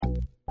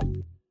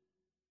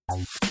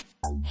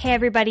Hey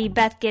everybody,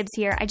 Beth Gibbs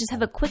here. I just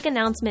have a quick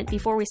announcement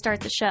before we start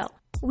the show.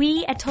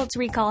 We at Totes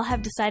Recall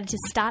have decided to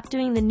stop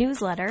doing the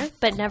newsletter,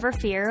 but never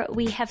fear,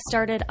 we have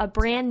started a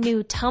brand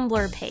new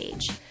Tumblr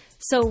page.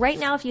 So right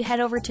now, if you head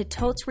over to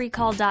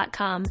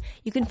totesrecall.com,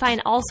 you can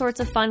find all sorts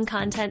of fun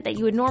content that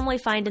you would normally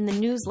find in the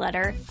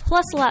newsletter,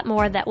 plus a lot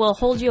more that will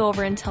hold you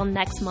over until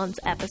next month's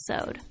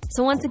episode.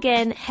 So once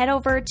again, head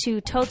over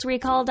to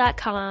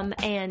totesrecall.com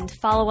and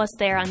follow us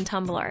there on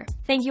Tumblr.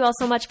 Thank you all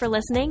so much for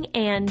listening,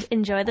 and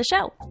enjoy the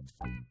show.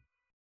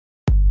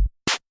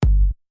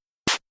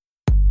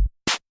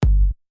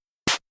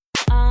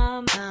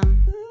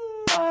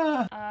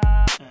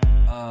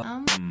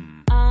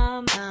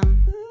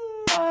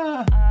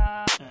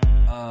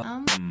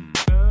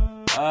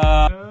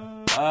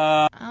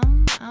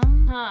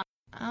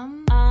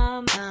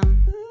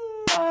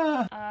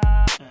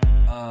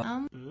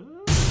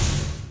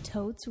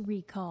 Totes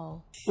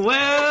Recall.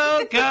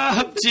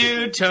 Welcome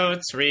to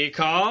Totes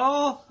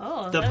Recall,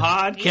 the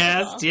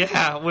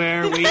podcast,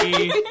 where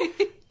we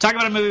talk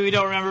about a movie we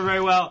don't remember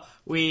very well.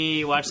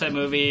 We watch that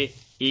movie,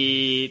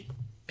 eat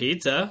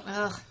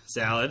pizza,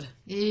 salad,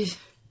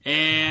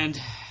 and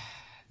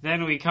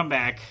then we come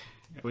back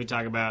and we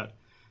talk about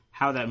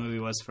how that movie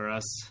was for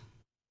us.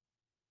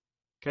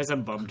 Guys,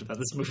 I'm bummed about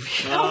this movie.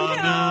 Oh,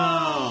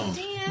 no.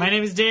 Dan. My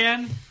name is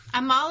Dan.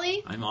 I'm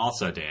Molly. I'm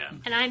also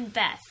Dan. And I'm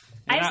Beth.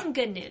 I have some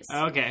good news.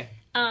 Okay.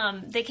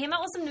 They came out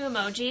with some new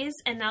emojis,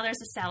 and now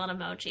there's a salad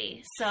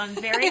emoji. So I'm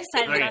very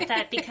excited about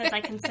that because I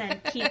can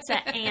send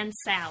pizza and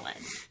salad.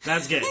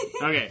 That's good.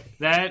 Okay.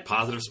 That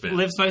Positive spin.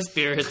 lifts my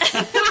spirits.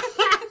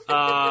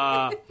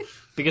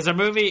 Because our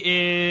movie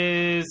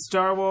is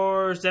Star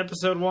Wars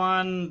Episode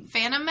 1.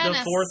 Phantom Menace.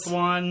 The fourth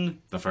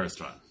one. The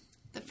first one.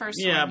 The first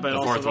Yeah, one. but The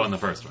also fourth one, the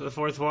first one. The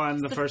fourth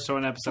one, the first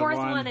one, Episode 1.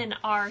 Fourth one in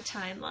our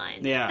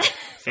timeline. Yeah.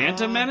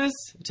 Phantom Menace?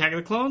 Attack of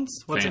the Clones?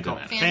 What's Phantom it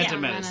called? Menace.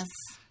 Phantom Menace.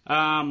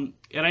 And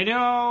I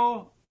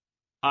know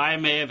I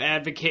may have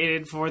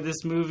advocated for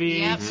this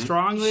movie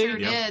strongly. Sure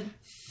did.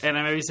 And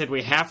I maybe said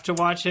we have to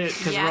watch it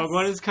because Yes. Rogue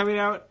One is coming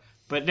out.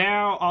 But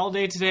now, all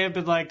day today, I've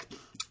been like,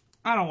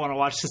 I don't want to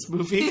watch this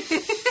movie.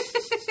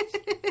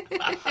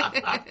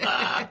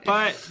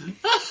 But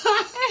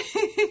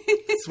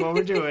it's what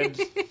we're doing.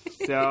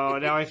 So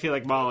now I feel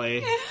like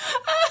Molly,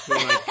 who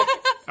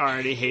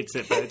already hates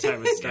it by the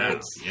time it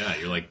starts. Yeah,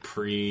 you're like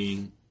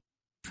Pre-hating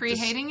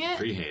it?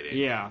 pre-hating.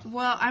 Yeah.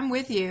 Well, I'm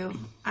with you.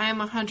 I am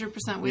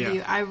 100% with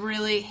you. I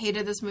really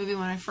hated this movie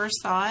when I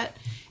first saw it.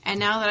 And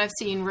now that I've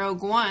seen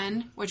Rogue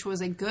One, which was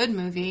a good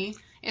movie,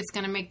 it's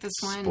going to make this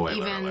one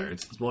Spoiler even...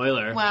 alert.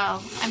 Spoiler.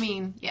 Well, I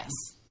mean, yes.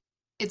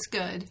 It's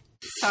good.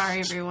 Sorry,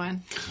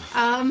 everyone.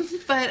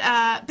 But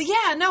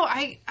yeah, no,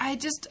 I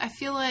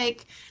feel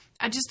like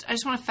I just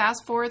want to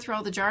fast forward through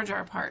all the Jar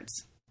Jar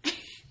parts.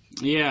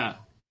 Yeah.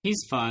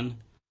 He's fun.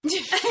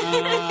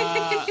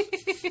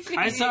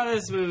 I saw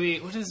this movie.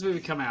 When did this movie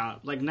come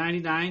out? Like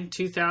 99?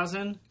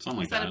 2000? Something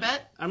like Is that a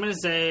bet? I'm going to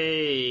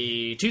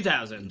say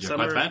 2000. Did you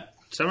quite bet?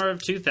 Summer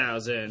of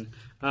 2000.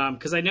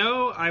 Because I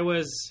know I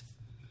was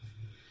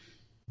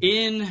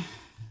in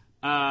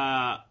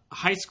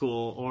high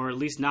school, or at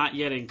least not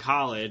yet in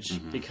college,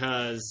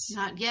 because...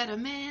 Not yet a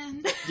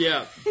man.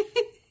 Yeah.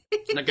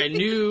 Like, I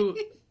knew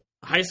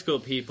high school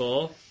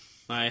people,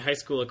 my high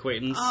school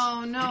acquaintance.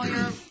 Oh, no,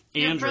 your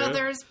Andrew.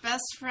 brother's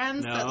best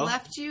friends that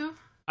left you?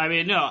 I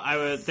mean, no,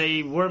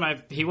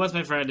 he was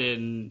my friend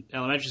in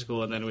elementary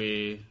school, and then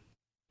we,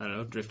 I don't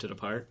know, drifted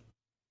apart,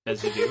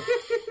 as you do.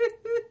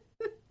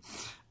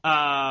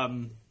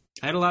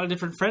 I had a lot of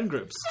different friend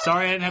groups.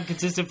 Sorry I didn't have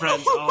consistent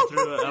friends all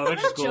through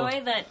elementary school.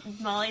 Joy that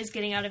Molly's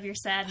getting out of your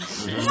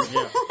sadness.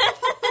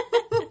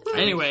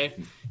 Anyway,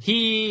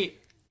 he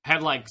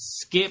had, like,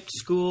 skipped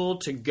school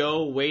to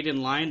go wait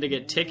in line to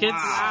get tickets.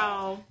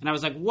 Wow. And I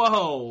was like,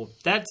 whoa,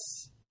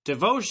 that's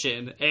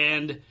devotion.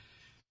 And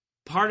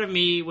part of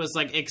me was,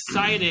 like,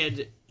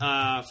 excited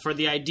for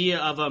the idea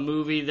of a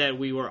movie that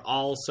we were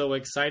all so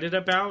excited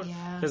about.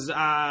 Yeah. Because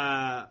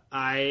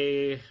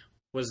I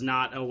was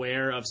not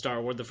aware of Star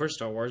Wars, the first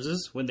Star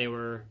Warses, when they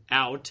were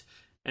out.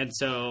 And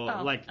so,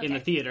 in the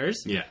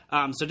theaters. Yeah.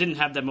 So didn't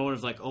have that moment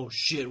of like, oh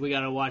shit, we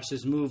gotta watch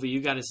this movie.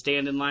 You gotta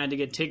stand in line to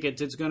get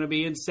tickets. It's gonna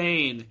be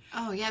insane.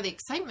 Oh, yeah, the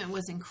excitement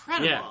was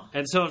incredible. Yeah.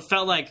 And so it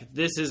felt like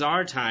this is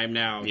our time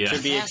now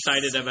to be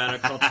excited about a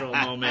cultural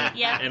moment.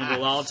 Yeah. And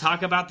we'll all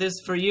talk about this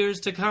for years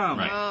to come.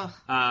 Right.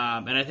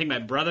 And I think my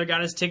brother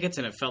got his tickets,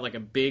 and it felt like a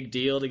big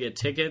deal to get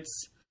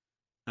tickets.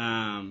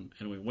 And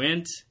we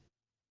went.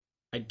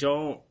 I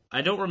don't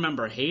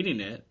remember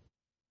hating it.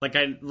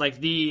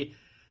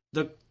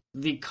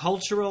 The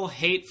cultural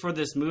hate for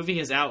this movie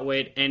has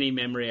outweighed any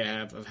memory I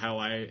have of how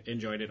I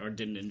enjoyed it or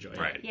didn't enjoy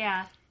it.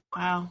 Yeah.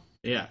 Wow.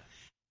 Yeah.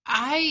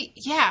 I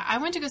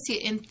went to go see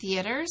it in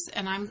theaters,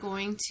 and I'm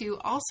going to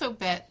also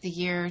bet the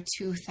year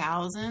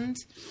 2000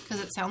 because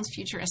it sounds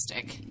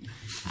futuristic.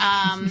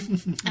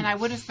 And I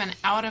would have been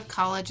out of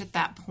college at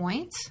that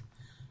point.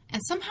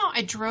 And somehow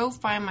I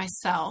drove by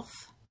myself.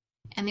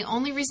 And the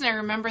only reason I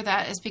remember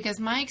that is because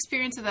my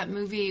experience of that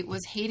movie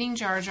was hating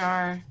Jar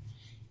Jar,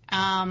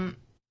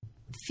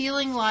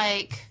 feeling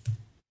like,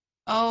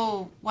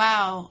 oh,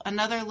 wow,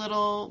 another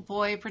little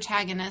boy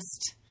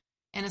protagonist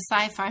in a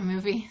sci-fi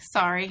movie.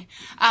 Sorry.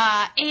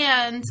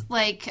 And,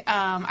 like,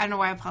 I don't know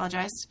why I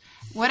apologized.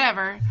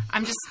 Whatever.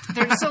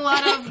 There's just a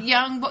lot of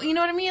young, you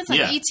know what I mean? It's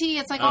like E.T.,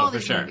 it's like all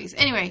these movies.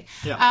 Anyway,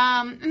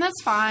 and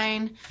that's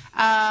fine.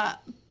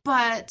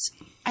 But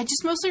I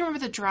just mostly remember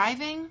the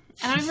driving.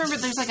 And I remember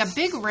there's like a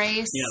big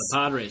race. Yeah, the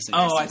pod racing.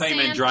 Oh, I thought you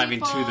meant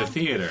driving to the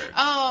theater.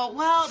 Oh,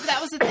 well,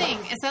 that was the thing.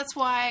 That's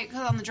why,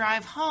 because on the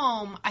drive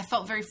home, I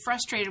felt very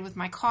frustrated with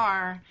my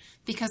car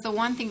because the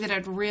one thing that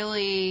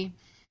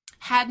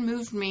had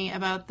moved me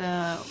about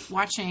the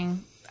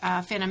watching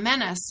Phantom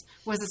Menace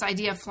was this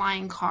idea of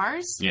flying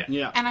cars.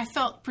 Yeah. And I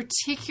felt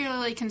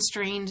particularly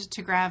constrained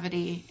to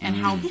gravity and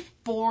how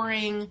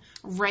boring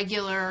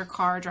regular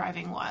car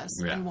driving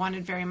was and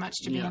wanted very much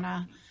to be in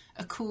a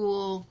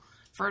cool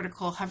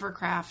vertical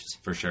hovercraft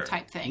for sure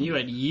type thing. And you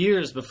had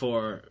years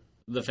before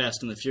the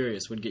Fast and the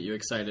Furious would get you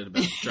excited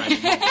about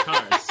driving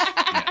cars.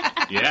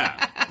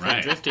 Yeah,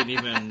 right. Drifting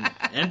even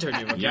entered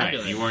your vocabulary.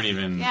 Yeah, you weren't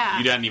even.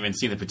 Yeah. You hadn't even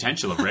seen the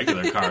potential of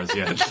regular cars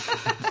yet.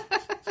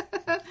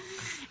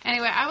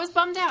 Anyway, I was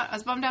bummed out. I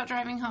was bummed out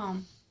driving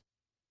home.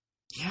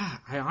 Yeah,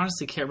 I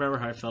honestly can't remember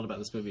how I felt about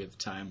this movie at the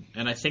time.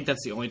 And I think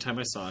that's the only time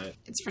I saw it.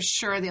 It's for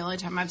sure the only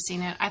time I've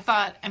seen it. I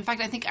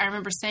think I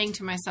remember saying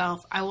to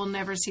myself, I will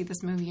never see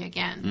this movie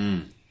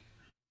again.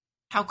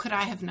 How could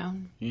I have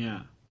known?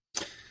 Yeah.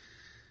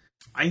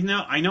 I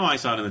know I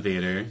saw it in the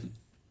theater.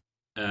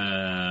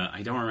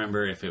 I don't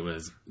remember if it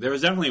was... There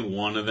was definitely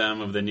one of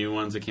them, of the new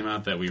ones that came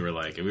out, that we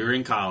were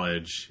in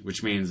college,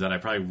 which means that I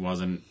probably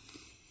wasn't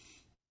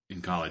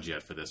in college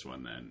yet for this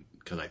one then,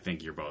 because I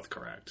think you're both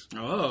correct.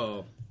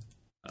 Oh.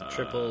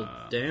 Triple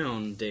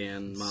down,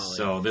 Dan, Molly.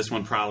 So this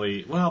one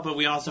probably... Well, but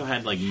we also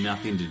had, like,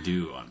 nothing to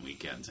do on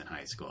weekends in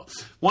high school.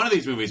 One of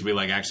these movies we,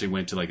 like, actually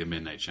went to, like, a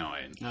midnight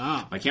showing.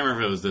 Oh. I can't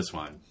remember if it was this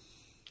one.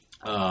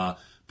 But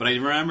I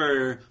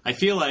remember... I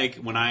feel like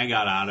when I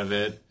got out of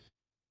it...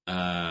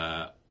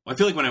 I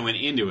feel like when I went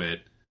into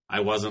it, I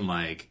wasn't,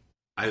 like...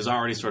 I was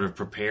already sort of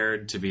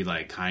prepared to be,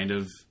 like, kind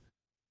of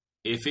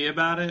iffy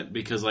about it,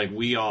 because, like,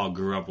 we all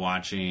grew up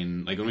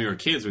watching... Like, when we were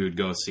kids, we would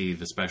go see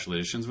the special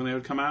editions when they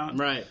would come out.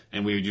 Right.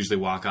 And we would usually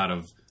walk out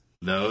of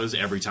those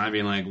every time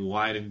being like,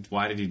 why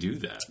did he do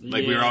that?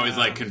 Like, we were always,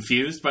 like,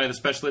 confused by the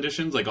special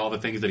editions, like, all the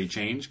things that he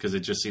changed, because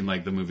it just seemed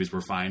like the movies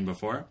were fine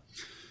before.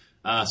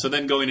 So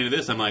then going into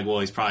this, I'm like, well,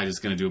 he's probably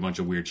just going to do a bunch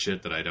of weird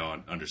shit that I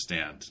don't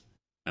understand.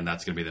 And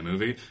that's going to be the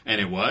movie. And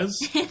it was.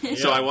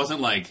 So I wasn't,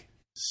 like...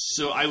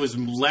 So I was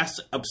less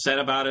upset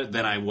about it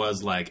than I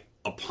was, like...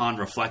 upon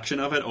reflection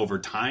of it over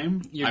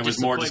time, I was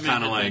more just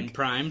kind of like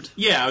primed.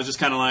 Yeah, I was just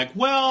kind of like,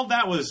 well,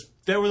 there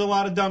was a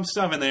lot of dumb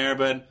stuff in there,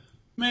 but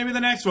maybe the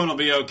next one will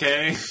be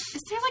okay.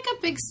 Is there like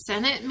a big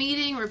Senate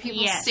meeting where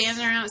people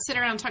sit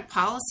around and talk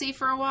policy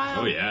for a while?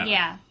 Oh yeah,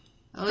 yeah,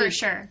 for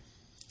sure.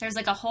 There's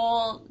like a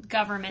whole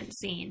government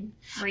scene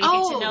where you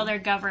get to know their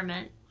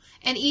government.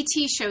 And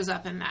E.T. shows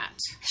up in that.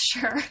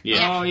 Sure.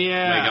 Yeah. Oh,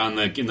 yeah.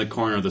 Like in the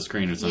corner of the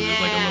screen or something. Yeah,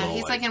 There's like a little,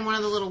 he's like in one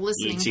of the little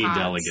listening E.T. pods.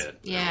 delegate.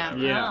 Yeah.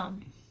 Yeah.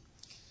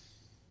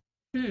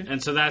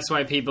 And so that's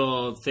why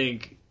people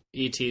think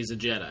E.T. is a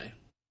Jedi.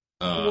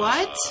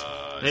 What?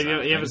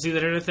 You ever seen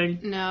that or anything?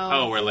 No.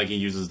 Oh, where like he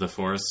uses the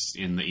Force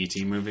in the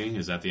E.T. movie?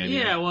 Is that the idea?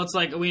 Yeah, well, it's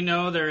like we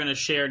know they're in a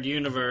shared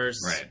universe,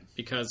 right?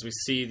 Because we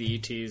see the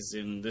E.T.s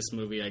in this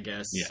movie, I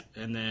guess.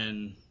 Yeah. And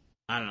then,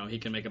 I don't know, he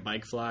can make a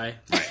bike fly.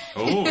 Right.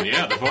 Oh,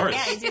 yeah, the Force.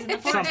 Yeah, he's using the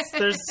Force.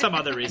 There's some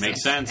other reason.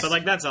 Makes sense. But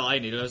like that's all I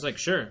needed. I was like,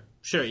 sure,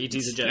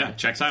 E.T.'s a Jedi. Yeah,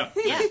 checks out.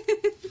 Yeah.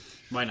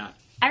 Why not?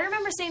 I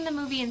remember seeing the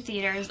movie in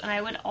theaters, and I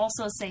would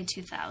also say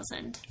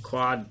 2000.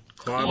 Quad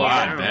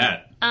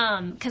bet.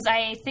 Because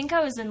I think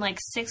I was in like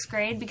 6th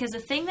grade. Because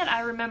the thing that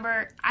I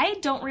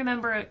don't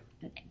remember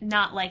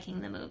not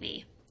liking the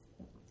movie.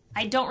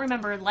 I don't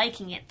remember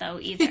liking it though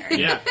either.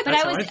 Yeah, but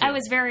I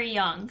was very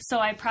young, so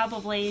I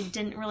probably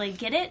didn't really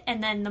get it.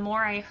 And then the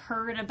more I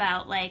heard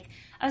about, like,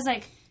 I was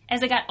like,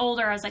 as I got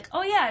older, I was like,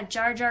 oh yeah,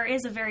 Jar Jar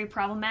is a very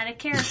problematic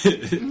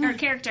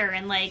character,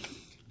 and like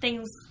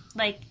things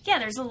like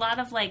there's a lot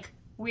of like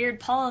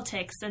weird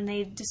politics, and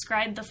they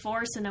describe the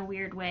Force in a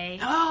weird way.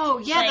 Oh,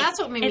 yeah, like,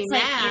 that's what made me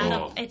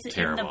mad. It's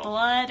in the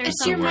blood or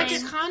it's something.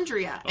 It's your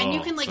mitochondria, and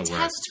you can, like,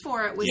 test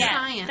for it with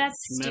science. That's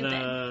stupid.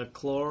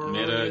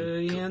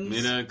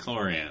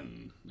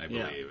 Midichlorian, I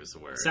believe is the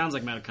word. Sounds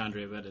like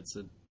mitochondria, but it's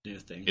a new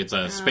thing. It's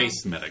a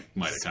space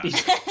mitochondria.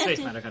 Space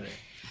mitochondria.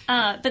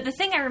 But the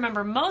thing I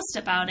remember most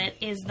about it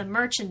is the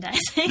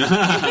merchandising.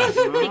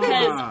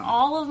 Because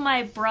all of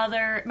my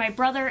brother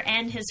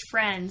and his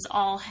friends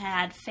all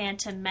had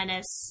Phantom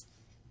Menace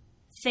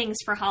things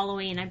for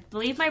Halloween. I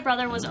believe my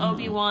brother was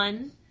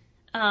Obi-Wan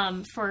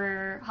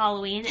for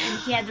Halloween, and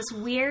he had this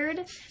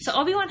weird... So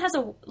Obi-Wan has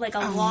a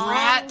long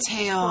rat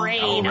tail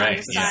braid on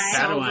his side.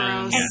 So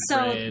and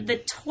so braid. the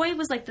toy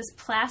was like this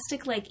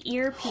plastic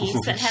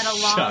earpiece that had a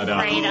long Shut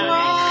braid up.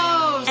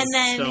 on it. And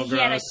then So he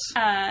had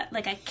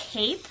gross. a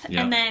cape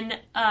and then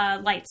a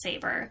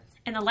lightsaber.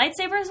 And the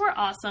lightsabers were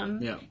awesome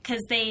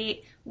because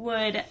they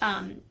would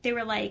they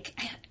were like...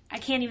 I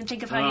can't even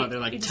think of how they're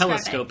like you describe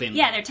telescoping. it.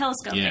 Yeah, they're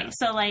telescoping. Yeah.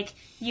 So like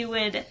you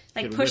would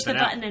like You'd push whip the it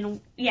out. button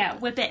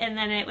and whip it, and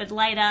then it would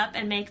light up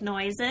and make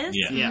noises.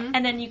 Yeah. Yeah.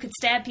 And then you could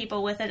stab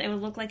people with it. It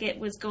would look like it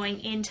was going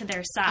into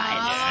their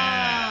sides,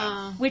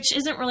 Oh, which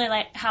isn't really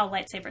like how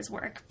lightsabers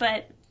work.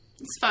 But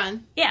it's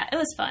fun. yeah, it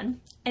was fun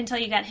until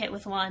you got hit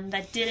with one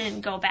that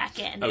didn't go back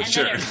in. Oh, and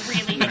sure. then it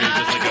really Just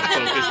like a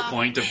focus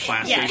point of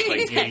plastic, Yeah,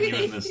 like hitting you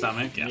exactly. in the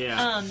stomach. Yeah.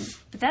 Yeah.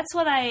 But that's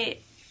what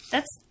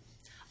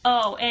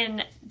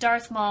and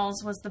Darth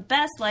Maul's was the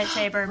best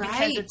lightsaber because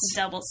Right. it's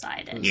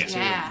double-sided. Yeah.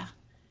 Yeah.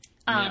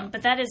 Yeah.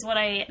 But that is what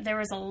there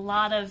was a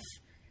lot of,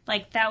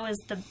 like, that was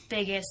the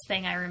biggest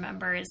thing I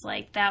remember is,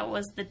 like, that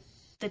was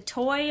the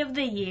toy of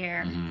the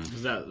year.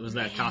 Mm-hmm. Was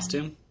that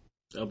costume?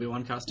 The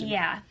Obi-Wan costume?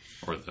 Yeah.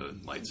 Or the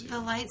lightsaber. The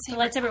lightsaber. The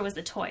lightsaber was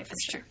the toy, for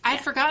sure.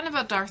 I'd forgotten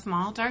about Darth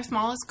Maul. Darth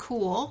Maul is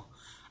cool.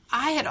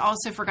 I had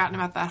also forgotten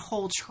about that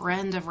whole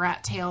trend of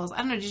rat tails. I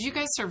don't know. Did you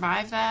guys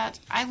survive that?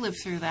 I lived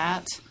through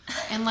that.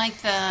 And like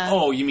the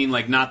Oh, you mean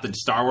like not the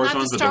Star Wars not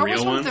ones, the but Star the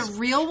Wars real ones, ones? the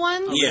real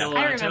ones. Yeah.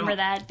 I remember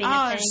that being Oh,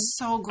 a they're thing.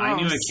 so gross. I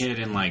knew a kid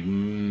in like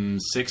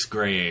 6th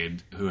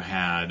grade who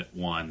had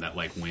one that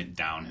like went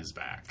down his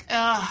back.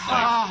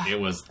 Ugh.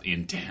 It was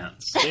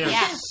intense. They are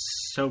Yeah.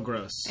 so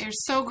gross. They're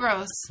so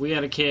gross. We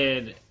had a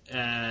kid when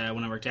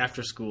I worked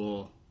after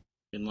school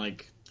in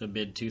like the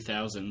mid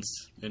 2000s,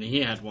 and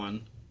he had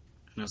one,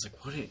 and I was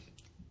like, "What?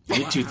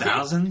 Mid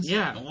 2000s?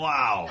 Yeah.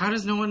 Wow. How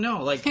does no one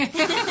know? Like,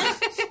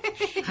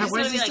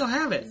 why does he still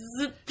have it?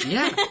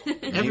 Yeah,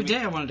 every day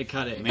I wanted to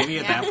cut it. Maybe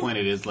at that point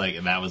it is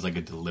like that was like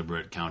a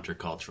deliberate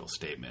countercultural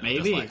statement.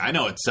 Just Maybe. like, I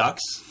know it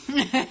sucks.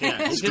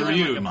 Yeah, Screw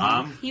you,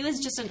 mom. He was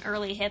just an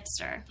early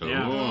hipster.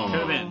 Yeah, Ooh. could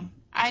have been.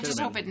 I just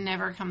hope it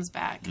never comes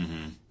back.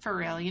 Mm-hmm. For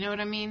real. You know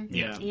what I mean?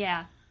 Yeah.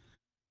 Yeah.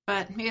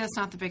 But maybe that's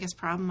not the biggest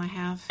problem I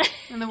have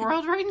in the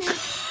world right now.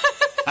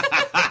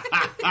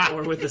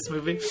 Or with this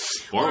movie.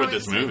 Or with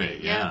this movie,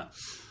 yeah.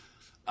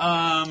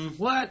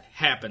 What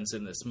happens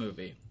in this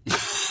movie?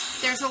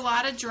 There's a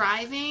lot of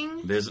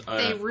driving. There's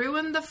They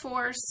ruined the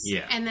Force.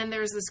 Yeah. And then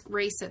there's this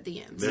race at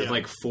the end. there's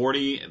like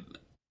 40.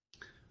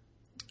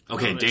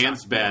 Okay, I'm gonna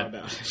Dan's talk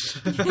more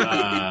bet.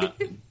 about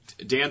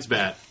it. Dan's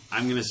bet.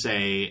 I'm gonna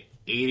say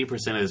 80%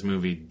 of this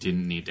movie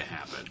didn't need to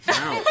happen.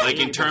 Wow. Like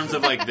in terms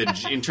of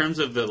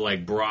the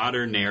like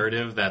broader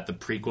narrative that the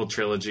prequel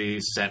trilogy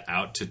set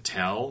out to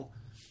tell,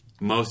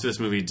 most of this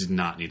movie did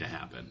not need to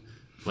happen.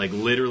 Like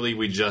literally,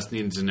 we just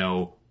needed to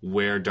know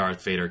where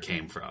Darth Vader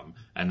came from,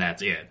 and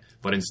that's it.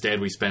 But instead,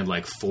 we spend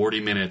like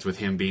 40 minutes with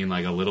him being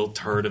like a little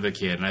turd of a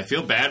kid, and I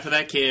feel bad for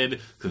that kid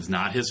because it's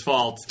not his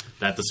fault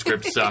that the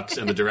script sucks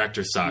and the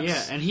director sucks.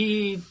 Yeah, and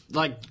he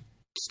like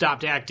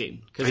stopped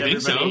acting I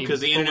think so because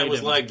the internet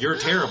was like, "You're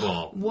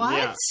terrible." What?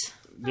 Yeah.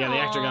 Yeah, the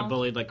actor Aw. got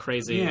bullied like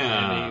crazy.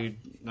 Yeah. And he,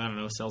 I don't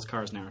know, sells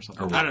cars now or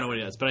something. Or what? I don't know what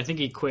he does, but I think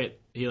he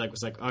quit. He like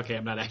was like, okay,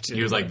 I'm not acting.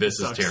 He was like, anymore. "This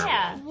is Sucks. terrible."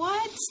 Yeah.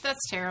 What?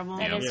 That's terrible.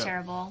 That is Yeah.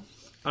 terrible.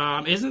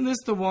 Isn't this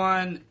the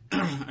one?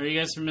 Are you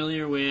guys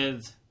familiar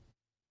with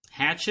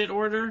Hatchet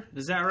Order?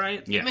 Is that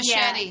right? Yeah,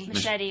 Machete. Yeah,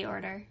 machete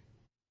order.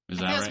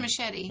 is I that think it was right?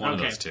 machete. One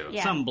Okay. of those two.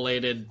 Yeah. Some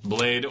bladed.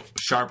 Blade,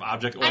 sharp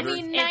object order. I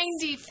mean, It's-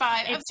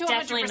 95. it's Up to 100%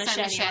 definitely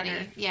machete. machete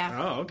order. Yeah.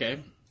 Oh, okay.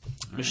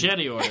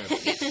 Machete Order.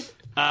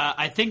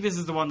 I think this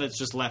is the one that's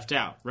just left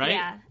out, right?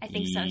 Yeah, I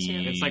think so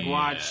too. It's like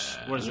watch.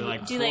 What is it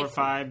like? Do 4, like-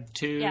 5,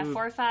 2. Yeah,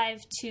 4,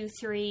 5, 2,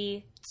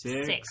 3,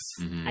 6.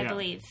 I Yeah.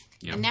 believe.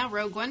 Yep. And now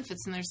Rogue One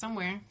fits in there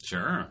somewhere.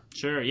 Sure.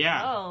 Sure.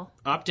 Yeah. Oh,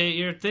 Update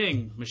your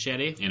thing,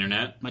 Machete.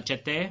 Internet.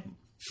 Machete.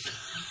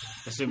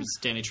 Assume it's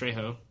Danny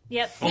Trejo.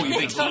 yep. Oh, you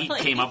think he Totally.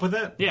 came up with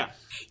it? Yeah.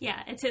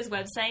 Yeah, it's his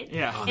website.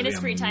 Yeah. Oh, In his that'd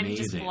free be time, he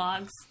just amazing.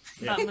 blogs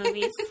about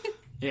movies.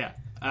 Yeah.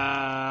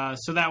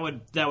 So that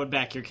would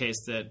back your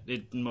case that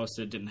most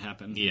of it didn't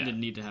happen. Yeah. It didn't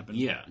need to happen.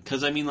 Yeah,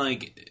 because I mean,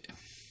 like,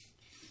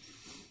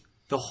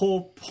 the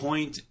whole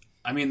point.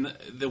 I mean,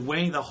 the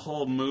way the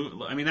whole movie.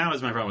 I mean, that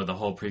was my problem with the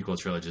whole prequel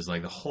trilogy. Is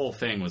like the whole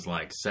thing was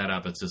like set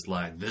up. It's just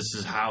like this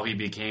is how he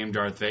became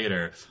Darth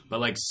Vader. But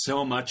like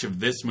so much of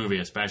this movie,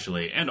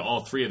 especially, and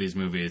all three of these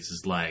movies,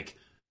 is like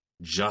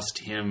just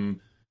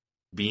him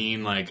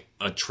being like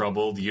a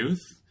troubled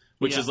youth.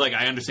 Which Yeah. is like,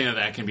 I understand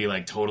that can be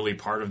like totally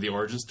part of the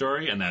origin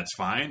story, and that's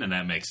fine, and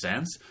that makes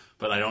sense.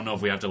 But I don't know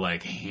if we have to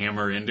like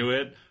hammer into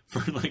it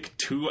for like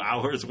 2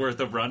 hours worth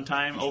of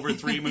runtime over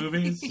 3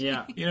 movies.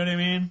 Yeah. You know what I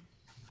mean?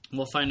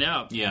 We'll find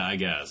out. Yeah, I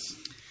guess.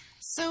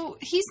 So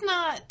he's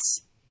not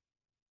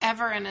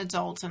ever an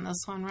adult in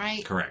this one,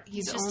 right? Correct.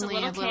 He's Just only a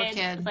little kid.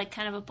 kid, with, like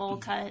kind of a bowl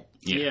cut.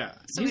 Yeah.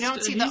 So we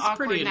don't see the he's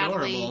awkward pretty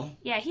Natalie. adorable.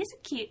 Yeah, he's a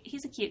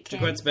cute kid.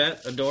 Quince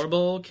bet,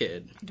 adorable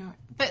kid.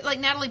 But like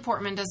Natalie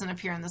Portman doesn't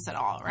appear in this at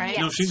all, right? Yes,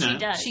 No, she's she not.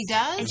 does. She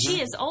does? And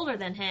she is older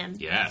than him.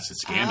 Yes,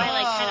 it's By scandal.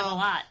 like kind of a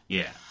lot.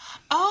 Yeah.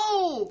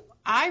 Oh,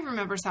 I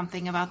remember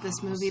something about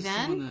this movie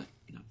then. Someone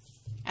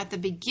At the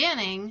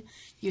beginning,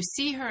 you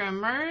see her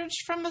emerge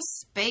from a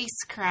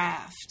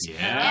spacecraft.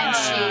 Yeah. And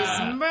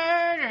she's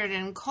murdered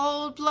in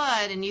cold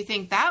blood. And you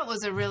think that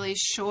was a really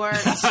short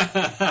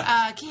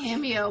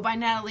cameo by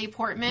Natalie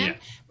Portman. Yeah.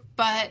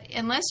 But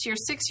unless you're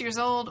 6 years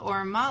old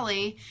or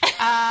Molly,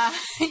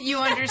 you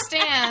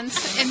understand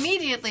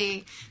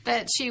immediately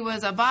that she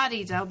was a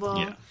body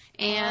double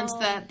and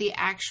that the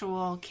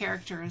actual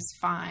character is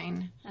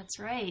fine. That's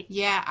right.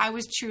 Yeah, I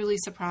was truly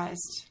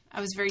surprised. I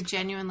was very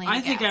genuinely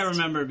I think I aghast.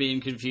 remember being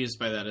confused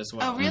by that as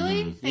well. Oh,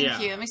 really? Mm-hmm.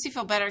 Thank you. It makes me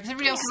feel better because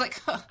everybody else is like,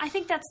 huh. I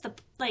think that's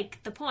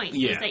the point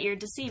is that you're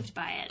deceived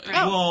by it,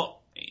 right?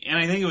 Well, and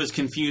I think it was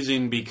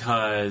confusing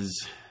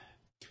because,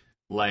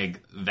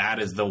 like, that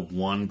is the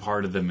one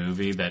part of the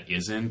movie that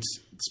isn't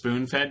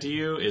spoon-fed to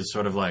you, is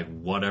sort of like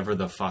whatever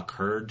the fuck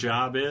her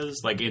job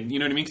is. Like, you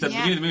know what I mean? Because at the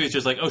beginning of the movie, it's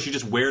just like, oh, she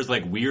just wears,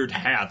 like, weird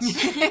hats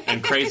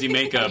and crazy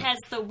makeup. It has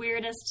the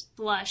weirdest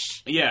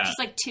blush. Yeah. Just,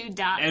 like, 2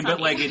 dots But, on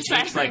like, either it side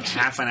takes, of her like, cheeks.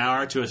 half an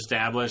hour to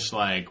establish,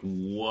 like,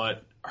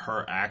 what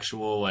her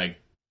actual, like,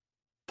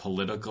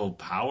 political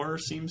power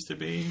seems to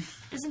be.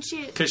 Isn't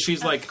she Because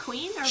she's, like...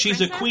 queen or she's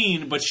princess? a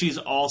queen, but she's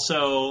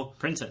also...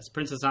 Princess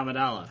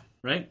Amidala,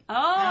 right?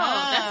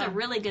 Oh, that's a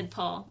really good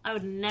pull. I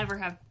would never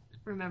have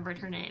remembered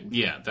her name.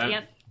 Yeah,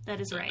 Yep,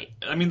 that is right.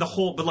 I mean,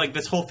 but like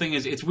this whole thing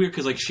is, it's weird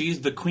because like she's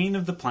the queen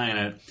of the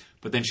planet,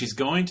 but then she's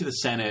going to the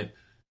Senate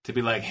to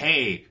be like,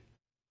 hey,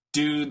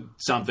 do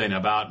something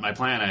about my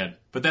planet.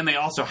 But then they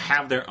also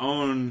have their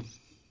own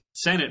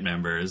Senate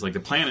members, like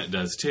the planet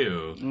does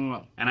too.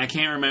 And I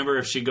can't remember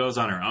if she goes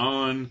on her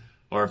own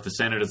or if the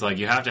Senate is like,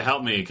 you have to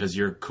help me because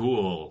you're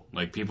cool.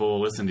 Like, people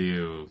will listen to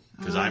you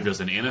because I'm just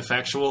an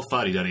ineffectual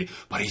fuddy-duddy.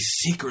 But he's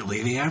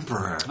secretly the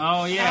emperor.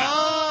 Oh, yeah.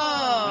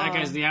 Oh. That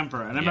guy's the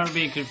emperor. And I remember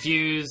being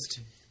confused.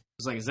 I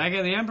was like, is that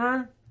guy the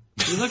emperor?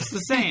 He looks the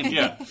same.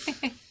 Yeah.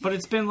 But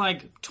it's been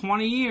like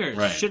 20 years.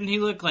 Right. Shouldn't he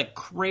look like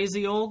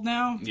crazy old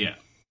now? Yeah.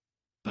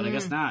 But I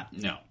guess not.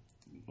 No.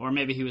 Or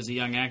maybe he was a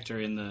young actor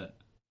in the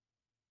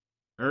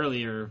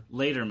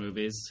later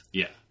movies.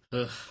 Yeah.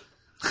 Ugh.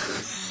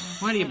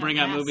 Why do you bring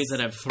out movies that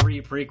have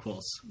 3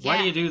 prequels? Why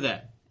do you do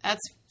that?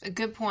 That's a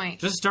good point.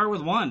 Just start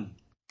with 1.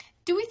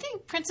 Do we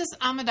think Princess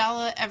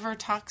Amidala ever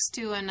talks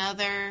to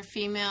another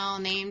female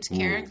named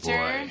character?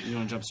 Boy. You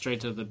want to jump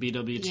straight to the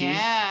BWT?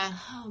 Yeah.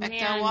 Oh, Bechdel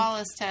man.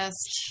 Wallace test.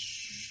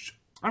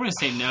 I'm going to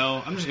say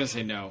no. I'm just going to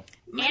say no.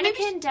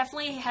 Anakin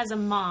definitely has a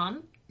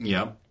mom,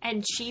 Yep.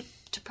 and she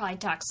probably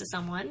talks to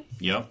someone.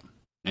 Yep.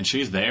 And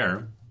she's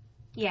there.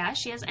 Yeah,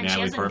 she has, and she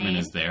Natalie has a Portman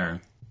name. is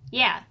there.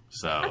 Yeah.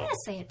 So. I'm going to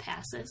say it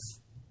passes.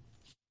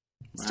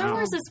 Star Wow.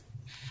 Wars is...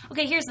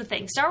 Okay, here's the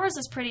thing. Star Wars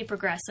is pretty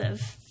progressive,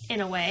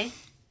 in a way.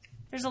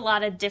 There's a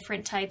lot of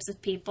different types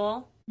of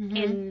people.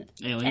 Aliens?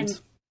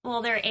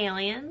 And, they're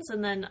aliens,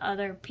 and then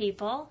other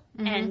people,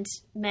 and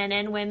men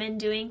and women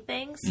doing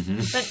things.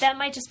 But that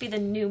might just be the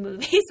new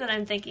movies that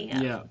I'm thinking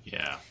of. Yeah.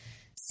 Yeah.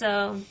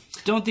 So...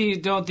 Don't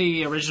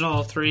the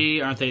original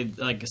 3, aren't they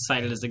like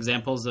cited as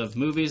examples of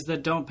movies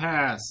that don't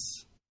pass?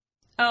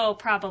 Oh,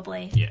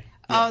 probably. Yeah.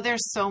 Oh,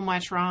 there's so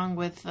much wrong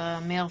with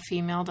the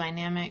male-female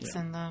dynamics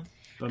and the...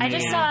 But I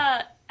just man,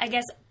 saw... I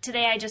guess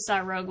today I just saw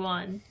Rogue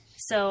One.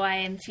 So I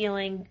am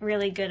feeling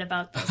really good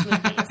about those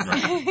movies.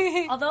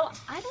 Although,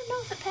 I don't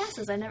know if it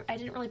passes. I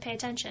didn't really pay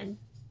attention.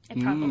 It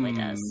probably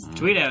does.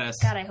 tweet at us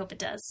God, I hope it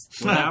does.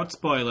 without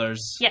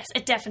spoilers. Yes,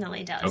 it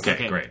definitely does.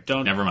 Okay, great.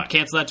 Don't Never mind.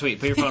 cancel that tweet.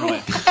 Put your phone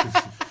away.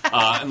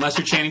 Unless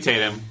you're Channing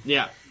Tatum,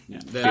 Yeah.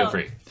 feel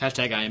free.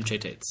 Hashtag I am Che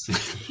Tates.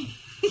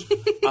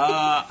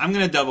 I'm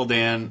going to double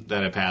Dan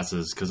that it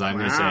passes because I'm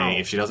going to Wow. say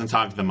if she doesn't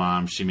talk to the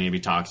mom, she maybe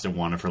talks to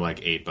one of her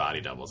like 8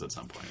 body doubles at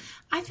some point.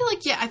 I feel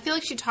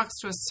like she talks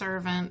to a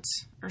servant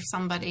or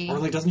somebody. Or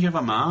like, doesn't she have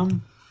a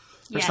mom?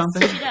 Yes,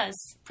 something? she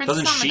does. Princess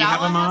doesn't she Amidala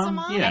have a has mom? a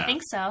mom? Yeah. I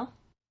think so.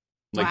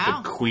 Like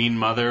Wow. the queen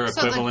mother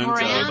So the equivalent of...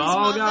 grand- They've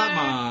all got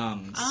Mother.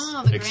 moms.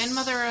 Oh, the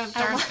grandmother of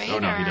Darth Vader. Oh,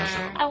 no, he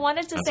doesn't. I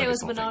wanted to That's say like it was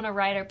his whole thing. Winona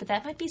Ryder, but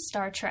that might be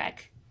Star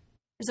Trek.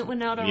 Isn't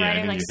Winona Yeah, I Ryder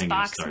think like you're thinking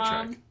of Spock's Star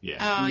mom? Trek.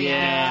 Yeah. Oh, Yeah,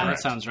 yeah. that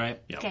sounds right.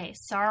 Yep. Okay,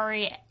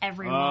 sorry Oh,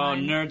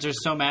 everyone. nerds are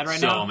so mad right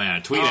So now.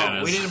 mad. Tweet at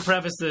us. We didn't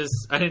preface this.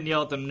 I didn't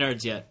yell at them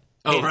nerds yet.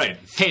 Oh, Hey- right.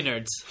 Hey,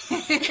 nerds.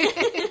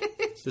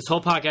 This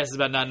whole podcast is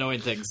about not knowing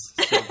things.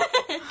 So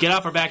get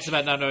off our backs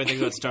about not knowing things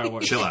about Star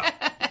Wars. Chill out.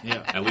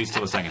 Yeah. At least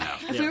till the second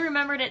half. If we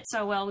remembered it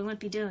so well, we wouldn't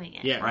be doing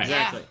it. Yeah, Right.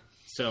 exactly. Yeah.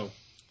 So,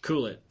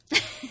 cool it.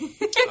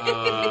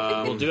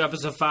 We'll do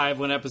episode 5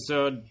 when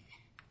episode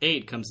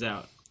 8 comes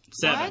out.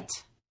 7. What?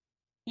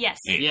 Yes.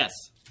 8. Yes.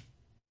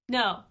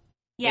 No.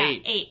 Yeah,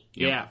 8. 8.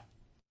 Yep. Yeah.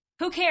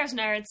 Who cares,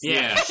 nerds?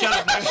 Yeah. Shut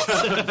up,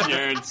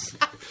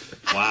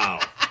 nerds. Wow.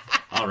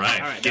 All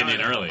right. All right, Getting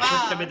now- in early.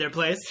 Put them in their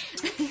place.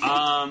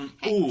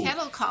 Ooh.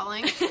 Kettle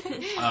calling.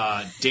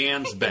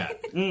 Dan's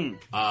bet.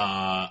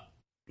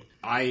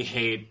 I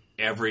hate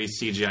every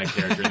CGI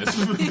character in this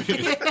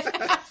movie.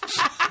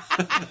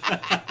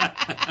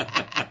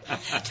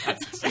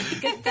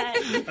 Good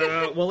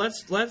bet. Well,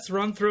 let's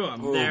run through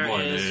them. Oh, there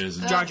boy, is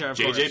there's Jar Jar, of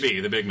course.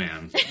 JJB, the big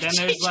man. Then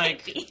there's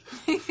like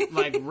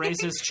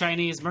racist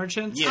Chinese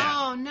merchants. Yeah.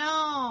 Oh,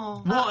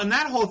 no. Well, and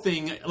that whole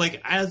thing,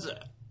 like,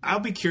 I'll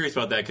be curious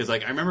about that because,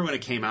 like, I remember when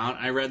it came out,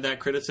 I read that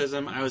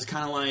criticism. I was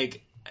kind of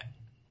like,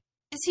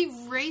 Is he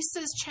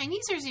racist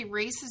Chinese or is he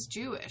racist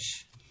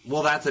Jewish?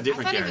 well, that's a I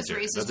different thought he was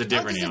character. racist. That's a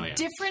different there's alien. a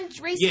different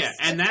racist. Yeah,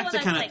 and that's the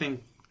what kind I'm of thing.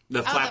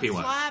 The flappy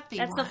one.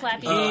 That's the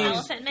flappy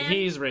elephant man?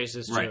 He's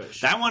racist Right.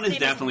 Jewish. That one is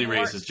Same as definitely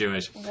racist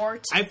Jewish.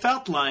 I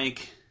felt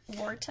like...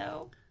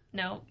 Warto?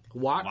 No.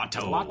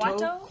 Watto.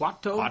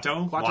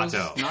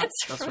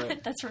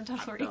 That's from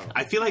Total Recall.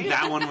 I feel like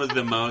that one was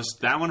the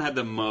most... That one had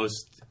the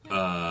most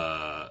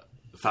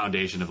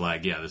foundation of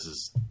like, yeah, this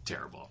is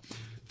terrible.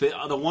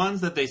 The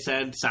ones that they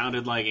said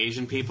sounded like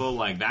Asian people,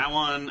 like that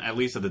one, at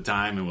least at the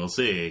time, and we'll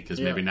see,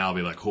 because maybe now I'll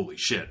be like, holy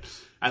shit.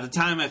 At the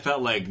time, I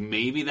felt like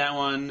maybe that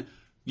one,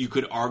 you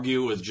could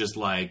argue was just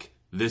like,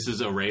 this is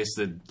a race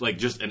that, like,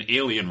 just an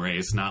alien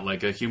race, not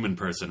like a human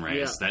person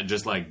race, that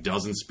just, like,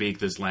 doesn't speak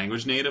this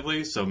language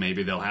natively, so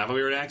maybe they'll have a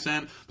weird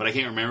accent, but I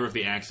can't remember if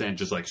the accent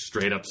just, like,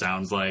 straight up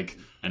sounds like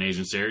an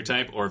Asian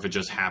stereotype, or if it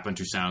just happened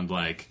to sound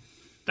like,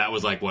 that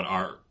was, like, what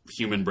our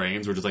human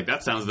brains were just like,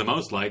 that sounds the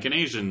most like an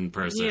Asian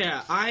person.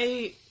 Yeah,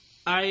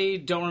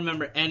 I don't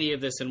remember any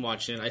of this in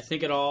watching it. I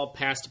think it all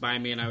passed by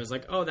me, and I was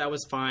like, oh, that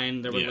was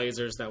fine. There were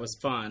lasers. That was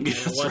fun. And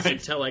it wasn't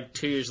until like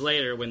 2 years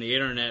later when the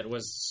internet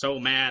was so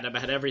mad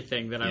about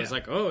everything that I was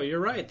like, oh,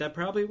 you're right. That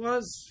probably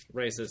was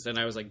racist. And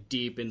I was like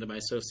deep into my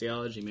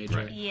sociology major.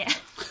 Right. Yeah.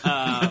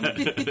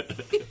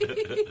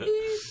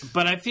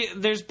 But I feel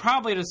there's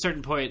probably at a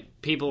certain point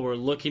people were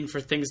looking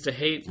for things to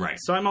hate. Right.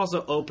 So I'm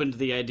also open to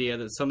the idea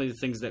that some of the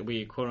things that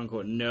we quote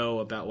unquote know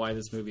about why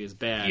this movie is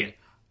bad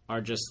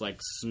are just like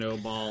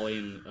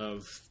snowballing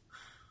of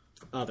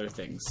other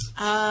things.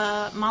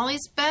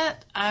 Molly's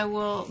bet, I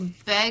will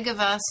beg of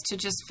us to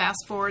just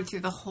fast forward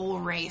through the whole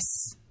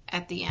race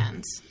at the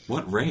end.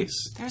 What race?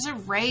 There's a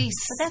race.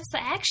 But that's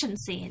the action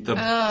scene. The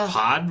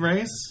pod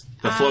race?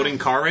 The floating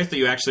car race that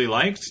you actually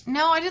liked?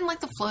 No, I didn't like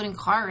the floating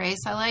car race.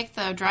 I like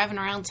the driving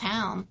around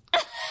town.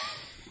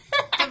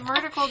 The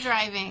vertical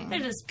driving. They're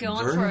just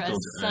going for a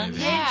Sunday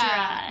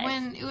drive.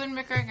 When Ewan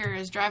McGregor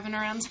is driving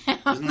around town.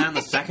 Isn't that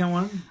the second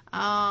one?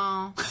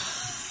 Oh.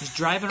 He's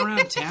driving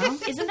around town?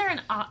 Isn't there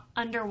an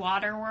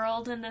underwater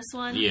world in this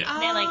one? Yeah.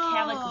 And they like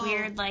have like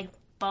weird like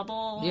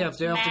bubble they have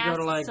to go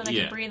to like so they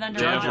can breathe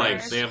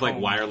underwater. They have like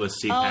wireless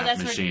CPAP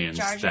that's machines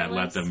Jar Jar that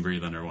let lives. them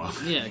breathe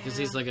underwater. Yeah, because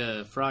he's like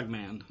a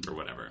frogman. Or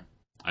whatever.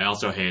 I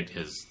also hate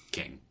his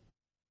king.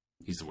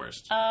 He's the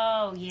worst.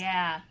 Oh,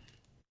 yeah.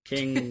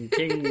 King.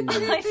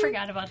 I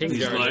forgot about this.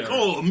 He's like,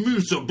 oh,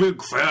 meat's a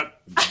big, fat,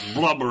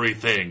 blubbery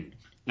thing.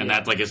 And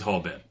that's like his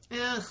whole bit.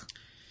 Ugh.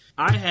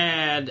 I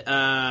had,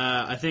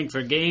 I think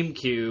for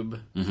GameCube,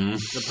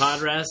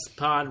 the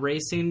pod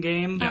racing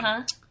game.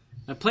 Uh-huh.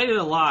 I played it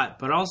a lot,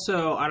 but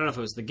also, I don't know if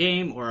it was the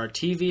game or our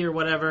TV or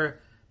whatever,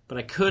 but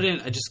I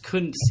just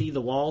couldn't see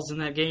the walls in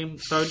that game.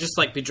 So I would just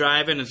like be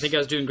driving and think I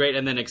was doing great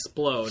and then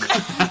explode.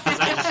 Because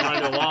I just run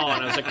into a wall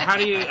and I was like,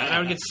 and I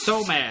would get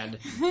so mad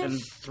and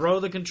throw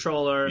the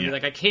controller and be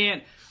like, I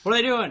can't, what are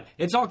they doing?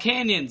 It's all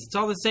canyons. It's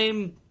all the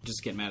same.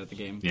 Just get mad at the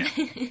game. Yeah.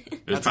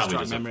 It was probably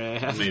just memory I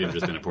have. may have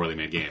just been a poorly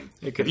made game.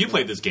 If you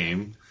played this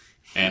game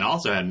and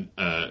also had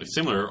a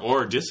similar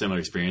or dissimilar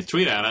experience,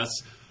 tweet at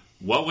us.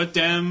 What with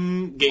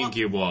them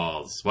GameCube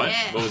walls? What?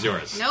 Yeah. What was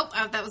yours? Nope,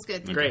 that was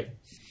good. Great.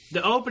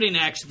 The opening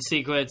action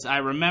sequence I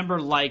remember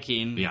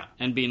liking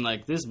and being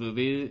like, this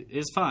movie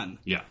is fun.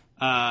 Yeah.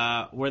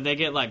 Where they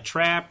get like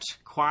trapped,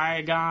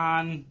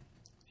 Qui-Gon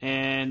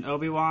and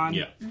Obi-Wan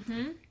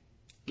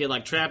get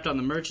like trapped on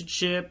the merchant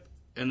ship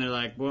and they're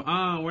like, well,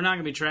 we're not going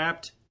to be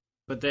trapped.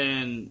 But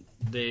then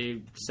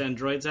they send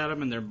droids at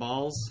them and they're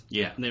balls.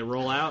 Yeah. And they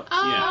roll out. The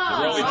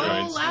rolling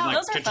droids. Wow.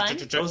 Those are fun.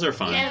 Those are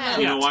fun. Yeah,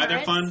 you know why they're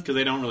turrets. fun? Because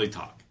they don't really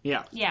talk.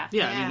 Yeah. Yeah.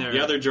 I mean,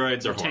 The other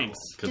droids are horrible. tanks.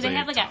 Because Do they they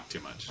have, like, talk too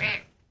much.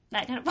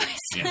 That kind of voice.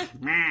 Yeah.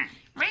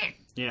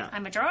 Yeah.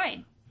 I'm a droid.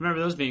 I remember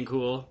those being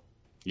cool.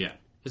 Yeah.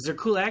 Is there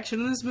cool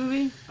action in this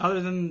movie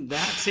other than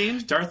that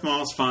scene? Darth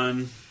Maul's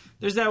fun.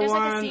 There's that There's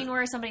one. like a scene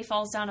where somebody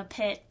falls down a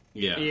pit.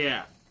 Yeah.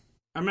 Yeah.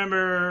 I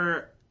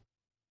remember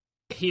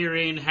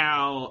hearing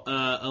how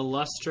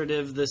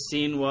illustrative the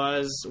scene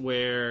was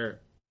where,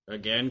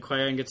 again,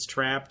 Qui-Gon gets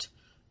trapped.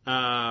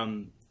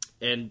 And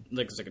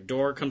like there's like a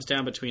door comes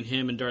down between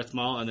him and Darth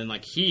Maul, and then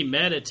like he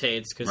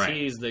meditates because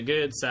he's the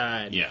good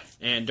side. Yeah.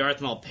 And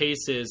Darth Maul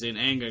paces in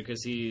anger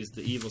because he's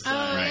the evil side.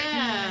 Oh, Right.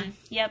 yeah.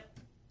 Yep.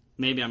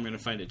 Maybe I'm going to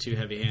find it too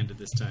heavy-handed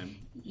this time.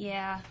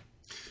 Yeah.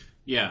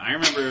 Yeah, I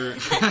remember...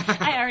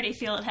 I already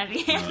feel it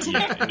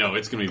heavy-handed. no,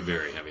 it's going to be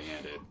very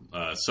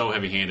heavy-handed. So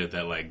heavy-handed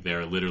that, like,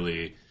 they're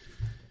literally...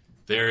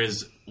 There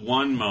is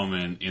one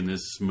moment in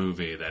this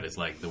movie that is,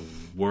 like, the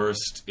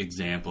worst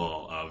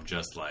example of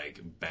just,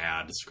 like,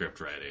 bad script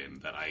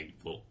writing that I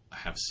will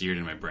have seared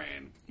in my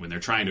brain. When they're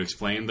trying to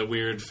explain the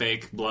weird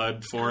fake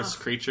blood force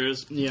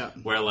creatures. Yeah.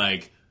 Where,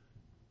 like...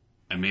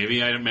 And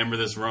maybe I remember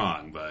this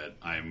wrong, but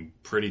I'm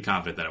pretty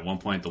confident that at one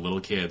point the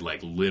little kid,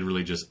 like,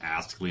 literally just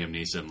asked Liam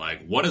Neeson,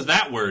 like, what does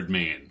that word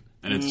mean?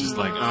 And it's just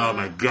like, oh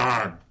my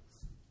god.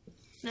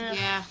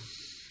 Yeah.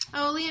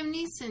 Oh, Liam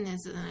Neeson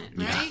is in it,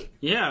 right?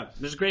 Yeah,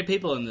 there's great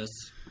people in this.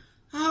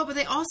 Oh, but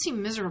they all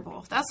seem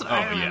miserable. That's what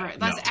I remember. Yeah,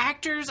 Those no.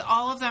 actors,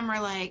 all of them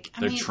are like...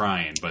 They're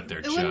trying, but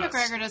they're Ewan just...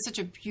 McGregor does such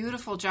a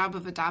beautiful job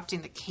of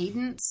adopting the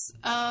cadence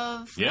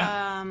of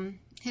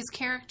his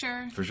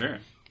character. For sure.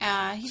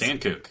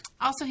 Sandkook.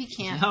 Also, he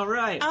can't. All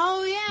right.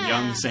 Oh, yeah.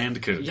 Young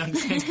Sandkook. Young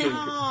Sandkook.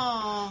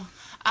 Oh.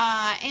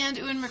 And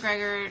Ewan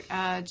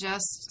McGregor,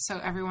 just so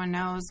everyone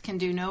knows, can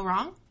do no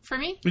wrong for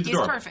me. He's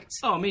adorable. perfect.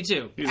 Oh, me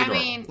too. He's I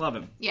adorable. mean, Love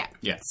him. yeah.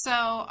 Yeah. So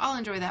I'll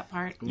enjoy that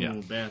part. Yeah.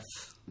 Ooh, Beth.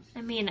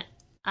 I mean,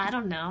 I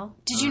don't know.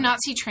 Did you not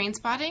see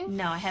Trainspotting?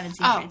 No, I haven't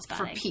seen Oh, Trainspotting.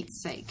 for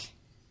Pete's sake.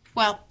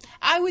 Well,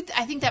 I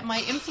think that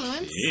might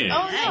influence. Yeah.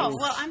 Oh no!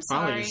 Well, I'm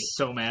Probably sorry.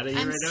 so mad at you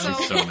I'm right now.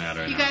 He's so mad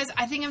right you now. guys,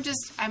 I think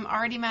I'm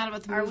already mad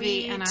about the Are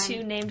movie, we and I'm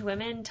two named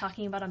women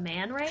talking about a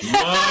man right now?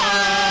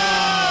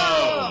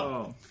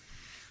 Whoa!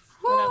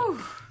 Oh.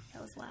 Whew.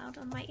 That was loud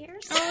on my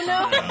ears. Oh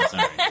no! Oh,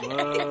 sorry.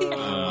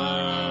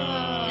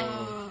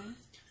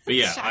 But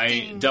yeah,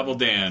 Shocking. Double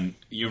Dan,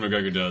 Ewan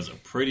McGregor does a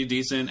pretty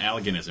decent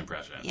Alec Guinness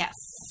impression. Yes.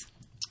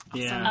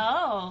 Yeah.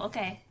 Oh,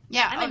 okay.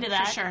 Yeah, I'm into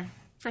that.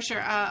 For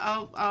sure.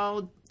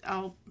 I'll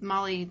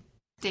Molly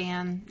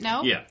Dan.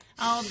 No. Yeah.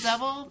 I'll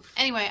double.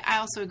 Anyway, I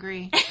also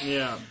agree.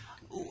 Yeah.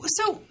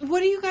 So,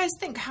 what do you guys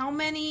think? How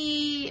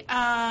many?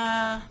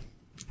 I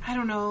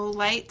don't know,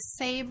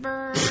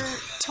 lightsaber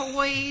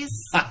toys.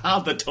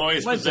 The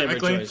toys Lightsaber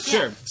specifically? toys.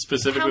 Sure.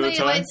 Specifically How many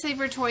the toy?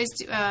 lightsaber toys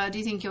do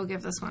you think you'll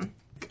give this one?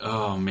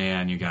 Oh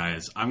man, you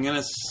guys. I'm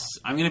gonna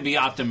be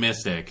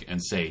optimistic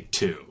and say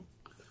 2.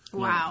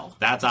 Wow.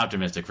 That's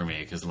optimistic for me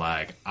because,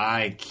 like,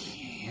 I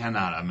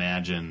cannot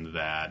imagine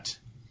that.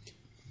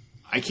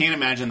 I can't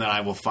imagine that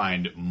I will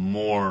find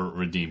more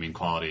redeeming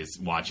qualities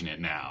watching it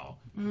now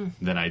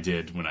than I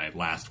did when I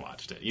last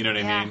watched it. You know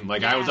what I mean?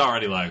 Like, I was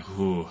already like,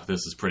 "Ooh,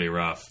 this is pretty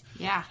rough."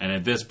 Yeah. And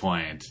at this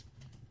point,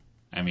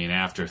 I mean,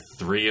 after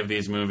 3 of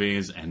these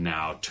movies and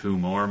now 2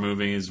 more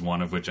movies,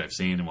 one of which I've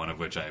seen and one of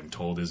which I'm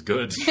told is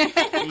good.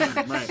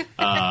 Right.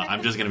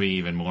 I'm just going to be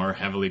even more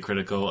heavily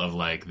critical of,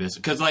 like, this.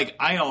 Because, like,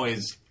 I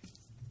always,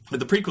 with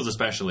the prequels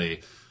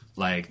especially,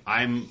 like,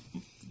 part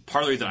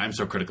of the reason I'm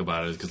so critical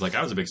about it is because, like,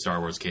 I was a big Star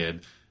Wars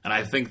kid, and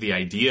I think the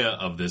idea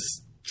of this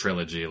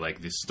trilogy,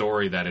 like, the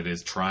story that it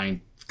is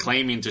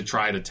claiming to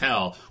try to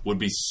tell would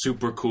be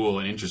super cool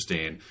and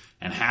interesting.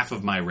 And half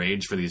of my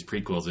rage for these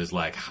prequels is,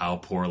 like, how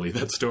poorly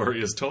that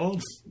story is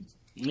told.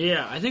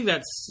 Yeah, I think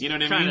that's You know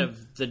what I kind mean?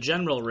 of the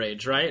general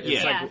rage, right?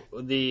 It's Yeah.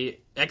 like the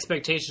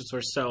expectations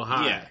were so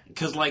high. Yeah,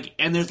 because, like,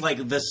 and there's,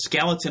 like, the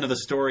skeleton of the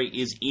story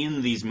is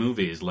in these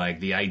movies. Like,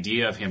 the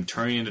idea of him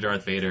turning into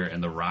Darth Vader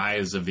and the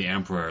rise of the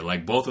Emperor,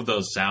 like, both of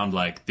those sound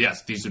like,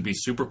 yes, these would be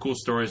super cool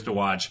stories to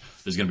watch.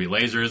 There's going to be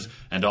lasers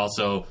and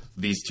also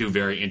these 2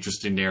 very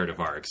interesting narrative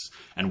arcs.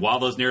 And while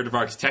those narrative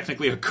arcs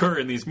technically occur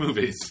in these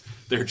movies,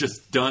 they're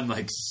just done,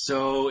 like,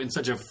 in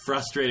such a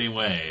frustrating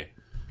way.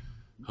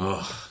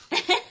 Ugh.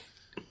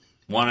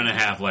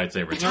 1.5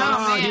 lightsaber toys.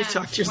 Oh, man. you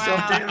talked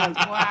yourself down.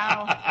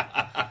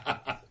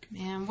 Wow.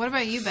 Man, what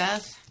about you,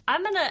 Beth?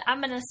 I'm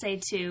gonna say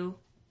 2,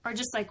 or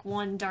just like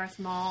 1 Darth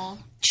Maul.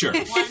 Sure.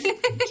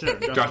 Sure.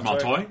 Darth Maul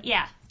toy?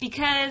 Yeah,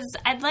 because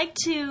I'd like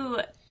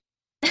to.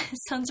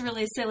 Sounds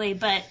really silly,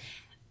 but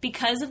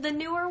because of the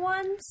newer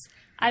ones,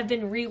 I've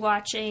been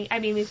rewatching. I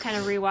mean, we've kind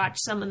of rewatched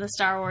some of the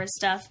Star Wars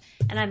stuff,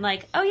 and I'm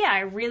like, oh yeah, I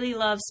really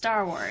love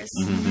Star Wars.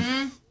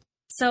 Mm-hmm.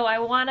 So I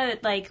want to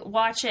like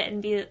watch it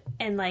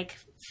and like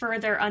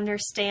further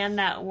understand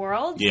that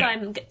world.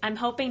 Yeah. So I'm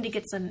hoping to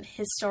get some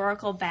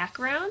historical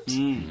background,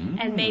 Mm-hmm.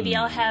 and maybe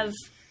I'll have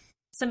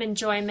some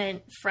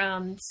enjoyment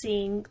from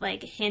seeing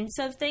like hints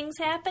of things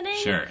happening.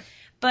 Sure.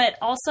 But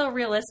also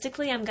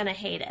realistically, I'm gonna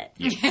hate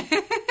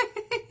it.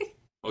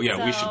 Oh,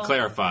 yeah, we should So-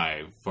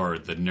 clarify for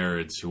the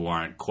nerds who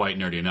aren't quite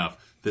nerdy enough.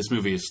 This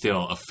movie is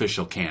still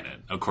official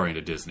canon, according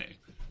to Disney.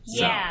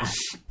 So, Yeah.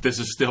 this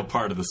is still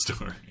part of the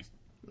story.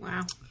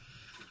 Wow.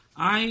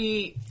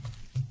 I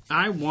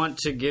want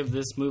to give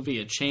this movie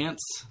a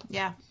chance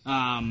Yeah.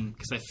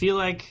 because I feel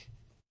like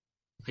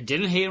I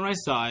didn't hate it when I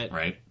saw it,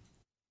 Right?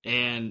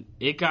 and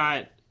it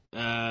got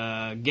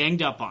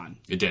ganged up on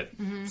It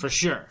did, for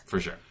sure. for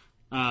sure.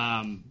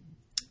 And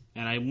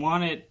I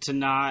want it to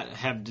not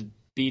have to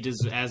be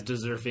as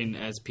deserving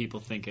as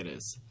people think it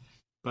is,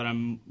 but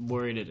I'm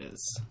worried it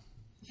is.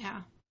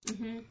 Yeah.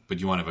 But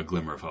you want to have a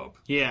glimmer of hope.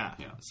 Yeah.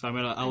 Yeah. So I'm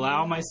going to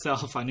allow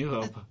myself a new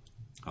hope.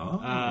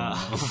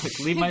 Oh.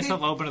 Leave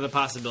myself open to the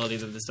possibility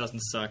that this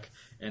doesn't suck,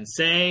 and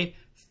say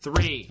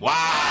 3. Wow!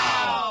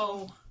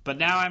 Oh. But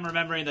now I'm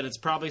remembering that it's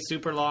probably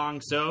super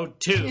long, so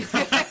 2.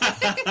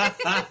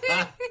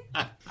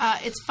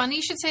 It's funny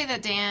you should say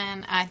that,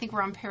 Dan. I think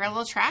we're on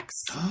parallel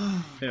tracks.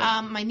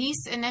 Yeah. My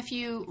niece and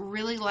nephew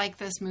really like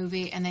this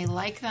movie, and they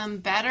like them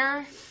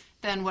better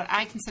than what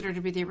I consider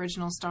to be the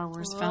original Star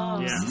Wars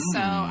films. Yeah. So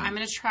I'm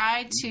going to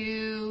try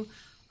to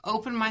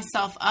open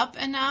myself up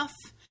enough,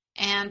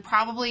 and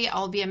probably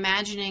I'll be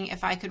imagining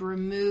if I could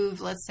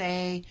remove, let's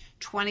say,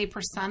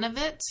 20% of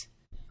it,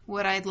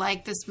 would I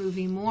like this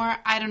movie more?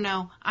 I don't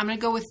know. I'm going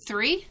to go with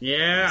 3.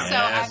 Yeah. So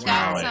Yes, I've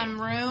got Molly.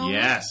 some room.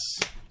 Yes.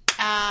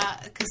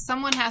 Because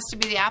someone has to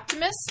be the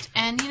optimist,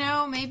 and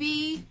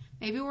maybe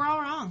we're all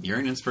wrong. You're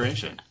an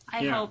inspiration.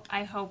 I Yeah.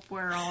 hope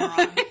we're all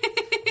wrong.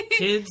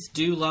 kids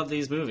do love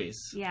these movies.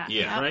 Yeah.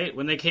 Yeah. Right?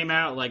 When they came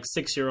out, like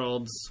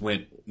 6-year-olds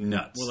Went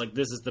nuts. were like,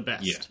 this is the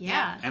best.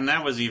 Yeah. And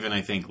that was even,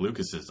 I think,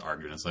 Lucas's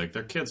argument. It's like,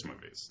 they're kids'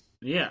 movies.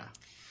 Yeah.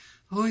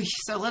 Oy,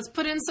 so let's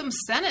put in some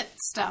Senate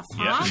stuff,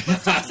 huh? Yeah.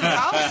 Let's talk some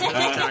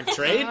policy. Talk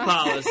trade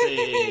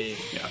policy.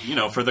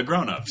 Yeah, for the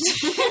grown-ups.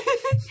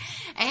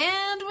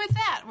 And with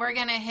that, we're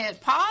going to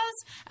hit pause,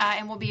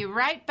 and we'll be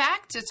right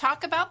back to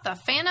talk about the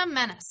Phantom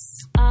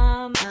Menace.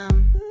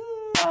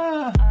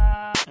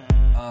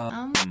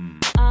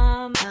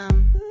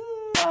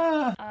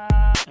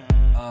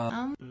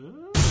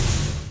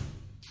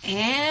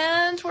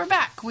 And we're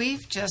back.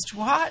 We've just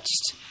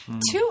watched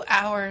 2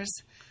 hours,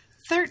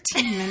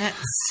 13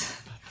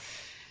 minutes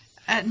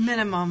at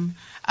minimum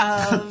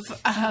of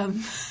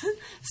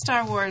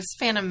Star Wars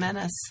Phantom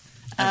Menace.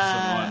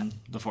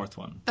 The fourth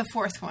one. The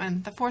fourth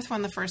one.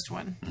 The first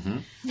one.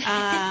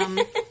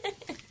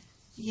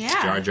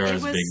 Yeah. Jar Jar's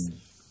it was big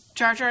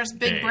Jar Jar's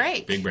big day.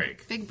 break. Big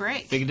break. Big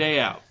break. Big day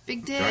out.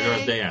 Big day. Jar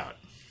Jar's day out.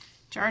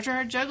 Jar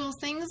Jar juggles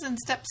things and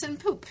steps in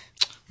poop.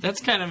 That's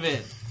kind of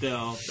it,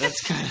 though.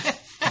 That's kind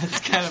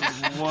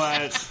of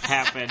what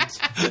happened.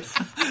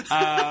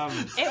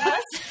 It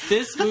was.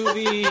 This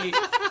movie,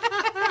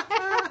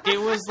 it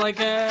was like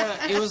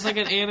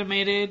an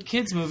animated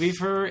kids movie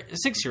for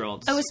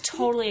 6-year-olds. It was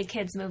totally a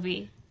kids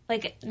movie.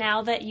 Like,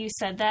 now that you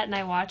said that and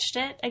I watched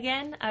it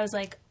again, I was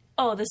like,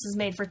 oh, this is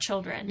made for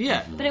children.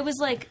 Yeah. But it was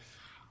like,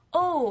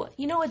 oh,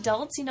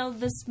 adults,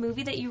 this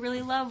movie that you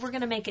really love, we're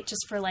going to make it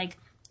just for, like,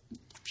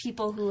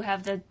 people who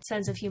have the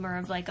sense of humor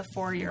of, like, a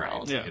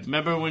 4-year-old. Yeah.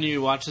 Remember when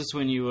you watched this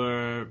when you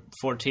were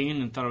 14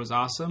 and thought it was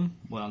awesome?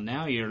 Well,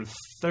 now you're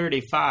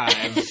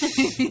 35.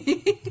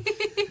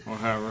 Or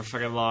however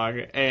fucking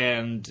long.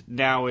 And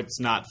now it's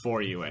not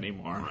for you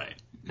anymore. Right.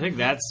 I think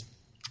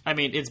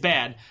it's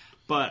bad,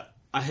 but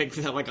I think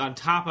that, like, on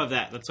top of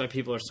that, that's why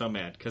people are so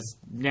mad. Because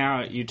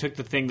now you took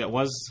the thing that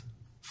was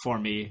for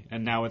me,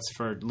 and now it's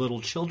for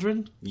little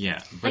children.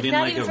 Yeah. Like, in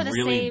not like even a for the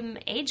really... same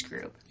age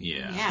group.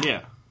 Yeah.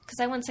 Yeah. Because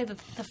I wouldn't say that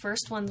the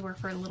first ones were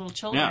for little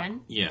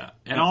children. Yeah.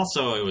 And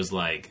also it was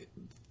like,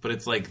 but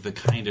it's like the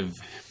kind of,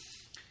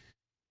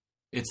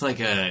 it's like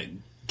a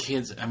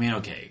kids,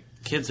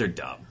 kids are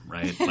dumb,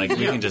 right? Like,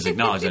 we can just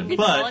acknowledge that. We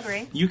all But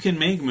agree. you can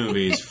make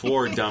movies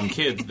for dumb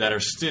kids that are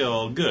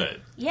still good.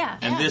 Yeah.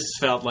 And this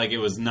felt like it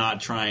was not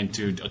trying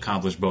to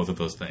accomplish both of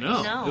those things.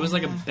 No. It was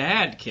like a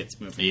bad kids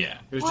movie. Yeah.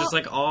 It was just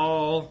like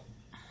all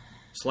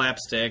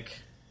slapstick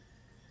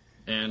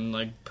and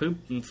like poop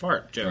and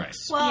fart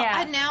jokes. Well, Yeah.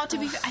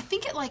 I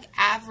think it like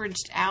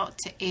averaged out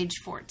to age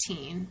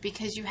 14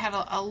 because you had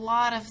a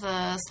lot of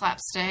the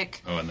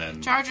slapstick, Oh, and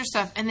then Jar Jar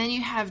stuff, and then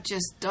you have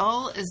just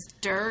dull as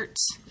dirt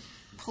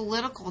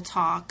political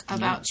talk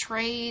about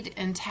trade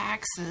and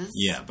taxes.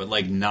 yeah, but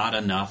like not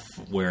enough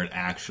where it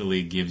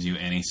actually gives you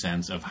any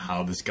sense of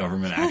how this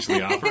government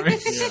actually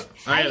operates. Yeah.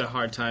 I had a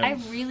hard time. I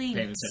really paying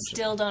attention.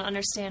 still don't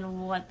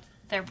understand what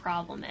their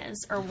problem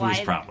is or why.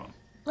 Whose problem?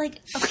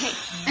 Like, okay,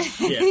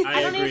 Yeah,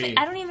 I agree.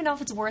 I don't even know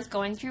if it's worth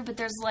going through, but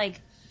there's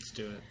like Let's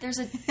do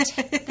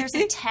it. there's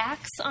a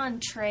tax on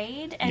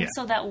trade, and Yeah.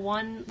 so that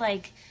one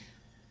like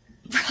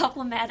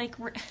problematic.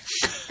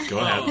 Go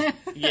ahead.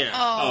 Yeah.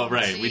 Oh,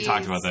 right. We geez.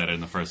 talked about that in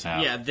the first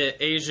half. Yeah,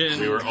 the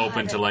Asian. We were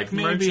open to like,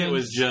 maybe it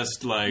was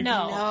just like...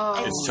 No,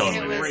 It's totally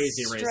it was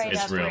crazy straight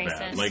It's up real racist.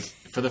 bad. Like,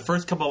 for the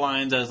first couple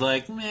lines, I was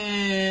like,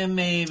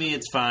 maybe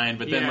it's fine.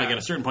 But then, Yeah. like, at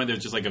a certain point, there's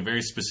just, like, a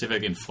very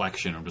specific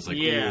inflection. I'm just like,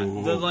 Yeah,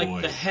 ooh, the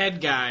boy.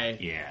 head guy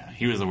Yeah,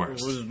 he was the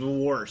worst. was the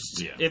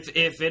worst. Yeah. If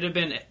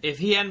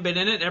he hadn't been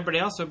in it, everybody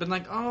else would have been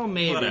like, oh,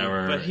 maybe.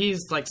 Whatever. But he's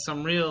like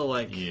some real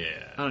like. Yeah.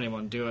 I don't even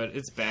want to do it.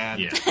 It's bad.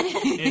 Yeah.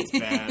 It's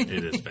bad.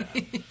 It is bad.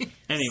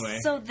 Anyway.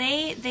 So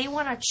they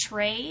want to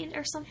trade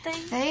or something.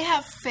 They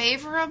have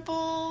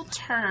favorable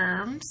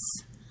terms,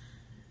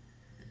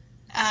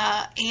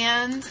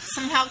 and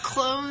somehow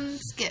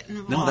clones get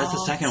involved. No, that's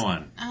the second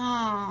one.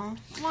 Oh,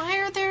 why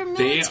are there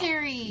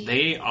military?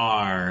 They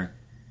are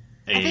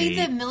a... Are they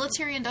the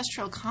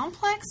military-industrial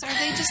complex? Or are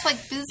they just like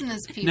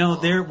business people? No,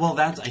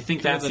 I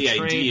think that's the the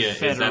Trade idea, is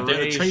that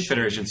they're the Trade Federation.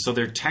 Federation, so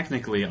they're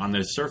technically, on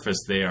the surface,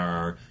 they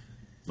are,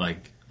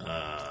 like...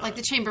 like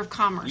the Chamber of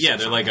Commerce. yeah, or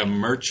they're like a something.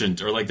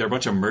 merchant, or like they're a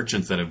bunch of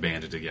merchants that have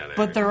banded together.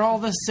 But they're all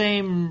the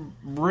same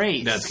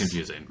race. That's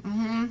confusing.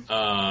 Mm-hmm.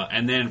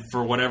 And then,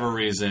 for whatever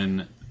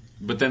reason...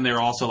 But then they're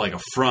also like a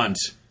front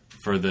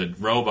for the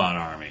robot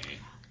army.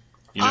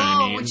 You know what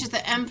I mean? which is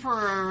the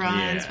Emperor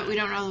runs, Yeah. but we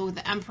don't know who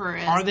the Emperor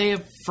is. Are they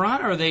a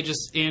front, or are they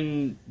just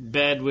in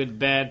bed with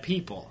bad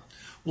people?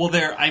 Well,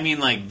 they are in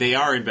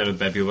bed with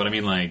bad people, but I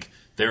mean, like,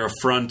 they're a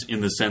front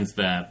in the sense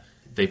that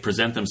they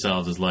present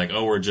themselves as like,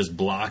 oh, we're just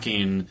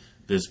blocking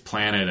this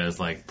planet as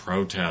like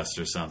protest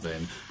or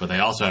something. But they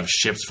also have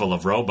ships full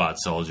of robot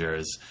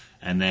soldiers.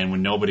 And then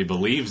when nobody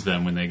believes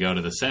them when they go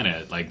to the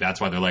Senate, like, that's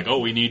why they're like, oh,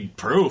 we need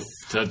proof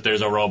that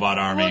there's a robot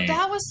army.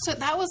 Well,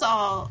 that was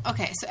all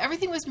okay. So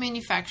everything was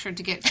manufactured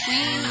to get Queen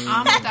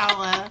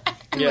Amidala,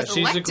 who Yeah, was she's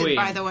the elected, queen.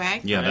 by the way.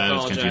 Yeah, I that is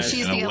apologize. confusing.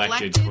 She's An the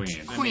elected elected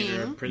queen. I made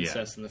her a Queen.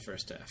 princess in the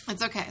first half.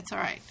 It's okay. It's all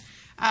right.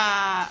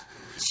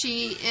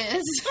 She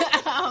is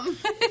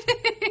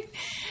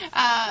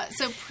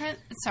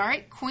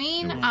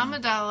Queen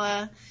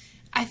Amidala,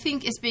 I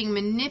think, is being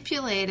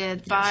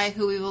manipulated by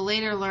who we will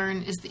later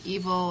learn is the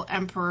evil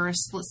Emperor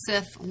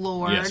Sith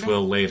Lord. Yes,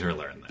 we'll later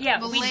learn that. Yeah,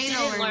 We'll we later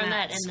didn't learn learn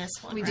that that. in this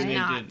one. We right? did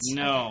not.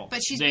 No.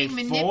 But she's they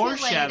being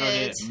foreshadowed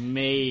manipulated. it,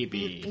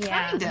 maybe.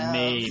 Yeah. Kind of.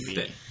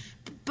 Maybe.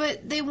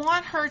 But they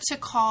want her to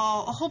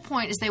call. The whole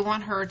point is they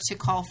want her to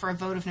call for a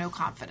vote of no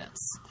confidence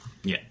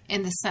Yeah.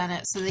 in the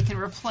Senate, so they can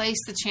replace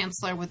the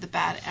Chancellor with the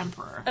bad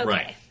Emperor. Okay.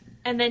 Right.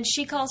 And then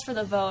she calls for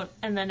the vote,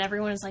 and then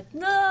everyone is like,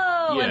 no!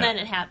 Yeah. And then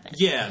it happens.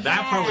 Yeah,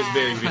 that part was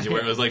very confusing,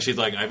 where it was like, she's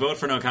like, I vote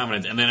for no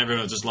confidence, and then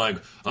everyone was just like,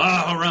 oh,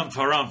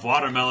 harumph,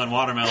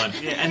 watermelon.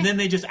 Yeah. And then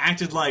they just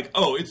acted like,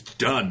 oh, it's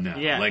done now.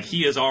 Yeah. Like,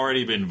 he has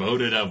already been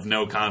voted of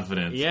no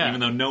confidence, Yeah. even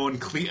though no one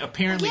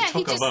apparently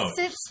took a vote.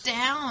 He just sits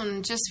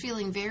down, just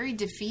feeling very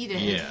defeated.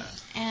 Yeah.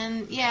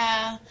 And,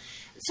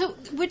 so,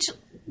 which,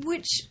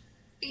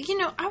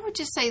 I would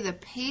just say the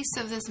pace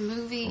of this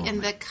movie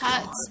and the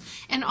cuts.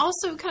 And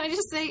also, can I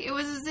just say, it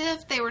was as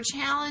if they were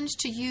challenged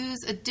to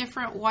use a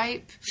different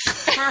wipe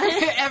for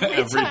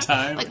every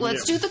time. Like,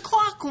 let's do the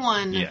clock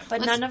one. Yeah.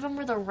 But none of them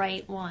were the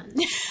right ones.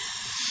 Do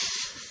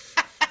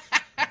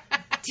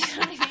you know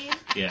what I mean?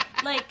 Yeah.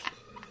 Like,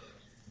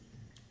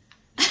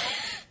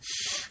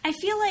 I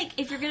feel like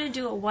if you're going to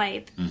do a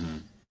wipe,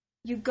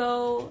 you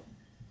go,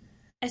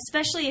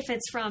 especially if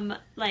it's from,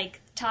 like,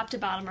 top to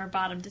bottom or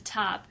bottom to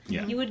top,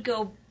 you would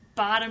go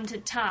bottom to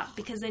top,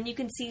 because then you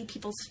can see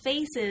people's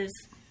faces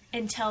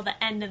until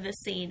the end of the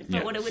scene.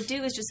 But what it would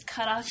do is just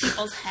cut off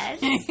people's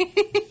heads.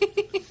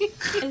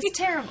 It was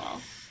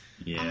terrible.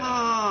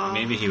 Yeah.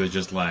 Maybe he was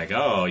just like,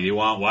 oh, you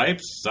want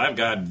wipes? I've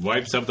got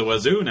wipes up the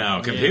wazoo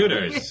now.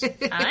 Computers.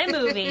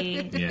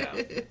 iMovie.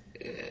 Yeah.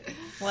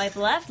 Wipe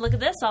left. Look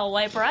at this. I'll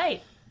wipe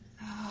right.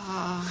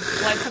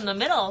 Wipe from the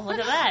middle. Look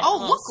at that. Oh,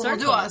 Little look, we'll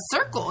circle. do a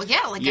circle.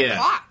 Yeah, like a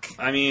clock.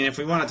 I mean, if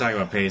we want to talk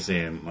about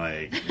pacing,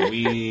 like,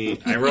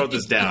 I wrote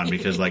this down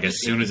because, like, as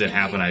soon as it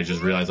happened, I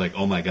just realized, like,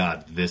 oh my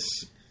god, this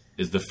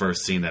is the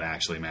first scene that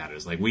actually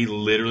matters. Like, we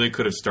literally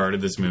could have started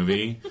this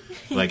movie,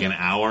 like, an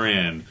hour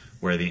in,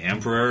 where the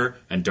Emperor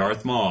and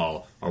Darth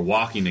Maul are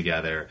walking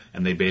together,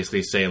 and they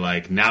basically say,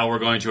 like, now we're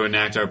going to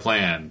enact our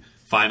plan.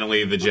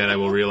 Finally, the Jedi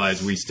will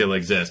realize we still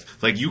exist.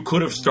 Like, you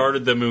could have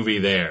started the movie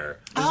there.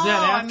 Is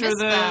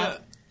that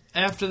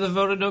after the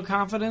vote of no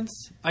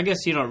confidence? I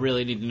guess you don't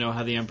really need to know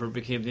how the Emperor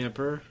became the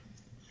Emperor.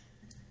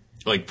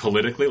 Like,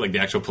 politically? Like, the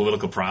actual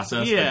political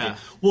process? Yeah. Like,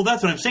 well,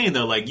 that's what I'm saying,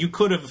 though. Like, you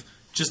could have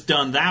just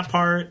done that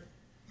part,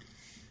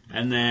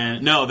 and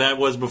then... No, that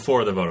was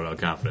before the vote of no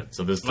confidence,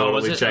 so this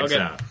totally checks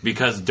out.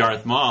 Because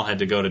Darth Maul had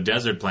to go to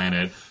Desert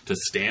Planet to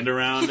stand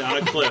around on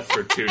a cliff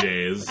for 2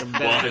 days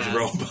while his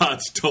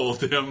robots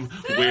told him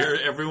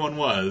where everyone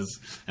was,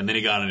 and then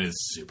he got in his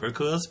super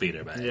cool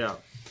speeder bike. Yeah.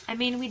 I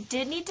mean, we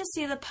did need to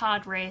see the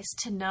pod race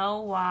to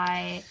know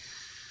why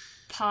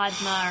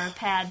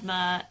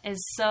Padma is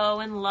so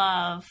in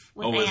love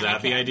with Anakin. Oh, was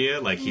that the idea?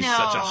 Like, he's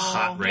such a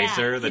hot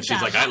racer that he's she's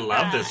a like, I hot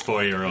love rod. this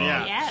 4-year-old.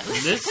 Yeah,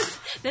 This,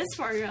 this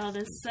 4-year-old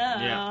is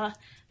so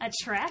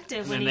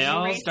attractive when and he they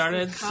all races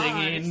started cars.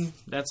 singing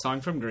that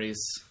song from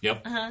Grease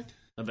Yep.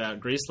 about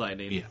grease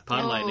lightning, Yeah.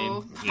 pod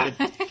lightning. It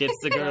gets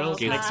the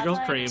girls, Oh, makes the girls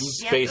pod cream. lightning.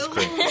 Space Yep.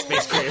 cream.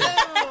 Space cream.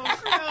 Oh,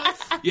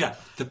 gross. Yeah,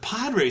 the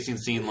pod racing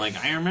scene, like,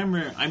 I'm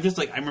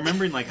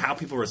remembering, like, how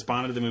people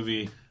responded to the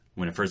movie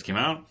when it first came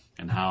out,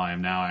 and how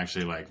I'm now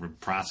actually, like,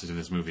 processing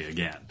this movie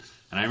again.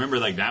 And I remember,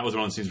 like, that was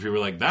one of the scenes where people were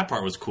like, that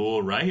part was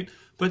cool, right?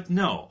 But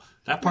no,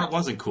 that part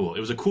wasn't cool. It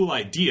was a cool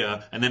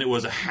idea, and then it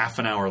was a half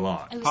an hour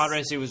long. It was Pod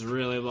racing was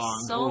really long.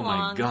 so Oh long.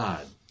 my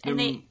god.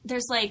 And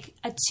there's like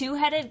a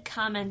two-headed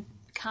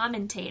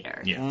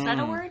commentator. Yeah. Is that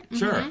a word?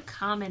 Sure.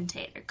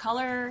 Commentator.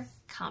 Color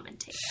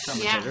commentator.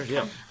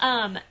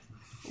 Yeah.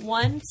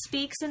 One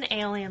speaks an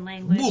alien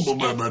language, Blah, blah,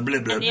 blah, and blah,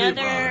 blah, the blah, other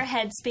blah.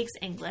 head speaks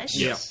English.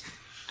 Yeah.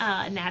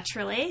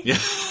 Naturally. Yeah.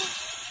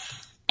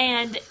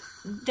 And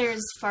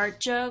there's fart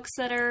jokes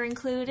that are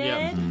included.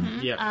 Yep.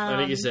 Yep. I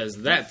think he says,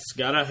 that's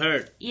gotta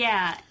hurt.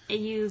 Yeah,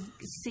 you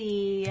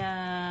see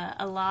a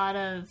lot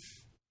of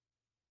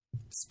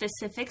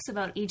specifics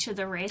about each of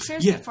the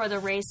racers before the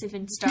race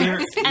even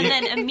starts. And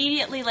then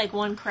immediately, like,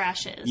 one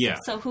crashes. Yeah.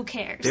 So who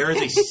cares? There is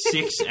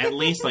at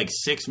least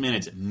 6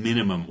 minutes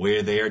minimum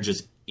where they are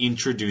just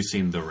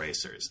introducing the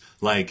racers.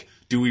 Like,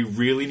 do we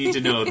really need to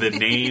know the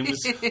names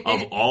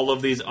of all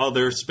of these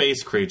other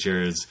space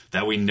creatures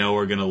that we know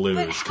are going to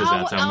lose? Because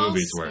that's how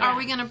movies work. Are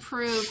we going to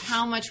prove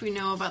how much we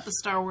know about the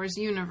Star Wars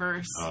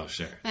universe? Oh,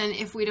 sure. Then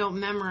if we don't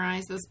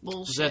memorize this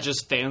bullshit. Is that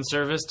just fan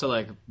service to,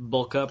 like,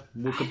 bulk up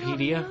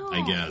Wikipedia?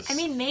 I guess. I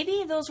mean,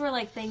 maybe those were,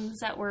 like, things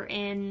that were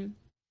in,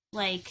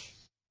 like,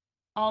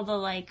 all the,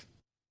 like,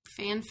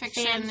 fan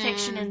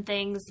fiction and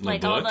things, The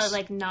like all books? the,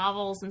 like,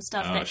 novels and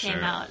stuff that came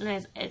sure. out.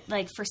 And it,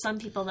 like, for some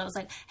people that was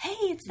like, hey,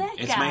 it's that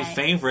It's guy. my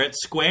favorite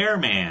Square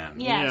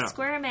Man. Yeah,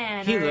 Square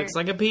Man. He or- looks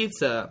like a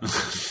pizza.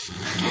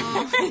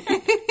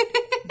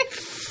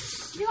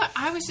 You know what?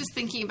 I was just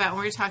thinking about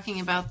when we were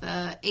talking about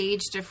the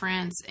age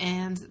difference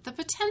and the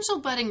potential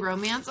budding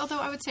romance, although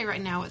I would say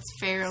right now it's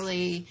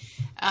fairly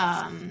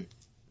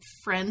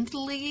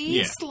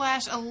friendly /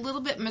 a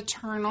little bit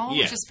maternal,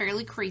 which is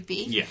fairly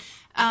creepy. Yeah.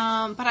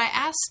 But I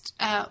asked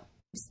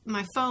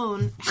my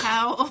phone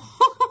how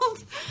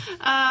old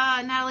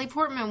Natalie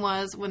Portman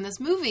was when this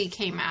movie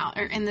came out,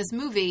 or in this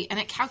movie, and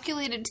it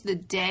calculated to the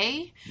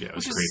day,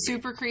 which was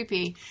super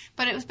creepy.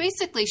 But it was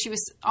basically, she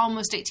was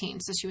almost 18,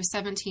 so she was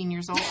 17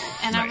 years old.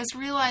 And I was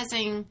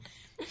realizing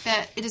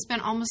that it has been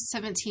almost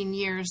 17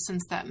 years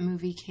since that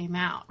movie came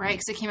out, right?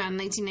 Because it came out in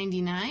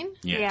 1999.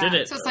 Yeah. Did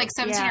it? So it's like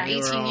 17 or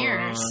 18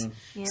 years.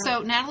 Yeah.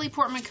 So Natalie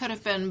Portman could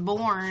have been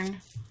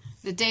born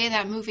the day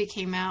that movie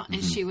came out,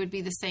 and she would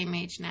be the same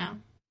age now.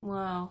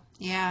 Whoa.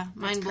 Yeah,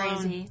 mind blown.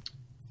 Crazy.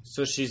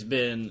 So she's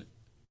been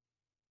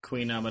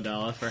Queen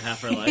Amidala for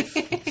half her life?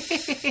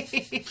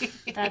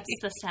 That's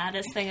the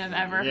saddest thing I've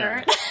ever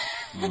heard.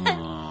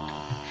 Aww.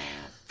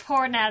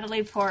 Poor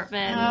Natalie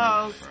Portman.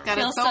 Oh, got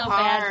Feel it so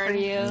bad hard for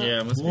you. Yeah,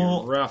 it must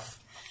be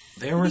rough.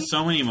 There were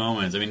so many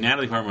moments. I mean,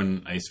 Natalie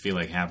Portman, I feel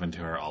like happened to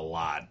her a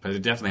lot, but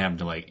it definitely happened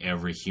to like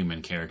every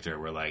human character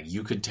where like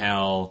you could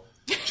tell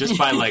just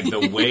by like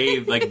the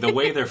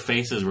way their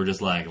faces were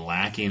just like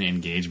lacking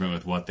engagement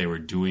with what they were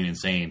doing and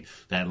saying,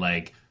 that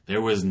like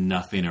there was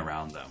nothing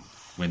around them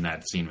when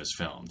that scene was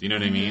filmed. You know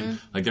what I mean?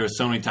 Like there were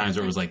so many times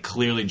where it was like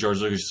clearly George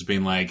Lucas just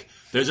being like,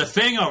 there's a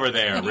thing over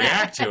there,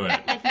 react to it.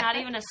 Like not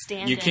even a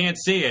stand-in. You can't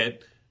see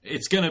it.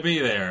 It's going to be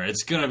there.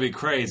 It's going to be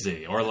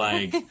crazy. Or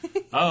like,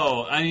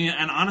 I mean,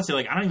 and honestly,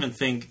 like, I don't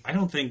think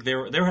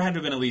there had to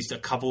have been at least a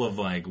couple of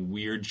like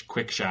weird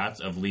quick shots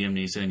of Liam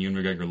Neeson and Ewan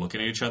McGregor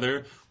looking at each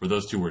other where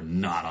those two were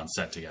not on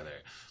set together.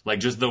 Like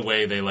just the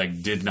way they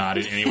like did not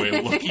in any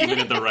way look even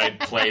at the right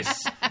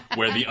place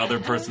where the other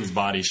person's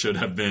body should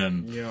have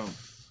been. Yeah.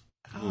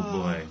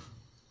 Oh boy.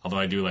 Although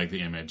I do like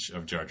the image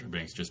of Jar Jar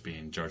Binks just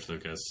being George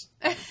Lucas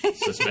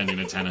suspending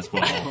a tennis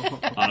ball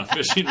on a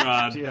fishing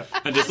rod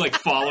and just like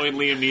following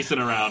Liam Neeson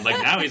around.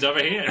 Like, now he's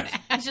over here.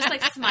 He's just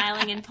like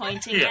smiling and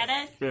pointing at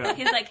it. Yeah.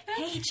 He's like,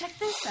 hey, check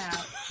this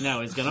out.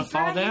 No, he's going to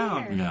fall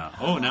down. Here. No.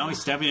 Oh, now he's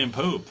stepping in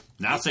poop.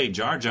 Now say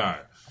Jar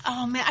Jar.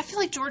 Oh, man, I feel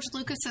like George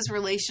Lucas's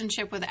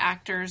relationship with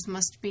actors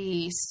must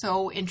be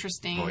so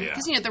interesting. Oh, yeah.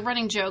 Because, you know, the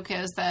running joke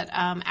is that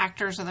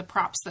actors are the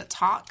props that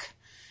talk.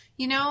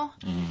 You know?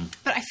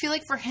 But I feel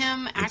like for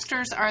him,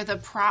 actors are the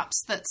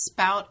props that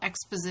spout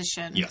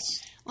exposition. Yes.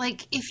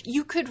 Like, if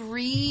you could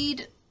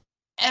read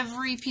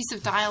every piece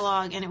of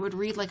dialogue and it would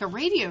read like a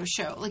radio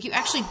show. Like, you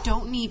actually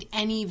don't need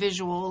any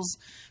visuals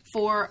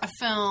for a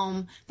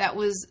film that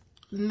was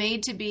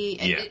made to be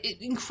an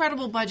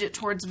incredible budget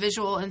towards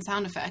visual and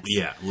sound effects.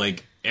 Yeah,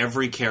 like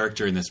every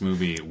character in this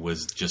movie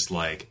was just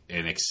like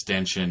an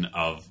extension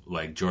of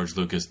like George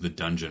Lucas, the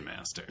Dungeon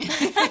Master.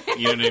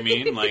 You know what I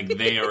mean? Like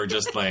they are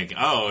just like,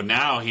 oh,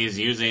 now he's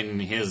using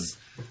his.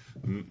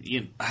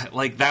 You know,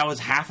 like that was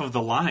half of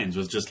the lines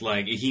was just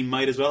like he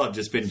might as well have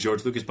just been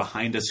George Lucas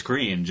behind a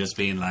screen, just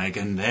being like,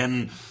 and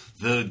then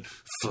the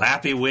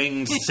flappy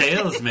winged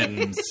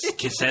salesman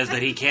says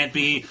that he can't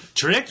be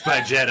tricked by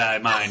Jedi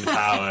mind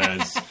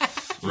powers.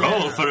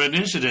 Roll for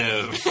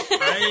initiative.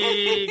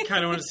 I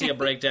kind of want to see a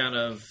breakdown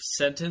of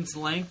sentence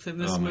length in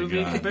this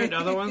movie compared to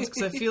other ones,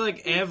 because I feel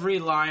like every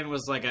line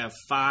was like a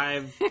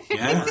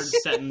 5-word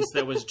sentence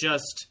that was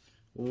just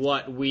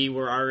what we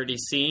were already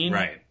seeing.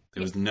 Right.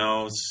 There was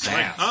no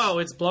sass. Like, oh,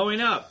 it's blowing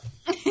up.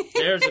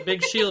 There's a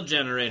big shield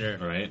generator.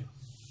 Right.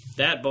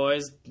 That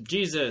boy's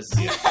Jesus.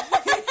 Yeah.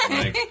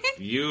 Like,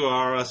 you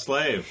are a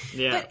slave.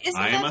 Yeah.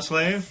 I am a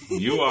slave.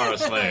 You are a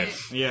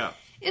slave. Yeah.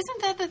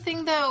 Isn't that the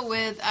thing, though,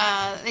 with,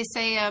 they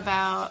say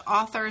about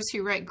authors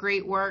who write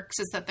great works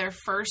is that their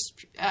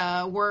first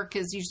work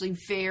is usually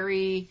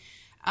very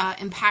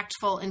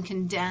impactful and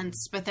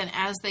condensed, but then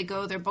as they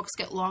go, their books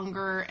get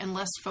longer and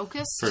less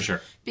focused. For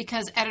sure.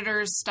 Because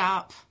editors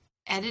stop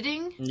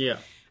editing. Yeah.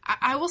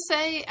 I will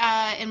say,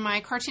 in my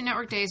Cartoon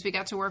Network days, we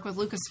got to work with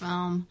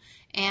Lucasfilm,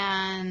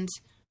 and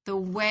the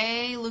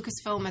way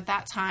Lucasfilm at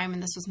that time,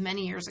 and this was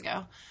many years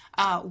ago,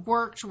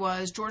 worked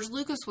was George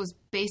Lucas was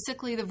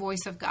basically the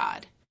voice of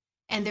God.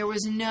 And there were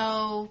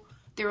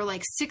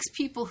like 6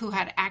 people who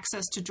had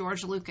access to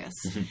George Lucas,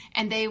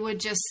 and they would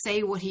just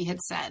say what he had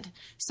said.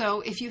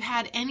 So if you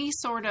had any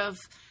sort of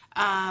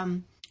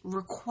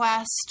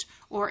request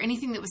or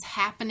anything that was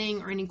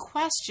happening or any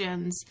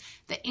questions,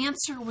 the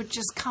answer would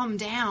just come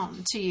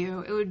down to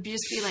you. It would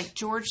just be like,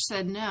 George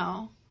said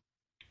no.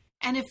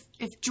 And if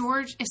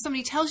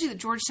somebody tells you that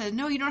George said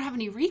no, you don't have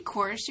any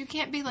recourse. You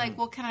can't be like,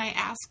 well, can I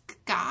ask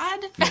God?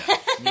 Yeah.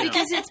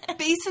 Because it's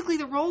basically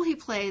the role he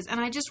plays. And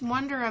I just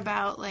wonder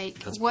about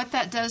what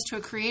that does to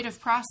a creative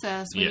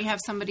process when you have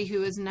somebody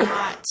who is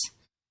not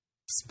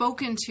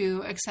spoken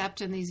to except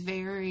in these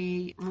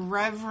very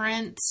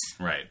reverent.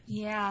 Right.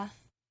 Yeah.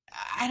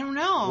 I don't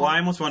know. Well, I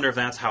almost wonder if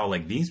that's how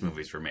like these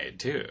movies were made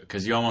too,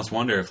 because you almost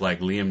wonder if like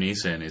Liam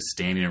Neeson is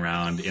standing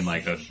around in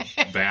like a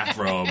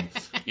bathrobe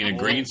in a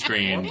green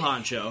screen or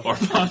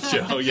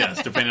poncho,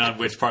 yes, depending on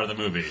which part of the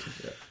movie.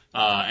 Yeah.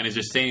 and is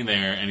just standing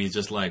there, and he's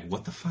just like,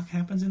 what the fuck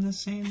happens in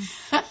this scene?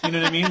 You know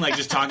what I mean? Like,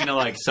 just talking to,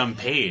 like, some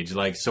page.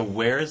 Like, so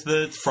where's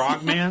the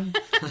frog man?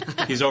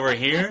 He's over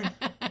here?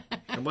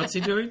 And what's he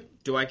doing?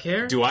 Do I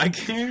care? Do I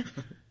care?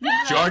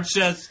 George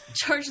says...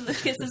 George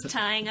Lucas is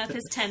tying up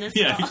his tennis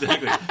Yeah, ball.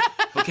 exactly.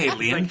 Okay,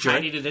 Liam,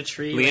 tied to the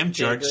tree. Liam,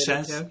 George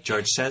says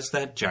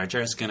that Jar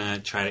Jar's gonna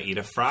try to eat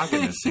a frog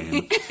in this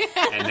scene,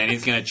 and then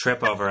he's gonna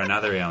trip over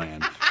another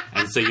alien.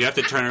 And so you have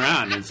to turn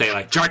around and say,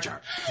 like, Jar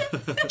Jar,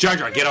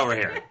 get over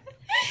here.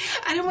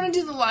 I don't want to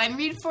do the line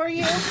read for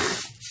you.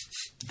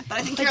 But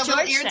I think you're a little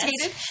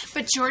irritated.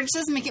 But George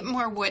says make it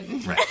more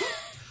wooden. Right.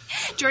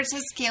 George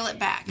says scale it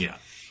back. Yeah.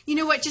 You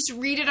know what? Just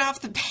read it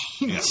off the page.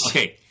 Yeah.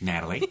 Okay,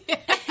 Natalie.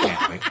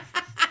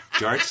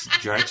 George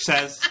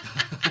says...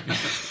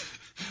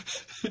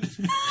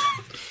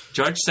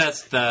 George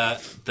says the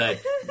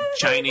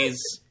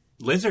Chinese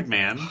lizard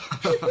man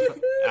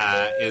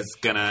is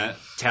gonna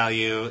tell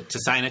you to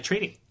sign a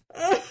treaty.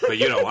 But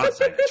you don't want to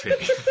sign a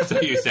treaty.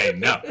 So you say,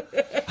 no,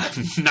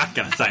 I'm not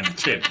gonna sign a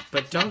treaty.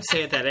 But don't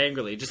say it that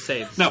angrily. Just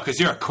say... No, because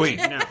you're a queen.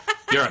 No.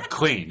 You're a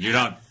queen. You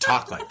don't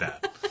talk like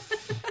that.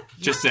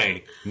 Just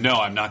say, no,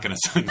 I'm not gonna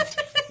sign the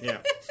treaty. Yeah.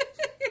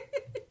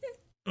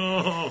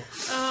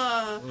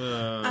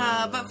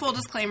 But full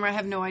disclaimer, I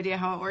have no idea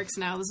how it works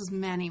now. This was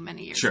many,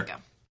 many years ago.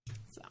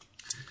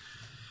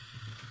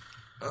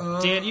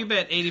 So. Dan, you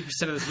bet 80%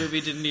 of this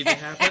movie didn't need to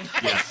happen.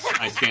 Yes,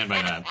 I stand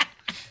by that.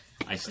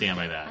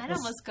 I'd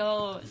almost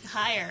go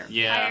higher.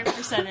 Yeah. Higher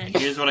percentage.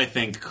 Here's what I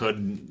think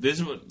could... This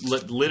is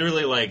what,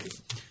 literally, like,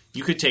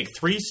 you could take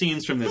 3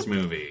 scenes from this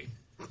movie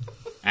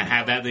and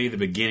have that be the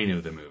beginning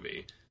of the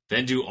movie.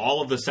 Then do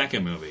all of the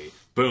second movie.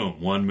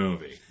 Boom, 1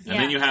 movie. And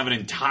then you have an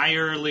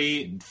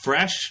entirely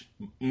fresh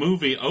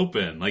movie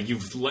open. Like,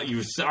 you've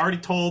already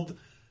told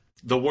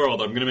the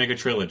world, I'm going to make a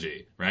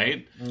trilogy,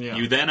 right? Yeah.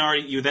 You then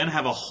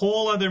have a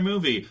whole other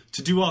movie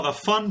to do all the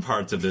fun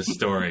parts of this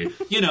story.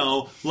 You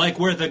know, like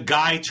where the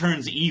guy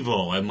turns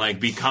evil and, like,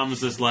 becomes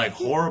this, like,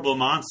 horrible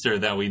monster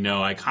that we know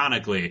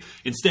iconically.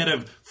 Instead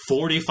of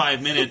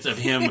 45 minutes of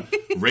him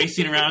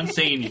racing around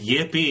saying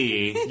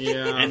yippee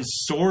and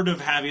sort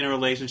of having a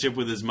relationship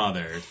with his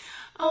mother.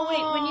 Oh,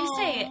 wait, when you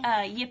say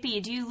yippee,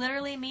 do you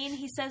literally mean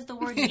he says the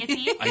word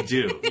yippee? I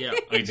do. Yeah.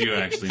 I do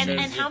actually.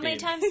 And how many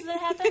times does that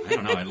happen? I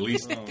don't know, at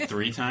least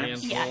 3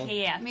 times.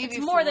 Yeah. Maybe it's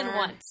more 4. than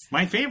once.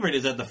 My favorite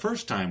is that the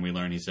first time we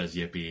learn he says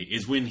yippee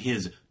is when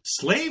his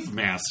slave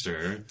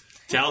master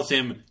tells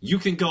him, you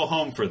can go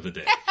home for the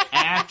day.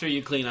 After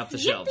you clean up the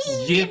shelves.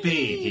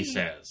 Yippee, he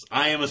says.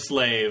 I am a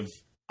slave.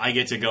 I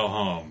get to go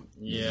home.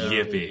 Yeah.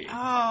 Yippee.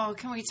 Oh,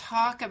 can we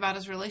talk about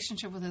his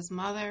relationship with his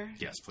mother?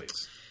 Yes,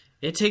 please.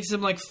 It takes him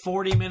like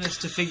 40 minutes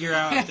to figure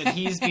out that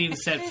he's being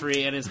set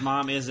free and his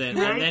mom isn't.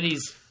 Right? And then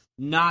he's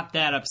not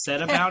that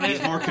upset about it.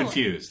 He's more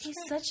confused. He's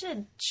such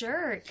a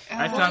jerk.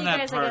 I found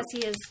that part... I guess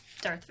he is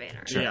Darth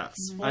Vader. Sure. Yeah.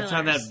 I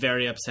found that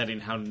very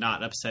upsetting, how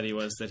not upset he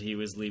was that he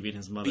was leaving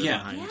his mother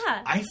behind.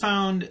 Yeah. I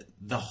found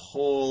the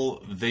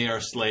whole they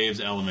are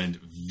slaves element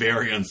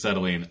very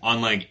unsettling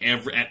on, like,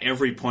 at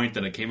every point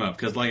that it came up.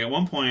 Because, like, at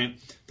one point,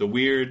 the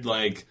weird,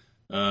 like...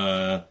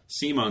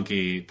 sea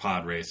monkey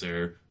pod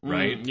racer,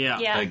 right? Yeah.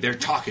 Like, they're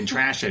talking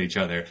trash at each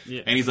other.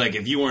 Yeah. And he's like,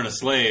 if you weren't a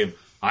slave,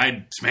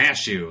 I'd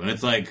smash you. And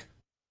it's like,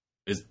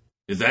 is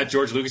that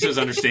George Lucas's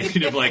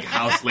understanding of, like,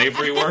 how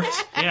slavery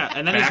works? Yeah,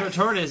 and then his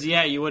retort is,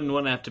 you wouldn't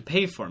want to have to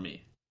pay for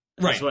me.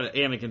 That's what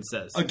Anakin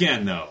says.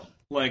 Again, though.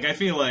 Like, I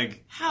feel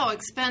like... How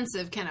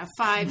expensive can a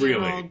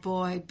 5-year-old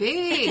boy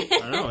be? I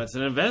don't know, it's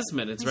an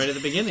investment. It's right at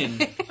the beginning.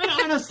 But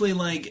honestly,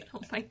 like...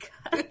 Oh my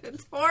God.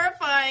 It's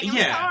horrifying. I'm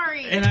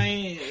sorry. And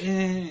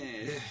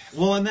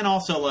and then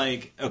also,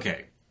 like,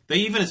 okay, they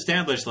even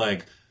established,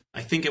 like,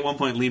 I think at one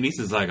point Liam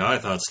Neeson's like, I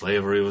thought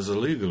slavery was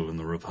illegal in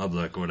the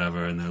Republic or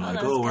whatever. And they're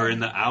like, we're in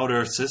the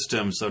outer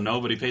system, so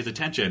nobody pays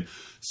attention.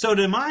 So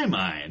to my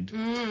mind,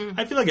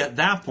 I feel like at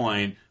that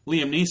point,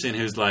 Liam Neeson,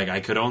 who's like,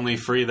 I could only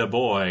free the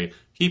boy,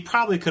 he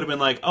probably could have been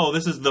like, oh,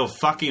 this is the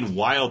fucking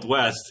Wild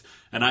West,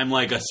 and I'm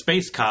like a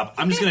space cop.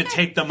 I'm just going to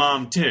take the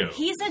mom, too.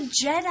 He's a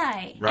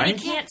Jedi. Right? And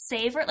he can't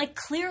save her. Like,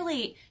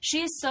 clearly,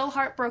 she is so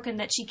heartbroken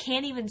that she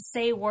can't even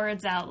say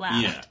words out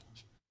loud. Yeah.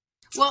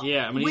 Well,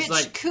 yeah, I mean, which he's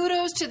like,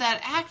 kudos to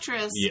that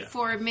actress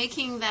for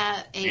making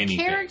that Anything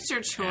character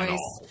choice.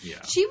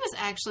 Yeah. She was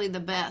actually the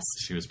best.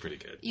 She was pretty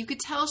good. You could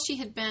tell she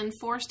had been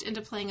forced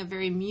into playing a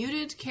very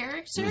muted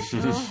character,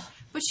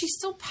 but she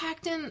still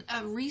packed in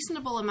a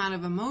reasonable amount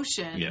of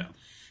emotion. Yeah.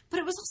 But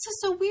it was also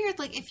so weird.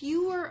 Like, if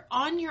you were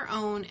on your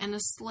own and a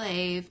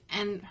slave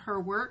and her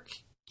work...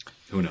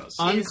 Who knows?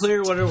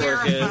 Unclear what her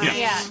work is.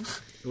 Yeah.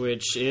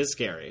 Which is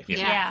scary.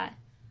 Yeah.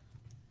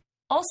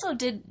 Also,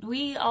 did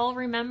we all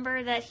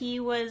remember that he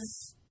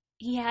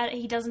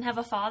doesn't have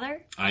a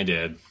father? I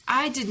did.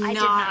 I did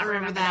not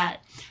remember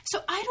that.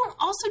 So I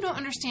don't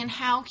understand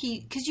how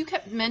because you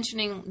kept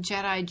mentioning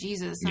Jedi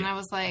Jesus, and I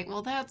was like,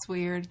 well, that's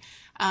weird,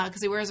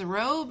 because he wears a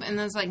robe, and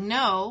then it's like,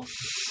 no,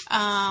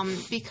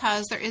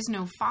 because there is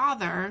no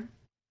father,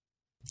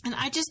 and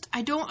I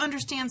don't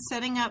understand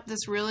setting up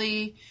this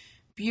really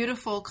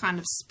beautiful kind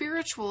of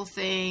spiritual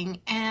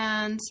thing.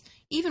 And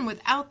even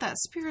without that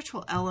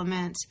spiritual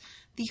element,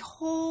 the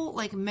whole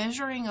like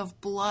measuring of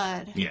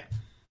blood. Yeah.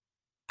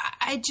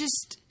 I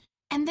just,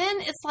 and then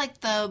it's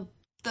like the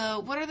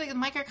what are they,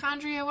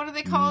 mitochondria? What are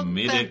they called?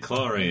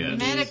 Midichlorians.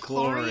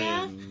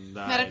 Midichlorians.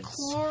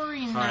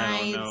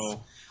 I don't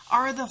know.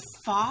 Are the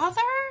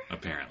father?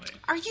 Apparently.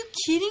 Are you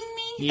kidding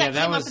me? Yeah,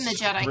 that came was up in the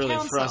Jedi really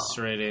Council.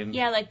 frustrating.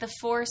 Yeah, like the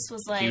Force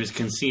was like... He was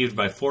conceived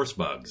by force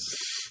bugs.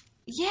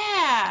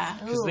 Yeah.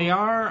 Because they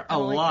are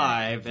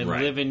alive and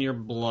Right. live in your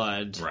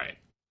blood. Right.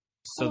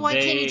 So Well, why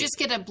can't you just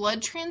get a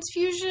blood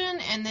transfusion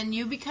and then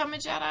you become a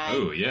Jedi?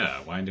 Oh, yeah.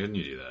 Why didn't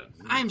you do that?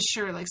 I'm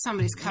sure like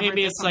somebody's covered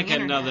maybe this it's on like the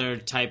internet. another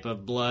type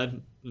of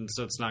blood, and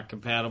so it's not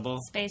compatible.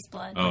 Space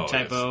blood. Oh,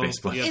 Type O, space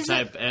blood. you have Is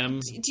type M.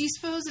 Do you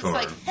suppose it's Or-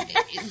 like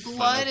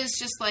blood is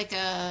just like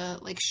a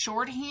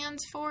shorthand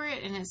for it,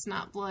 and it's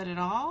not blood at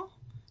all?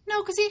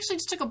 No, because he actually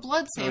just took a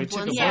blood he sample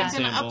took and a said blood he's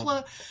going to sample.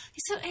 upload.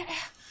 He said,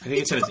 I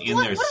think it said it's in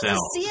their what cells.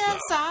 Is it,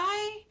 though.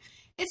 CSI?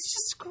 It's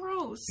just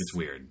gross. It's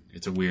weird.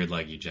 It's a weird,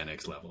 like,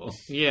 eugenics level.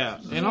 Yeah,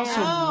 and also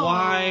No.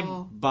 why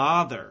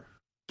bother?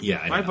 Yeah,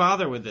 I Why know.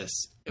 bother with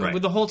this? Right.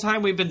 With the whole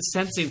time we've been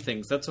sensing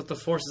things. That's what the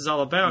Force is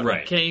all about.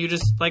 Right. Can't you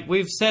just, like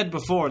we've said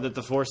before, that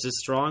the Force is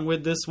strong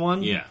with this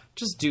one? Yeah.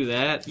 Just do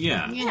that.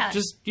 Yeah. Yeah.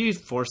 Just use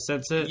Force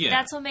sense it. Yeah.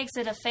 That's what makes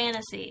it a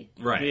fantasy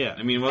Right. Yeah.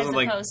 I mean, it as wasn't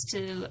like... opposed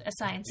to a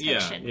science Yeah.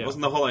 fiction.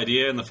 Wasn't the whole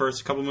idea in the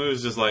first couple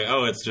movies just like,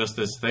 oh, it's just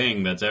this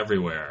thing that's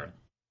everywhere.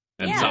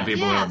 And Yeah. some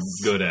people Yes.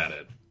 are good at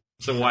it.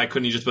 So why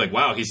couldn't you just be like,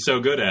 wow, he's so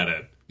good at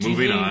it? Moving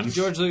Do you think on.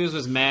 George Lucas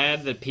was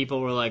mad that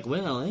people were like,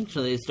 well,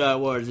 actually, Star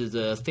Wars is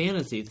a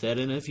fantasy set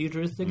in a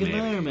futuristic Maybe.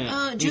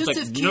 environment. He's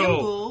Joseph like,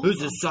 Campbell. no, this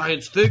is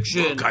science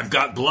fiction. Look, I've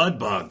got blood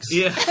bugs.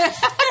 Yeah.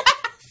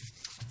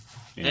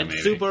 Yeah, And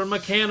maybe. super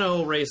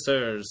mechano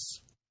racers.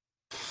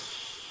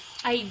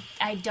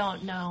 I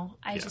don't know.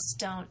 I just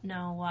don't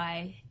know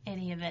why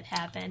any of it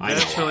happened. I know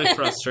That's why. really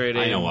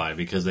frustrating. I know why.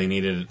 Because they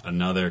needed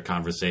another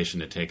conversation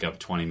to take up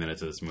 20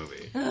 minutes of this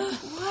movie.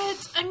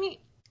 What? I mean,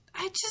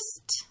 I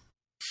just...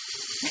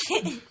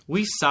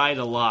 We sighed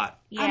a lot.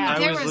 Yeah.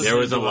 There There was a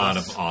listening to lot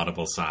us. of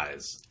audible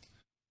sighs.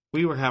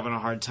 We were having a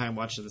hard time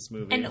watching this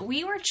movie. And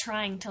we were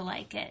trying to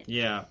like it.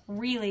 Yeah.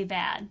 Really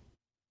bad.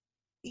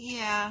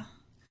 Yeah.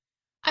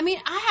 I mean,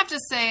 I have to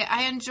say,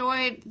 I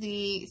enjoyed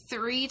the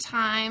 3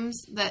 times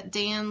that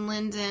Dan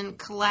Linden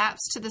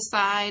collapsed to the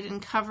side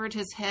and covered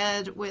his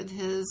head with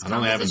his It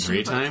only happened composition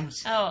 3 book.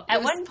 times? Oh,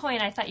 at one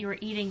point I thought you were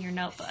eating your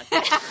notebook.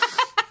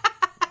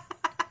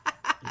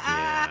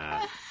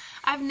 Yeah.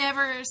 I've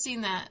never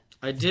seen that.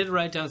 I did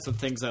write down some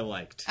things I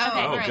liked. Okay,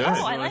 Oh, great. good. Oh, You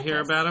I want like to hear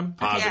this. about them?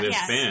 Positive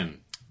Yes. spin.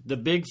 The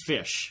big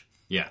fish.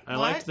 Yeah. I What?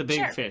 liked the big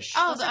Sure. fish.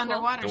 Oh, Those the are cool.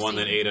 underwater The one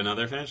that scene. ate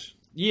another fish?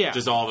 Yeah.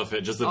 Just all the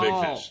fish. Just the big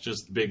Oh. fish.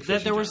 Just big fish.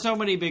 That there in were general. so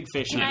many big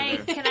fish in there.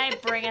 Can I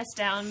bring us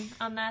down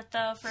on that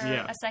though for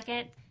Yeah. a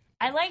second?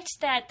 I liked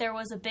that there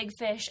was a big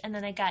fish and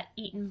then it got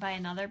eaten by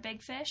another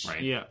big fish.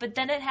 Right. Yeah. But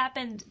then it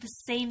happened, the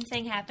same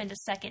thing happened a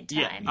second time.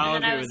 Yeah, and I'll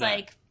then I agree was with that.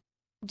 like,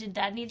 did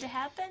that need to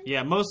happen?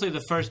 Yeah, mostly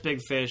the first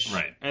big fish.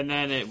 Right. And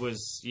then it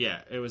was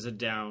a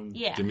down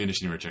Yeah.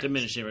 Diminishing returns.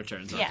 diminishing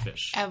returns Yeah. on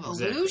fish.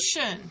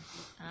 Evolution.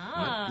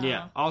 Oh.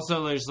 Yeah.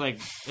 Also, there's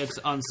it's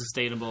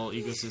unsustainable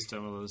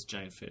ecosystem of those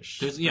giant fish.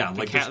 There's, yeah,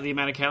 like there's, The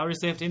amount of calories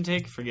they have to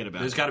intake, forget about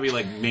there's it. got to be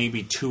like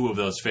maybe 2 of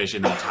those fish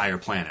in the entire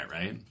planet,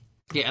 right?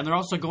 Yeah, and they're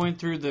also going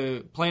through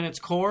the planet's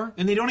core,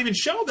 And they don't even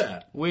show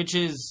that. which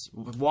is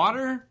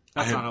water.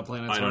 That's not how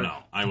planets I don't work.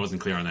 know. I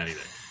wasn't clear on that either.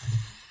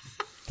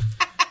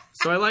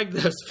 So I like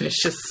those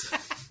fishes.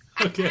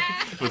 Okay.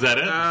 Was that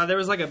it? There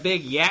was like a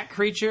big yak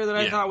creature that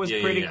I Yeah, thought was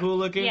yeah, pretty yeah. cool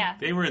looking. Yeah.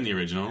 They were in the That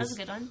originals. was a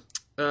good one.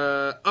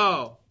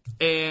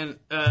 And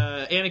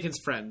Anakin's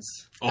friends.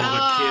 Oh,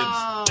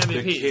 the kids.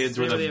 The MVPs. kids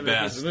were They the MVPs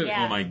best. of the movie.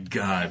 Yeah. Oh my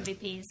god.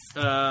 MVPs.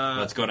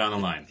 Let's go down the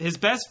line. His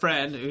best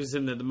friend, who's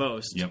in the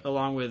most, Yep.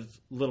 along with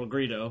little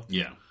Greedo,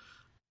 Yeah.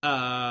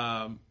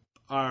 are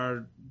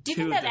Do you two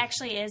think of that the-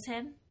 actually is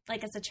him?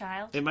 Like as a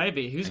child? It might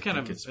be. He's I kind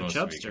think of it's a supposed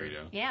to be chubster.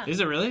 Greedo. Yeah. Is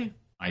it really?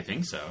 I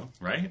think so,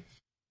 right?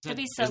 It'd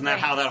be so Isn't that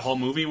great. how that whole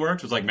movie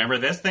worked? Was like, remember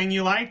this thing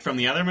you liked from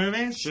the other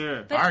movies?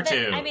 Sure. But-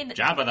 R2, I mean,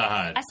 Jabba the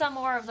Hutt. I saw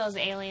more of those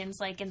aliens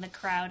like in the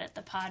crowd at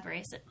the pod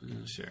race.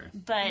 Sure.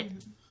 But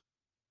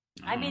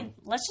I mean,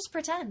 let's just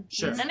pretend.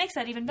 Sure. That makes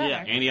that even better.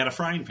 Yeah. And he had a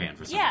frying pan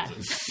for some Yeah.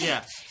 reason.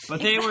 Yeah.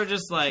 But they were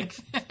just like...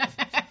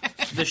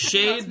 The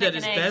shade that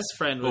his making eggs. best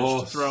friend was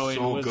Oh, throwing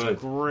so was good.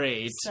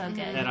 great So good.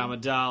 at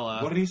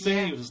Amidala. What did he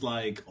say? He was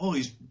like, oh,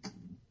 he's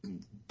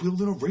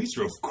building a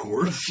racer, of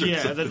course.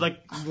 Yeah, and then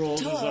like rolled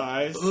his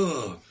eyes.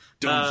 Ugh.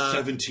 Dumb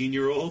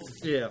 17-year-old.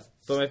 Yeah.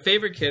 But my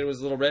favorite kid was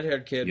a little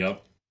red-haired kid.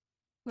 Yep.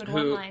 With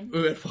one line.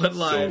 Who had one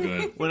line.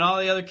 good. When all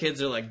the other kids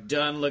are like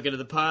done looking at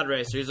the pod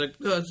racer, he's like,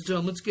 "Oh, it's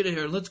done. Let's get in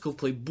here and let's go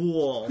play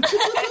ball."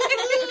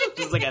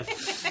 It's like a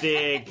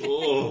thick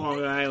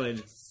Long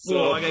Island.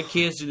 Oh, I got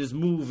cast in this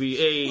movie.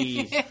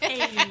 Hey, Hey,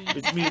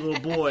 it's me, little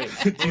boy.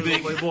 Do you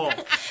play ball?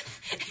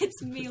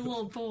 it's me,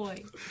 little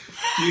boy.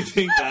 Do you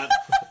think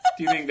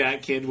Do you think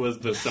that kid was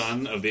the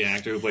son of the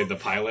actor who played the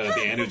pilot at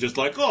the end? Who's just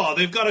like, oh,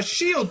 they've got a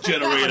shield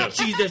generator.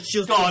 Jeez, that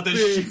shield's God, the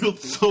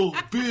shield's so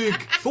big.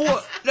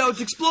 What? Now it's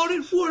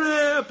exploded? What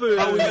happened?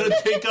 How are we going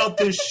to take out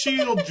this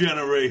shield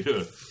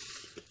generator?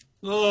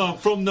 Oh,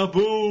 from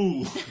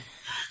Naboo.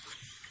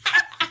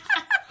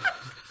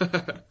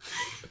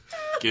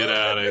 Get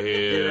out of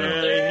here. Get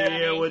out of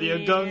here with your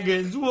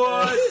Gungans.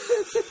 What?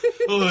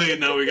 Oh, wait,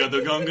 now we got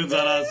the Gungans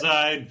on our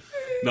side.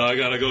 Now I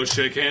gotta go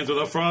shake hands with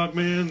a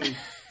frogman.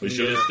 We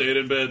should have stayed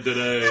in bed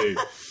today.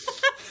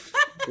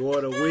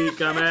 What a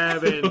week I'm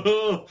having.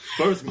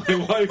 First my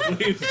wife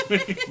leaves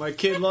me. My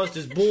kid lost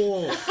his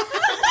ball.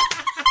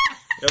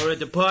 They were at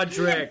the pod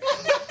track.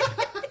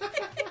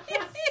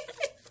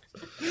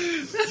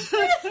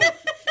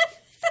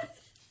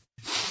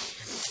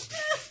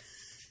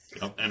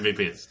 Oh,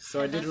 MVPs.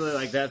 So I did really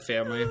like that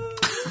family.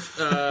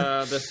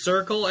 The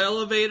circle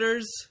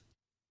elevators.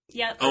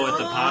 Yep. Oh, at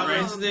the pod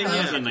race thing? Those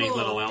That's are a nice cool.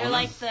 little element. They're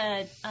like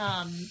the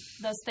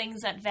those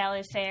things at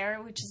Valley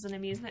Fair, which is an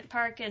amusement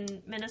park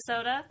in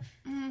Minnesota.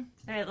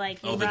 They're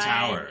like you the ride,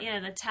 tower. Yeah,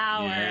 the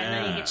tower, and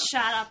then you get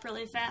shot up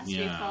really fast, or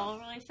you Yeah. fall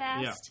really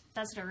fast. Yeah.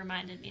 That's what it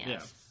reminded me of.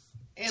 Yeah.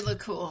 It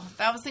looked cool.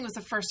 That was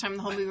the first time in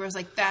the whole movie where I was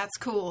like, that's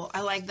cool.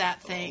 I like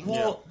that thing.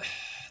 Well,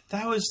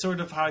 that was sort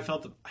of how I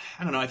felt.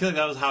 I don't know. I feel like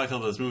that was how I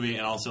felt about this movie,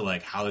 and also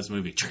like how this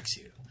movie tricks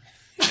you,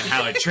 and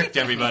how it tricked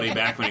everybody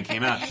back when it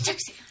came out.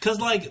 Because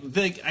I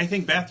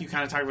think Beth, you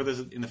kind of talked about this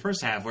in the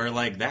first half, where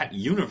like that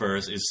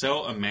universe is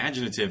so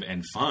imaginative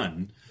and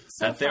fun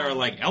that there are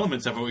like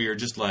elements of it where you're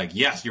just like,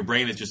 yes, your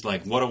brain is just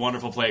like, what a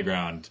wonderful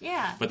playground.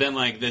 Yeah. But then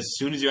like as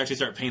soon as you actually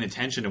start paying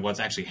attention to what's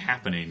actually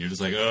happening, you're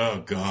just like,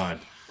 oh god,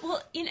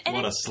 Well, and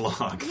what a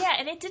slog. Yeah,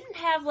 and it didn't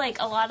have like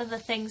a lot of the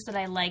things that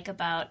I like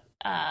about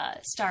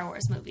Star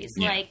Wars movies,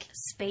 like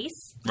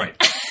space. Right.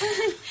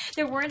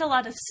 There weren't a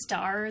lot of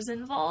stars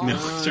involved. No,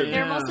 certainly.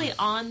 They're mostly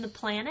on the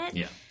planet.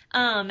 Yeah.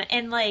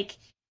 And like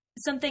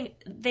something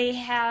they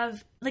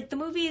have, like the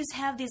movies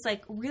have these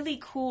like really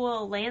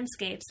cool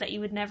landscapes that you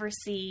would never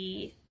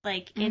see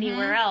like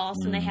anywhere else,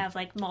 and they have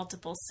like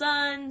multiple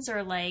suns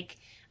or like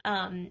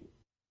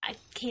I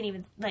can't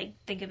even like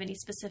think of any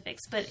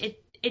specifics, but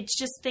it's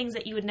just things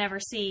that you would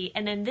never see.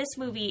 And in this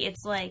movie,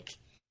 it's like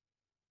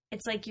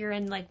you're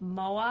in like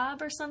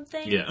Moab or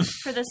something. Yeah.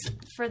 For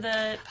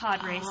the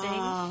pod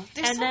racing.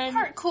 There's and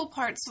some cool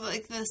parts.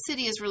 Like the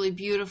city is really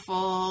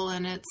beautiful,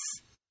 and it's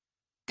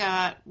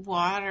got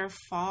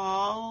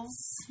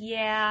waterfalls.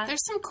 Yeah.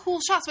 There's some cool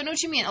shots. But I know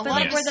what you mean. A But lot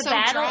like of where it's the so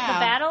battle,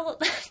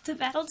 drab. the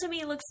battle to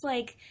me looks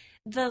like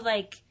the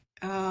like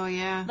Oh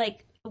yeah.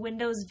 like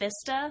Windows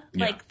Vista,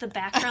 Yeah. like the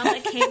background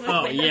that came with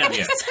Oh, Windows yeah,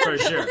 Vista. for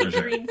sure. The For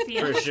sure. green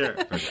field. For sure.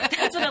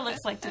 That's what it looks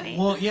like to me.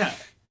 Well, yeah.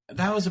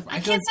 That was I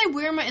can't say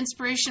where my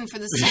inspiration for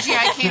the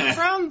CGI came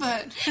from,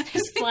 but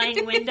There's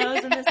flying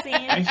windows in the scene.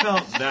 I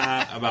felt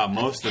that about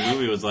most of the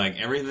movie was like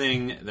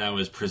everything that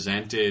was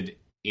presented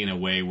in a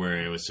way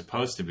where it was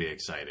supposed to be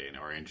exciting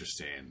or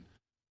interesting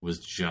was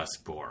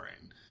just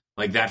boring.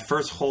 Like that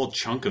first whole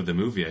chunk of the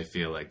movie, I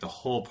feel like the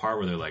whole part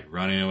where they're like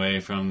running away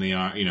from the,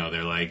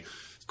 they're like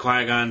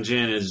Qui-Gon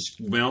Jinn is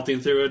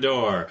melting through a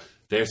door.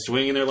 They're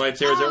swinging their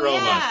lightsabers at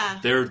robots. Yeah.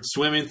 They're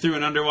swimming through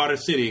an underwater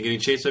city and getting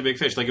chased by big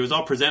fish. Like it was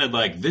all presented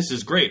like this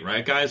is great,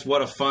 right, guys?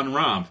 What a fun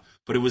romp.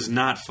 But it was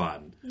not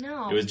fun.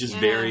 No. It was just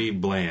very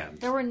bland.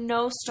 There were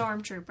no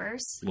stormtroopers.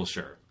 Well,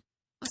 sure.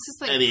 it's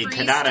just like I mean,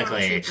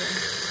 canonically,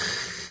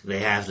 pre-Stormtrooper. they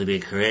have to be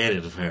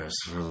created first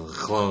for the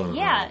clone.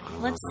 Yeah,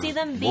 let's see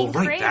them being Well,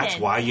 right, created. that's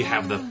why you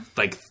have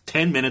the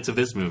 10 minutes of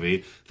this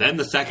movie, then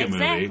the second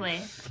movie. Exactly.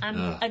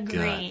 I'm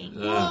agreeing.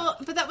 God. Well,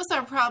 but that was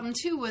our problem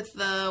too with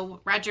the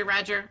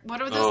Roger.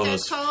 What are those Oh, guys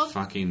those called?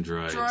 fucking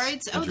droids.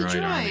 Droids. The Oh, the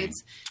droid army. droids.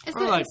 Is I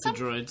that- like in the some-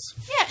 droids.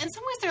 Yeah, in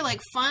some ways they're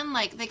like fun.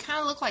 Like they kind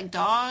of look like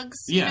dogs.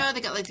 Yeah. You know,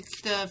 they got like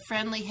the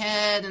friendly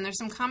head, and there's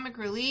some comic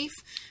relief.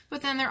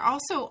 But then they're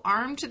also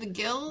armed to the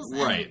gills,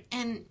 and, Right.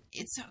 And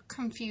it's so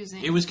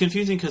confusing. It was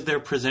confusing because they're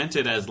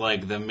presented as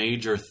like the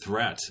major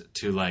threat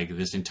to like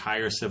this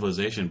entire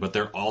civilization, but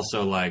they're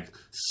also like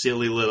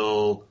silly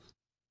little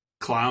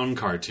clown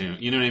cartoon.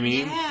 You know what I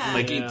mean? Yeah.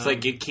 Like it's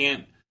like it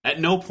can't. At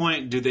no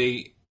point do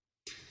they.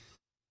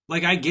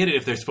 Like I get it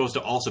if they're supposed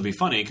to also be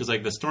funny because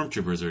like the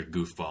stormtroopers are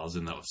goofballs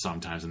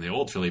sometimes in the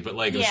old trilogy, but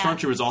like the Yeah.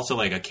 stormtroopers also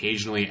like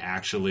occasionally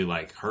actually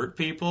like hurt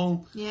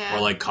people Yeah.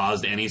 or like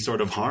caused any sort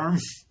of harm,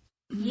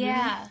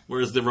 Yeah.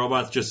 whereas the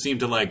robots just seem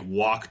to like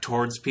walk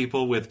towards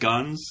people with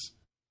guns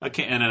and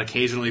then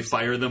occasionally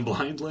fire them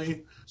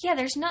blindly. Yeah,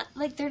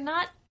 they're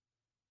not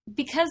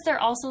because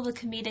they're also the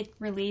comedic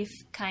relief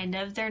kind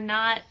of.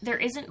 There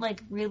isn't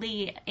like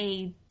really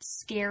a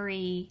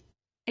scary,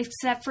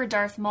 except for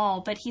Darth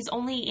Maul, but he's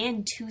only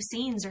in 2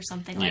 scenes or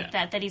something like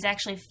that he's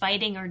actually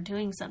fighting or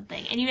doing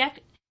something. And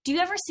do you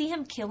ever see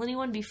him kill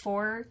anyone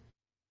before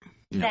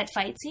that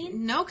fight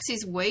scene? No, because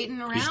he's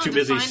waiting around. He's too to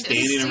busy find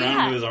standing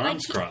around with his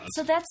arms crossed.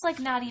 So that's like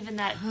not even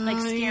that like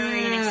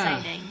scary and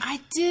exciting. I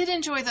did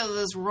enjoy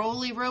those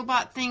roly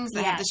robot things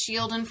that had the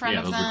shield in front Yeah,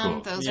 of those were them.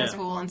 cool. Those Yeah. were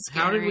cool and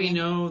scary. How did we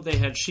know they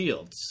had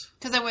shields?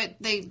 Because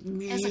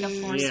It's like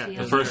a force Yeah, field.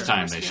 The first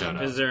time they showed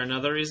up. Is there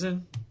another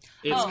reason?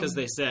 It's because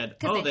they said,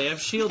 they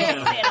have shields Say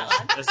now. it out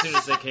loud. As soon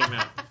as they came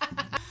out.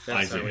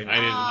 I see. I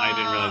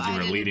didn't realize you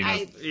were leading up.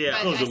 Yeah.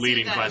 That was a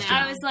leading question.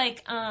 I was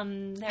like, there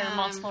are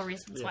multiple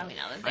reasons why we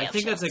know that they I have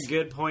think shields. that's a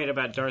good point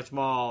about Darth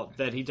Maul,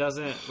 that he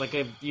doesn't, like,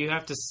 if you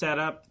have to set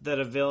up that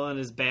a villain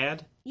is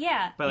bad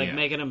Yeah. by, like, Yeah.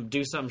 making him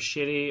do something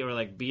shitty or,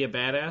 like, be a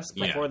badass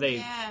Yeah. before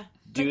they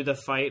do the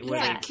fight where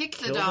Yeah. they Kick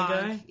the kill dog. the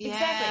guy. Yeah.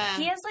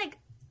 Exactly. He has, like,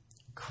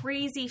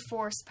 crazy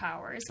force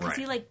powers because Right.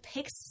 he, like,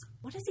 picks...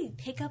 What does he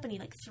pick up and he,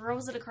 like,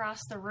 throws it across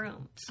the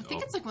room? I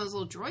think it's like one of those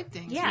little droid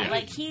things. Yeah, Yeah.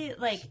 like,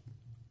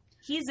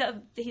 he's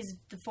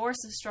the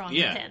force is strong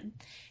Yeah. with him.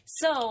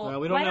 So Well,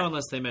 we don't know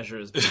unless they measure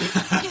his body.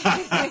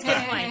 That's a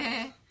good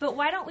point. But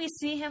why don't we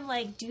see him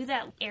like do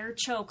that air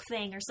choke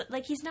thing or something?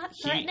 Like he's not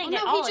threatening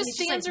at all. He just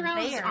he's stands like, around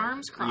with his there.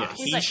 arms crossed. Yeah,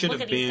 He's he like, should look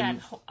have at he's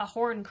been. got a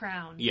horn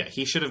crown. Yeah,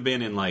 he should have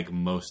been in like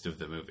most of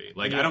the movie.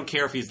 Like, I don't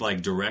care if he's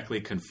like directly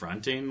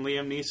confronting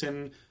Liam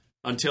Neeson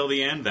until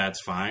the end.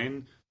 That's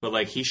fine. But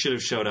like, he should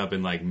have showed up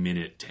in like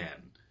minute 10.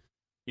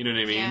 You know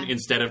what I mean? Yeah.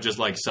 Instead of just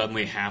like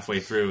suddenly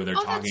halfway through, they're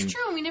talking. That's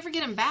true. And we never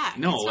get him back.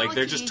 No, It's not like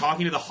they're just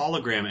talking to the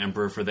hologram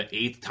emperor for the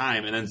 8th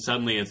time, and then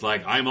suddenly it's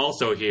like, I'm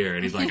also here,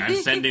 and he's like, I'm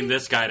sending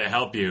this guy to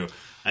help you,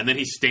 and then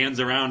he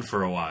stands around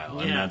for a while,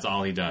 and Yeah. that's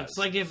all he does. It's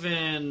like if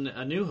in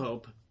A New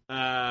Hope,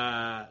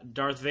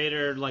 Darth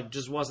Vader like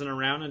just wasn't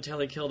around until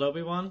he killed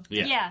Obi-Wan.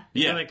 Yeah.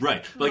 Yeah, Like,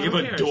 right. Like who if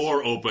a cares?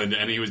 door opened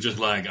and he was just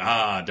like,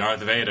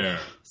 Darth Vader.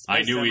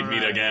 I knew we'd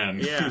meet Samurai. again.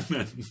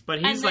 Yeah. But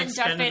he's And then like Darth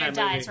spending Vader that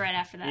dies movie. right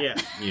after that. Yeah.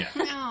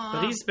 Yeah.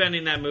 But he's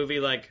spending that movie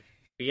like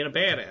being a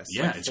badass.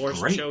 Yeah, like, it's force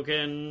great.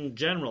 choking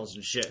generals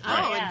and shit.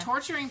 Oh, Yeah. and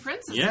torturing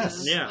princesses.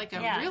 Yes. Yeah. Like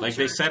a Yeah. real Like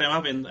they jerk. set him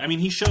up, and I mean,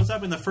 he shows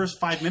up in the first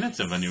 5 minutes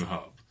of A New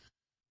Hope,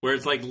 where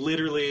it's like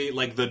literally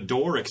like the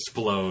door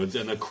explodes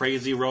and the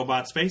crazy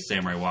robot space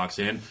samurai walks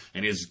in,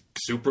 and his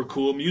super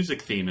cool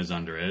music theme is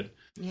under it.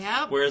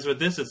 Yep. Whereas with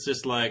this, it's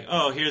just like,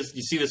 you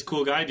see this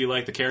cool guy? Do you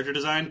like the character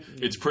design?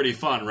 It's pretty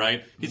fun,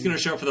 right? He's going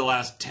to show up for the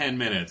last 10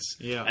 minutes,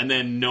 Yeah. and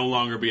then no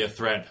longer be a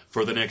threat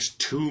for the next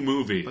 2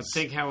 movies. But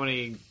think how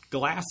many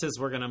glasses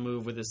we're gonna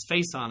move with his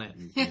face on it.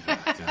 God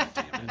damn it.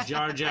 And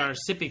Jar Jar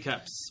sippy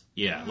cups.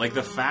 Yeah, like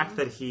the fact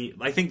that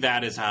I think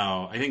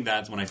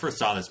that's when I first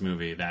saw this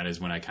movie, that is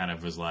when I kind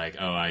of was like,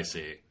 oh, I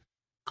see.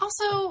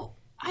 Also,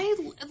 I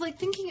like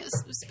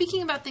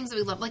speaking about things that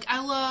we love. Like,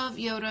 I love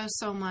Yoda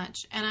so much,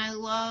 and I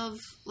love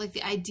like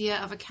the idea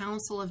of a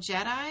council of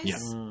Jedis.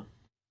 Yes.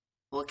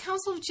 Well, a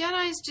council of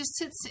Jedis just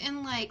sits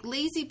in like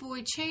lazy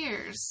boy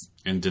chairs.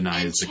 And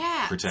denies And the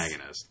chats.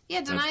 protagonist. Yeah,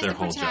 That's denies their the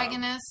whole job.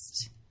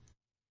 protagonist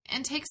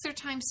and takes their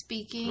time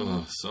speaking.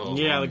 Oh, so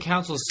Yeah, the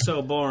council's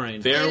so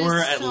boring. There It were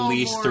is at so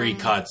least 3 boring.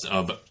 cuts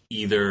of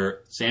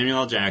either Samuel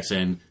L.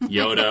 Jackson,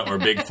 Yoda, or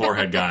Big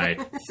Forehead Guy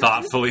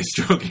thoughtfully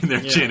stroking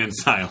their chin in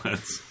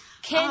silence.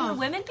 Can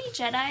women be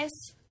Jedis?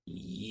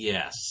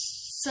 Yes.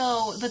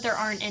 So, but there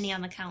aren't any on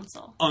the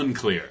council.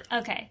 Unclear.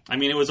 Okay. I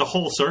mean, it was a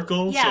whole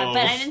circle. Yeah, so...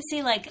 but I didn't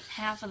see like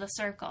half of the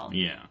circle.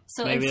 Yeah.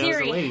 So Maybe in that was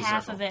the theory, ladies'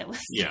 half circle. of it was.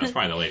 Yeah, it's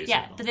probably the ladies'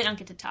 Yeah, circle. but they don't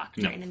get to talk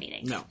during the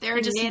meetings. No. They're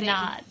They just knitting.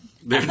 nod.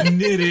 They're knitting.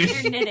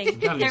 They're knitting.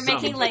 Gotta do They're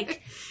making something.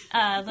 like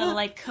little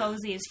like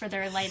cozies for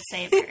their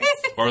lightsabers.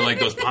 Or like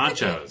those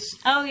ponchos.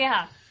 Oh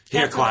yeah.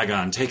 Here, That's what-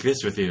 Qui-Gon, take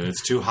this with you.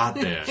 It's too hot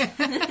there.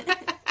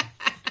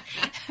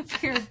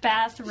 for your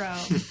bathrobe.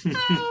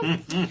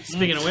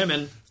 Speaking of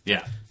women,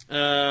 Yeah.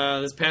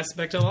 this passed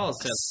the Bechdel Wallace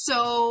test.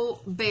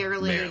 So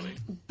barely.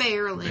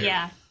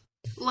 Yeah.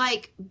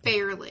 Like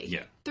barely.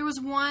 Yeah. There was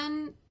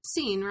one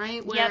scene,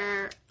 right,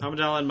 where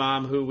Amidala and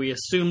Mom, who we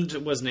assumed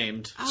was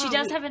named. She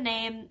does have a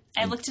name.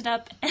 I looked it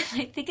up, and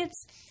I think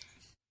it's.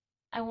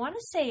 I want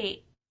to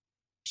say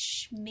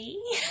Shmi.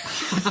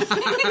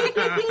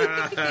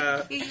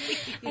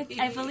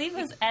 I believe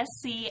it was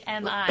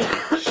SCMI.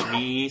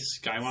 Shmi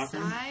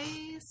Skywalker?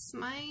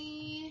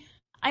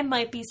 I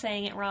might be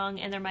saying it wrong,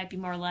 and there might be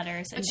more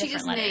letters and But she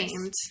is different letters.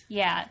 named.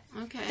 Yeah.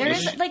 Okay.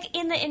 There's like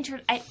in the intro.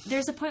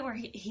 There's a point where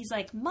he's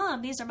like,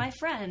 "Mom, these are my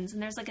friends,"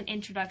 and there's like an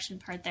introduction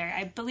part there.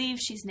 I believe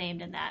she's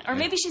named in that, or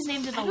maybe she's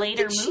named in a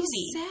later movie.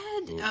 She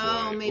said,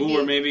 "Oh, maybe." Ooh,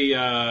 or maybe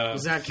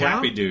Does that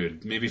Flappy count?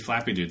 Dude. Maybe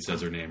Flappy Dude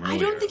says her name earlier. I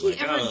don't think he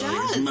ever His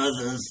does.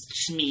 mother's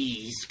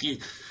Shmi.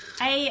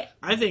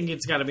 I think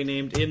it's got to be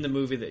named in the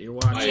movie that you're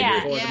watching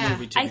Yeah. before Yeah. the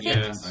movie. I to think.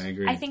 Yeah, I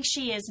agree. I think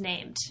she is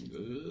named.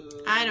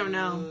 I don't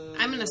know.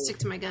 I'm gonna stick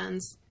to my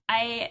guns.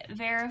 I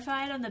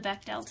verified on the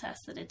Bechdel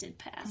test that it did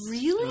pass.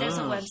 Really? There's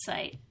a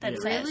website that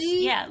says,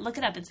 Really? yeah, look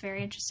it up. It's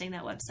very interesting,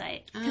 that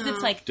website. Because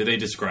it's like, Do they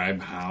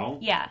describe how?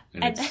 yeah.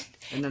 And And, it's-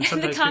 And then the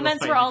sometimes people comments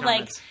fight were in the all like,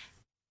 comments.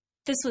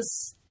 this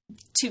was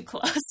too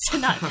close to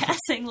not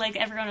passing. Like,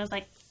 everyone was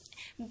like,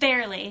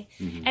 barely.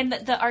 Mm-hmm. And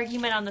the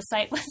argument on the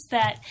site was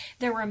that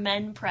there were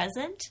men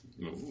present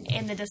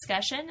in the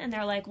discussion, and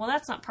they're like, well,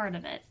 that's not part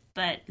of it.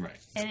 But Right.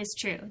 it is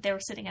true. They were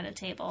sitting at a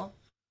table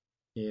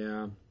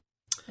Yeah.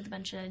 with a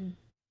bunch of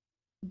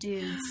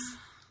dudes.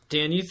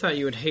 Dan, you thought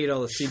you would hate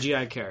all the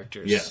CGI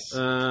characters. Yes.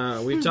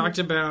 We talked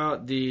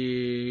about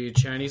the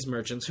Chinese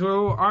merchants,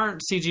 who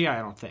aren't CGI, I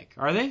don't think.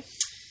 Are they?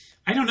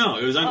 I don't know.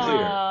 It was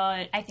unclear.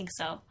 I think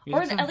so. You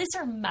Or think so? at least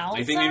their mouths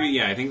I think are.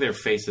 maybe, I think their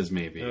faces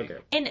maybe. Okay.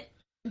 And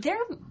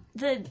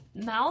The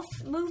mouth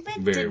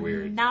movement Very did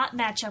weird. not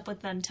match up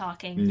with them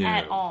talking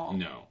at all.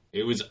 No.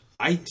 It was...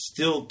 I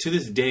still, to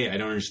this day, I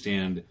don't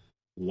understand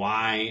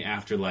why,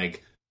 after,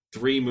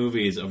 3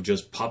 movies of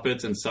just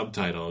puppets and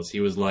subtitles, he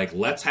was like,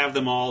 let's have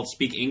them all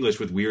speak English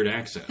with weird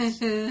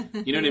accents. You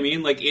know what I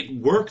mean? It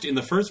worked in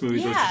the first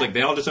movies, where it's just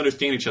they all just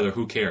understand each other,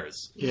 who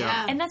cares?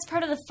 Yeah. And that's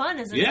part of the fun,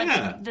 is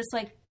it's this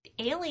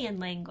alien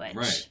language.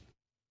 Right.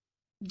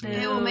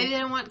 Yeah, well, maybe they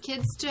don't want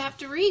kids to have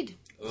to read.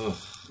 Ugh.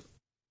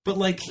 But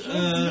kids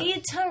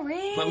need to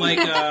read. But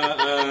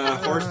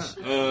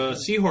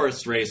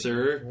seahorse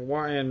racer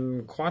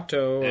and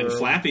Quato and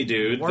Flappy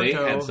Dude, they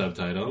Warto. had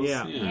subtitles.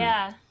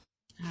 Yeah.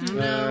 I don't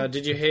know.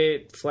 Did you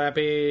hate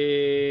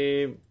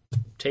Flappy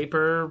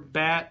Taper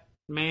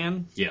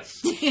Batman? Yes.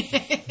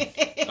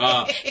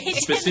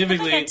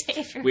 Specifically,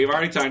 we've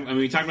already talked. I mean,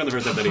 we talked about the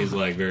first time that he's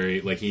very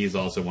he's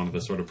also one of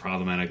the sort of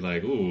problematic.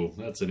 Ooh,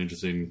 that's an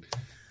interesting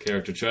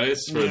character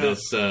choice for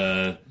this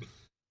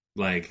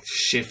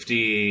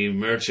shifty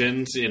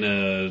merchant in a,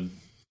 I don't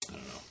know,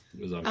 it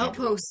was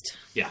Outpost.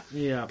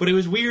 Yeah. But it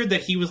was weird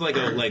that he was like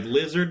a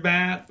lizard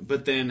bat,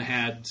 but then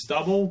had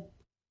stubble.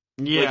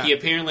 Yeah. He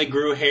apparently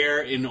grew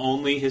hair in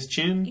only his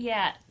chin.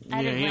 Yeah.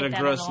 I didn't he had like a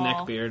that gross at all.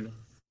 neck beard.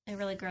 It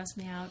really grossed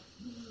me out.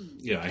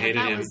 Yeah, I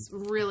hated him. That was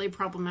really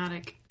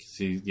problematic.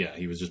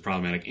 He was just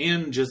problematic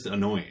and just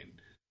annoying.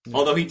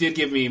 Although he did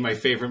give me my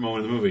favorite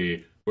moment of the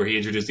movie, where he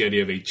introduced the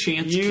idea of a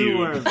chance cube. You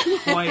were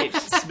quite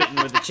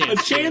smitten with the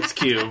chance A chance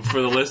cube,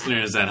 for the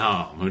listeners at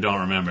home who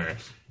don't remember,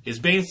 is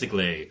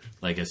basically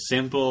like a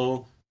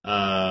simple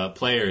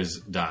player's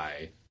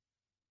die.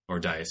 Or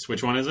dice.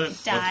 Which one is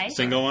it? Die.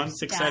 Single one?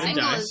 Six-sided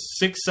dice.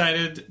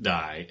 Six-sided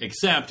die.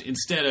 Except,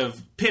 instead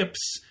of pips,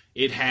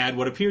 it had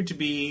what appeared to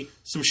be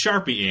some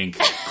Sharpie ink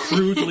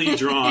crudely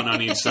drawn on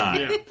each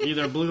side. Yeah,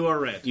 either blue or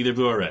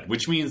red.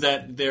 Which means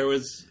that there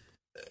was...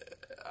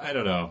 I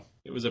don't know.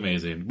 It was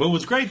amazing. What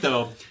was great,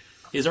 though,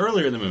 is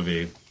earlier in the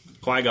movie,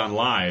 Qui-Gon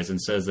lies and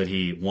says that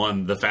he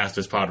won the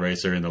fastest pod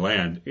racer in the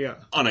land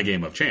on a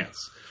game of chance.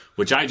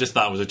 Which I just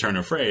thought was a turn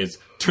of phrase.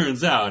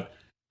 Turns out,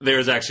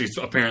 there's actually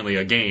apparently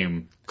a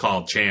game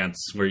called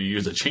Chance where you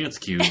use a chance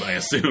cube, I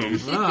assume.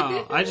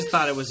 Oh, I just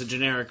thought it was a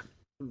generic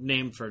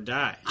name for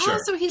die. Sure. Oh,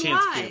 so he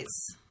Chance lies. cube.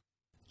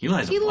 He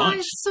lies a He bunch.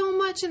 lies so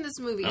much in this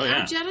movie. Oh,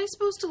 yeah. Are Jedi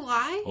supposed to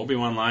lie?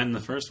 Obi-Wan lied in the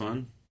first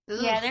one. Ugh.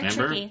 Yeah, they're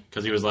Remember? tricky.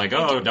 Because he was like,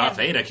 oh, Darth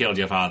Vader killed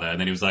your father. And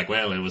then he was like,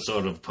 well, it was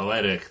sort of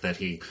poetic that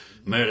he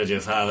murdered your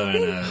father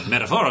in a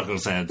metaphorical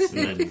sense.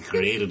 And then he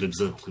created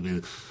himself to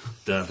be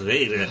Darth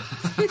Vader.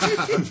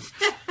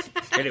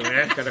 Anyway,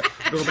 I've got to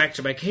go back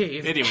to my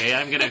cave. Anyway,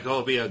 I'm going to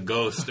go be a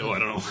ghost. Oh, I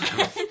don't know.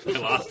 I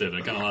lost it.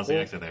 I kind of lost the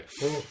accent there.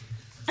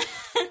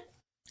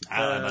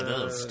 I'm a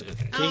ghost.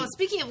 Okay. Oh,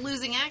 speaking of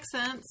losing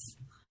accents.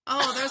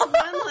 Oh, there's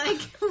one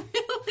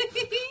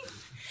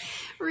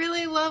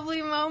really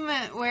lovely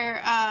moment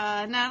where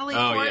Natalie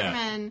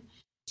Portman,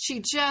 she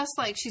just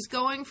she's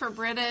going for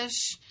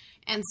British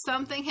and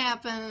something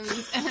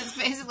happens and it's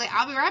basically,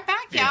 I'll be right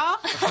back, y'all.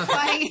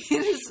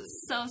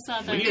 It's So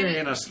southern. We're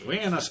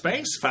in a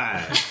space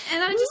fire.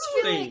 and I just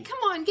feel like, come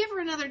on, give her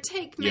another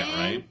take, man. Yeah,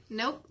 right?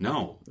 Nope.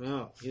 No.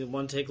 No,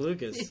 one take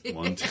Lucas.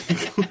 One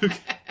take.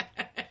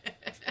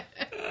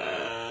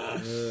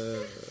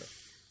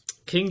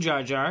 King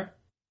Jar Jar.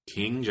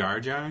 King Jar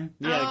Jar?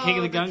 Yeah, the King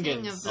of the King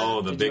Gungans. of the-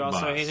 Oh, the Did big you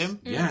also boss. hate him?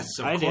 Yes,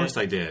 I of did. course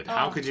I did.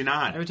 How could you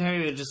not? Every time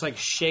he would just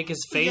shake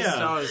his face,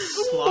 Yeah. all his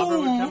slobber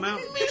would come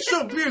out. He's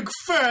a big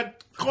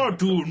fat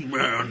cartoon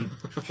man.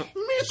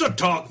 He's a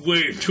talk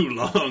way too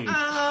long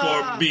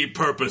for me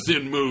purpose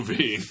in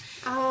movie.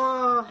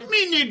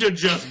 Me need to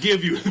just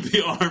give you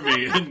the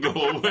army and go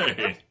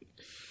away.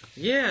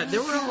 Yeah,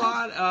 there were a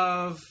lot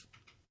of,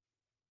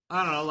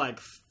 I don't know,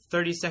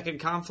 30-second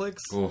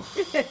conflicts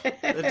that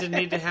didn't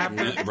need to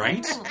happen.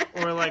 Right?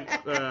 Or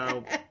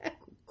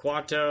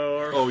Quato.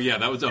 Or, Oh yeah,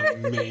 that was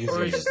amazing.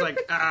 or he's just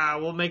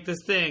we'll make this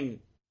thing.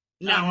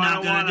 No, I'm I not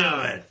don't gonna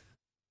want do it.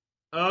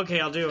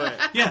 Okay, I'll do it.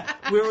 Yeah,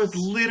 where it was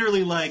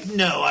literally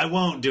no, I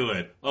won't do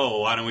it.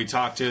 Oh, why don't we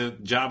talk to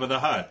Jabba the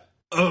Hutt?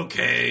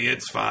 Okay,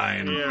 it's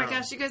fine. Oh my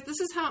gosh, you guys, this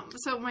is how...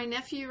 So my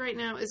nephew right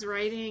now is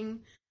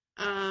writing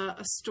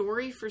a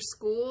story for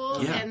school,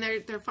 and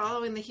they're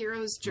following the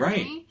hero's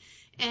journey. Right.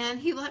 And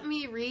he let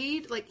me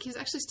read, he's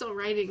actually still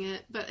writing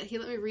it, but he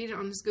let me read it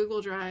on his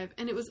Google Drive,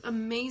 and it was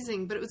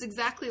amazing, but it was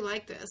exactly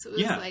like this. It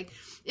was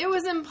it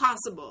was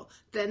impossible.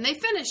 Then they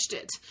finished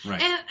it.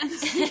 Right.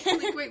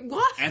 And wait,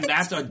 what? And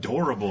that's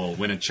adorable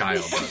when a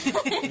child does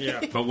it.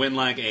 Yeah. But when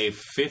a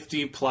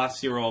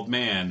 50-plus-year-old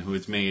man who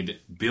has made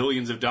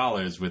billions of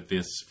dollars with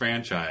this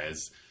franchise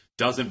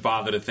doesn't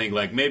bother to think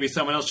maybe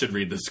someone else should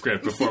read the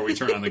script before we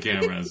turn on the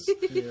cameras.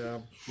 Yeah.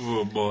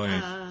 Oh boy.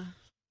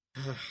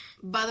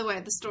 By the way,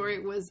 the story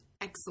was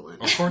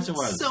excellent. Of course it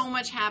was. So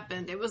much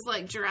happened. It was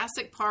like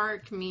Jurassic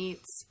Park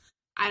meets,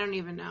 I don't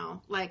even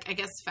know, I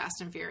guess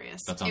Fast and Furious.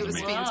 That sounds it was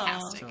amazing.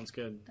 fantastic. Sounds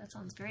good. That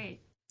sounds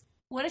great.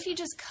 What if you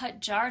just cut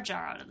Jar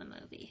Jar out of the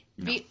movie?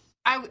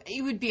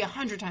 It would be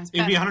 100 times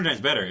better. It'd be 100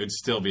 times better. It would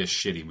still be a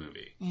shitty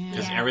movie.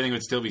 Because everything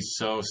would still be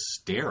so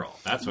sterile.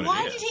 That's what it is.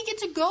 Why did he get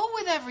to go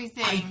with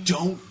everything? I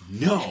don't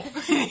know.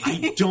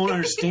 I don't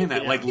understand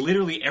that. Like,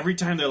 literally every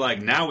time they're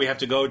like, now we have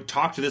to go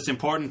talk to this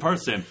important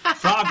person.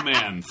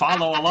 Frogman,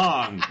 follow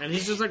along. And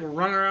he's just like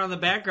running around in the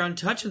background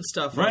touching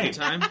stuff all the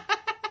time.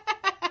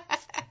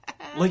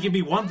 Like, it'd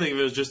be one thing if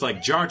it was just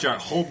like, Jar Jar,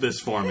 hold this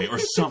for me, or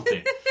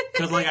something.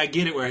 Because, like, I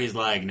get it where he's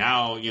like,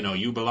 now,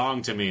 you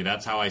belong to me.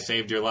 That's how I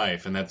saved your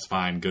life. And that's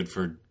fine. Good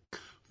for...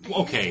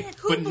 Okay.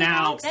 But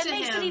now... That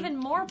makes it even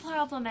more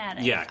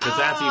problematic. Yeah, because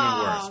that's even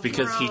worse.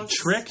 Because he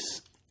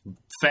tricks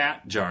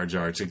fat Jar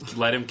Jar to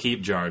let him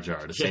keep Jar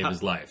Jar to save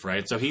his life,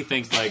 right? So he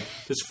thinks, like,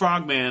 this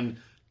frogman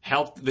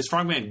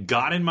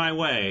got in my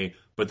way,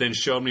 but then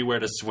showed me where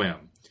to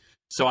swim.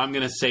 So I'm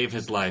going to save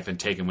his life and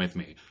take him with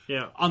me.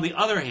 Yeah. On the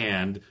other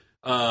hand...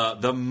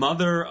 the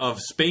mother of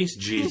Space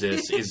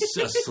Jesus is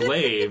a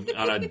slave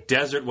on a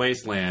desert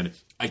wasteland.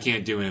 I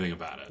can't do anything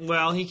about it.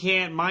 Well, he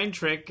can't mind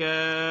trick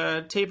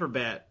Taper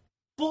Bat.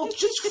 Well,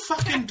 just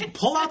fucking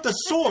pull out the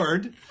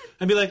sword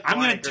and be like, I'm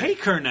going to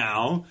take her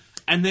now.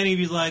 And then he'd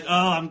be like,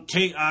 I'm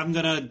going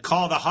to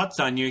call the Hutts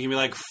on you. He'd be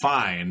like,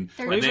 fine.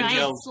 They're and then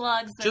giant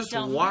slugs that just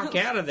don't walk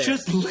move. out of there.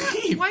 Just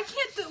leave. Why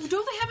can't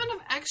don't they have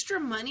enough extra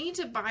money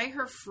to buy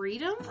her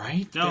freedom?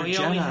 Right? No, They're he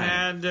Jedi. only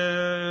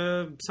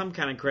had some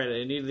kind of credit.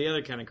 He needed the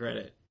other kind of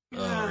credit.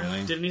 Oh,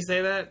 really? Didn't he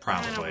say that?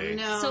 Probably.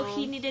 No. So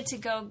he needed to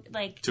go,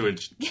 To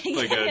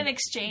an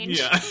exchange.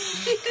 Yeah.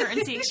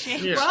 Currency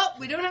exchange. Yeah. Well,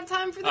 we don't have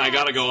time for that. I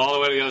got to go all the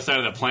way to the other side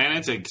of the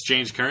planet to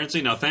exchange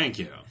currency? No, thank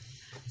you.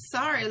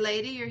 Sorry,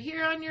 lady, you're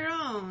here on your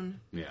own.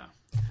 Yeah.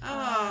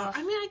 Oh,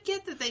 I mean, I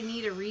get that they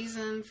need a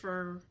reason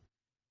for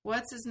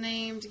what's his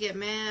name to get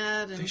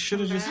mad. And They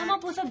should have just... Come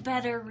up with a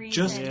better reason.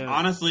 Just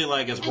honestly,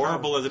 like, as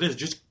horrible as it is,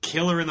 just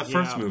kill her in the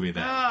first movie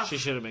then. She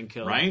should have been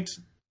killed. Right?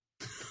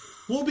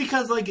 Well,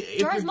 because, like...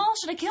 Darth Maul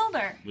should have killed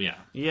her. Yeah.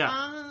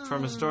 Yeah.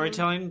 From a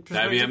storytelling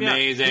That'd be perspective, yeah.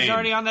 amazing. He's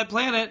already on that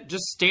planet,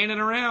 just standing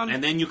around.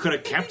 And then you could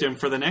have kept him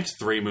for the next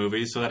 3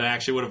 movies so that it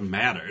actually would have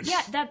mattered.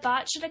 Yeah, that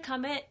bot should have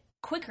come in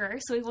quicker,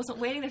 so he wasn't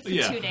waiting there for 2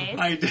 days.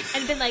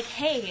 And been like,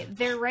 hey,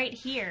 they're right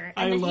here.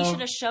 And then he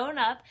should have shown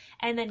up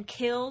and then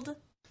killed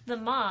the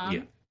mom.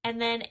 Yeah. And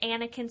then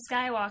Anakin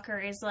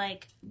Skywalker is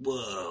like,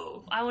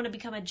 whoa, I want to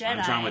become a Jedi.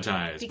 I'm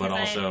traumatized, but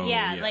also...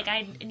 like,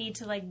 I need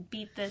to, like,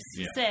 beat this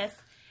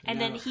Sith. And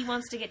then he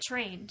wants to get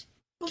trained.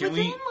 But then,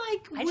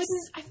 like,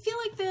 I feel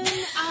like then...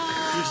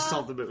 you just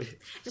solved the movie.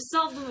 Just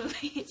solved the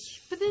movie.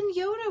 But then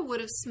Yoda would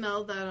have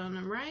smelled that on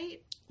him,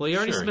 right? Well, he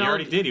already smelled... He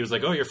already did. He was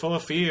like, oh, you're full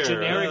of fear.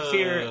 Generic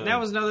fear. That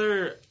was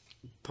another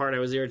part I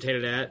was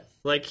irritated at.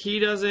 Like,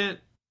 he's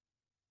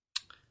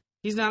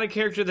not a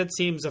character that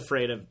seems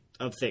afraid of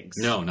things.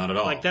 No, not at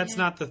all. Like, that's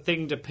not the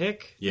thing to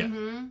pick. Yeah.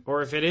 Mm-hmm.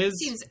 Or if it is,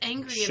 seems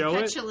angry and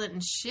petulant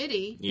and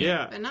shitty.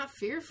 Yeah. But not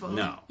fearful.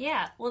 No.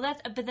 Yeah. Well,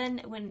 but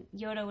then when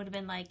Yoda would have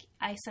been like,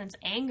 I sense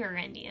anger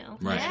in you.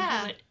 Right.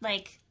 Yeah.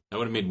 That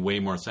would have made way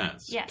more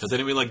sense. Yes. Because then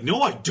he'd be like,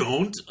 no, I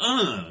don't.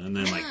 And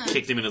then, like,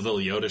 kicked him in his little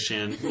Yoda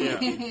shin. Yeah.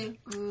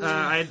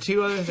 I had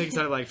 2 other things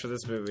I liked for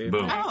this movie.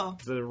 Boom. Oh.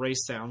 The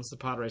race sounds, the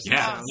pod racing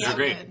Yeah, sounds. they're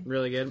great. Good.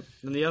 Really good.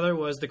 And the other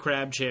was the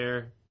crab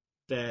chair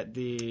that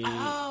the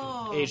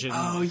Asian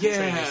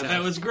trainers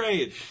that was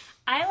great.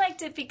 I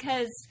liked it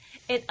because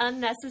it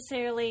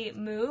unnecessarily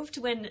moved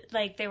when,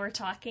 like, they were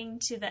talking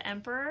to the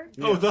Emperor.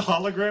 Oh, the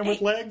hologram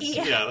with legs?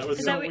 Yeah, that was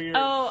Is so that weird.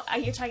 Oh,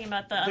 you're talking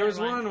about the There was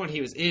other one when he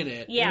was in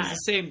it. Yeah. It was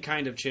the same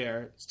kind of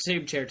chair.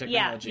 Same chair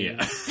technology.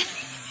 Yeah.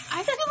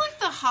 I feel like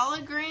the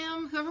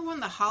hologram, whoever won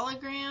the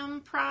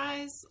hologram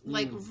prize,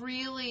 like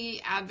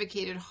really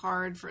advocated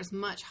hard for as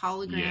much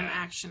hologram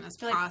action as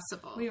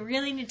possible. We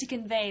really need to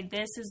convey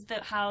this is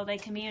how they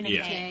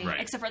communicate. Yeah, right.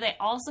 Except for they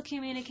also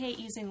communicate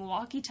using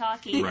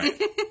walkie-talkies. Right.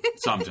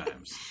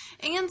 Sometimes.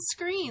 And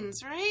screens,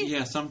 right?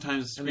 Yeah,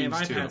 sometimes And they have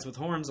screens, iPads too. with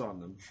horns on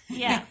them.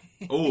 Yeah.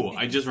 Oh,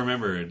 I just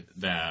remembered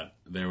that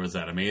there was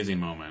that amazing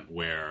moment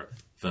where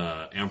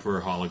the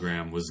Emperor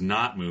hologram was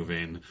not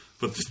moving,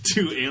 but the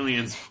 2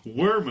 aliens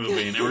were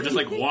moving, and were just,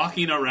 like,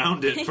 walking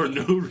around it for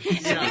no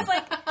reason. It was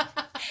like,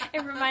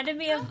 it reminded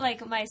me of,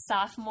 like, my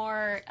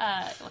sophomore,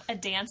 a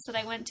dance that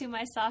I went to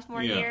my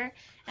sophomore year,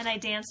 and I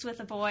danced with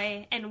a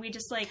boy, and we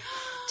just, like,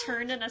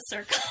 turned in a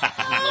circle the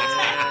whole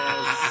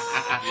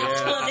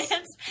time.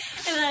 Dance.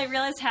 And then I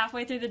realized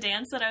halfway through the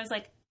dance that I was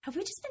like, have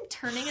we just been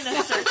turning in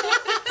a circle?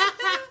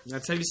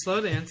 That's how you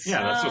slow dance.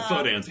 Yeah, that's what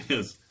slow dancing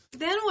is.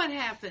 Then what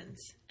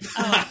happens?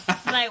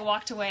 And I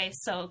walked away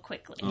so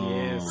quickly.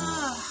 Yes.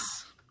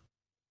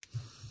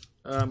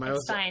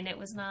 It's fine. It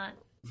was not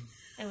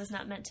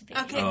meant to be.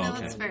 Okay,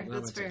 that's fair.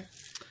 That's fair.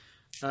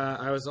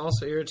 I was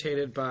also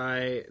irritated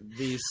by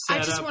the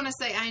setup. I just want to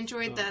say I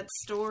enjoyed that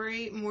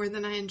story more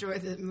than I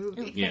enjoyed the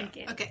movie. Thank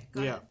you. Okay,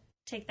 go ahead.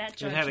 Take that,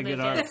 George It had a good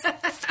arc. Lucas.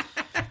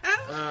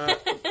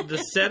 The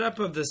setup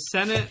of the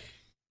Senate.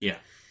 Yeah.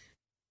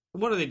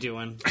 What are they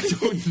doing? I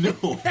don't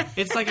know.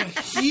 It's like a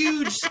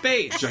huge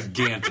space.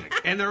 Gigantic.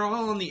 And they're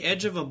all on the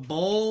edge of a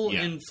bowl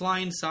in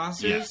flying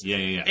saucers. Yeah.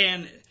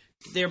 And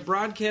they're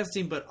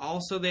broadcasting, but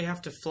also they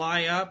have to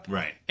fly up,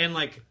 Right? And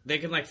like they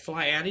can like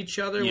fly at each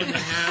other when they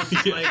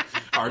have like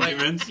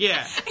arguments.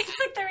 Yeah, It's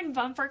like they're in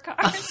bumper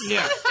cars.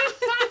 yeah.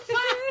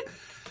 I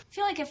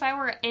feel like if I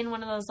were in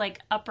one of those like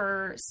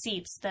upper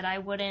seats that I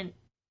wouldn't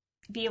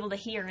be able to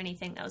hear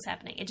anything that was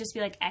happening. It'd just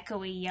be like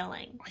echoey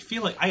yelling. I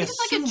feel like I It's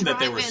like a assume that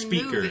there were drive-in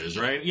speakers, movie.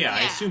 right? Yeah,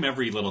 I Yeah. assume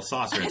every little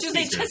saucer had So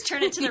they speakers. just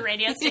turn it to the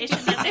radio station.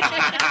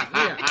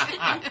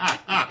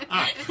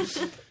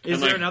 Is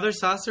there another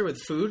saucer with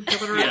food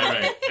coming around? Yeah,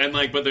 right. And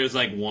like, but there's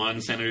like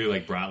one senator who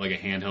like brought like a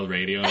handheld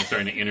radio and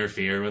starting to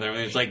interfere with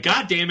everything. It's like,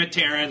 God damn it,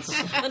 Terrence!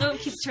 One of them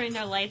keeps turning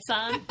their lights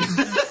on.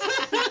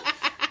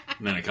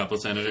 And then a couple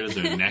senators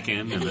are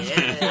necking. And then,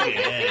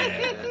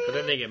 Yeah. But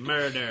then they get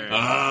murdered.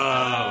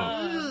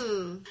 Oh.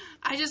 Ooh.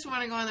 I just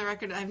want to go on the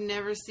record. I've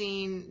never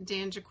seen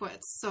Dan Jaquette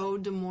so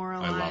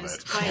demoralized I love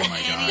it. by Oh my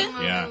any God.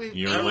 movie Yeah. we've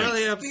You're I'm like-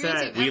 really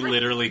experienced. upset. We Ever-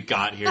 literally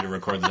got here to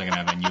record the second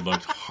half, and you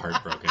looked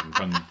heartbroken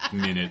from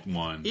minute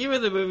one.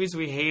 Even the movies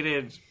we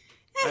hated,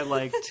 I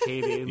liked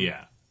hating.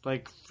 Yeah,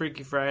 Like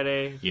Freaky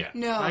Friday. yeah.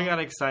 No. I got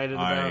excited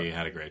about. I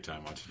had a great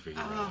time watching Freaky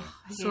Friday. Oh,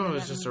 I This one hated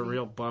was that just movie. a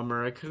real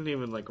bummer. I couldn't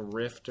even like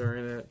riff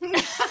during it.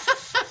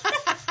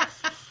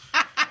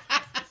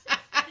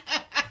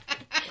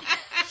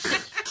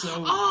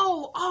 So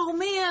Oh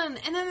man!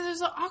 And then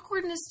there's an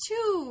awkwardness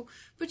too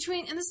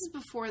between, and this is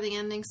before the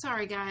ending.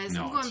 Sorry guys,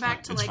 No, I'm going it's back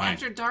fine. to It's like fine.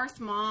 after Darth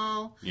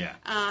Maul Yeah.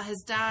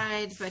 has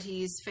died, but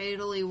he's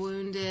fatally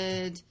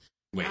wounded.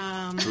 Wait,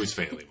 who's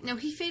fatally wounded? No,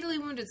 he fatally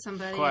wounded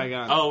somebody.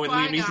 Qui-Gon. Oh, when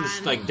Liam Qui-Gon.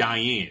 Neeson's like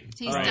dying.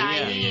 He's Right, yeah.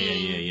 dying.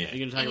 Yeah. Are you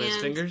gonna talk about his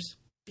And- fingers?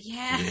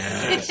 Yeah.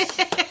 Yes. Go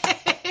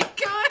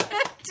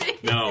ahead.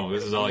 Dave. No,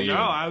 this is all you. No,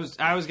 I was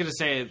gonna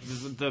say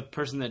the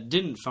person that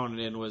didn't phone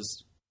it in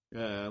was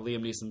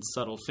Liam Neeson's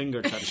subtle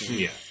finger touching.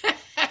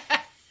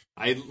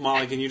 Yeah.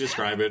 Molly, can you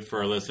describe it for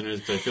our listeners?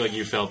 Because I feel like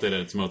you felt it at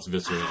its most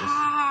visceral.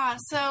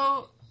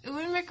 So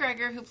Ewan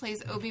McGregor, who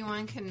plays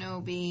Obi-Wan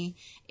Kenobi,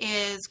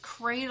 is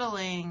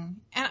cradling,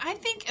 and I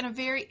think in a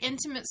very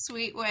intimate,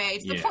 sweet way,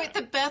 to the Yeah. point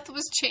that Beth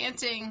was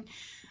chanting,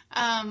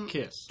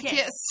 Kiss.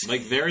 kiss.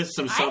 Like there is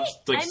some I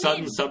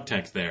sudden mean-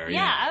 subtext there. Yeah,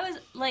 Yeah. I was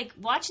like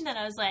watching that.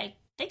 I was like,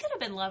 they could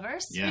have been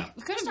lovers. Yeah.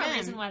 Could There's have no been.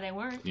 reason why they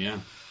weren't. Yeah.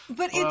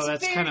 But Well, it's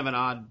that's very... kind of an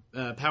odd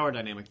power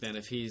dynamic then.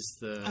 If he's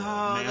the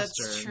master,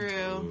 that's true.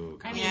 Ooh,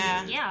 I mean,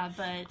 Yeah. yeah,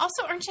 but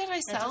Also, aren't Jedi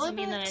that doesn't celibate?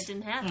 mean that it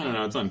didn't I happen. don't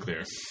know. It's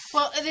unclear.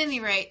 Well, at any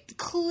rate,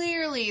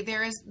 clearly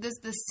there is this.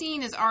 The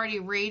scene is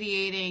already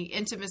radiating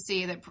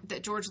intimacy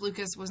that George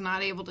Lucas was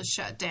not able to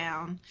shut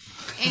down,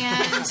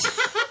 and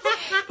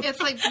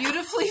it's like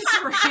beautifully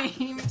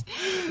framed,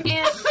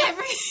 and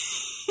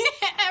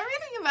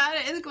everything about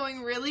it is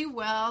going really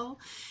well.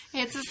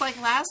 It's just like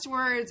last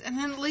words, and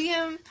then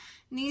Liam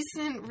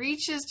Neeson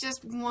reaches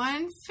just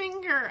one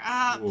finger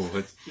up Ooh,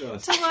 it's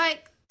just... to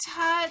like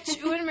touch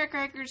Ewan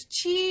McGregor's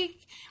cheek,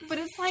 but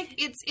it's like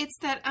it's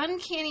that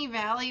uncanny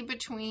valley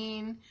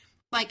between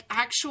like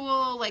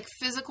actual like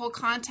physical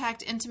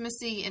contact,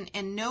 intimacy,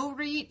 and no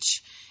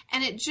reach,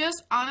 and it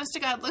just honest to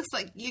God looks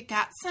like you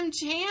got some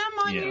jam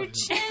on Yeah. your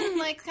chin.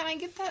 Like, can I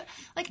get that?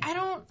 Like, I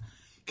don't.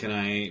 Can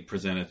I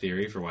present a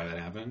theory for why that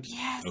happened?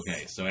 Yes.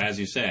 Okay, so as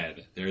you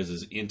said, there is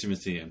this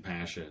intimacy and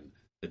passion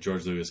that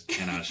George Lucas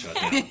cannot shut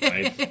down,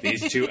 right?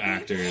 These two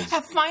actors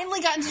Have finally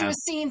gotten to a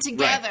scene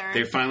together. Right.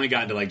 They've finally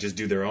gotten to like just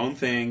do their own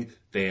thing.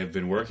 They have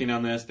been working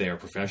on this. They are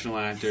professional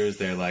actors.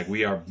 They're like,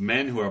 we are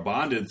men who are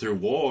bonded through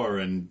war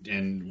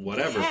and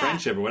whatever, Yeah.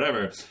 friendship or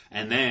whatever.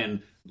 And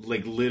then,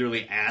 like,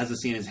 literally as the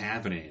scene is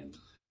happening,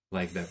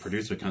 like, that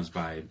producer comes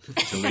by to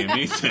Liam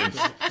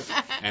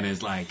Neeson and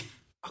is like,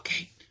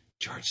 okay,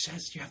 George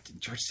says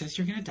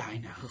you're gonna die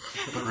now.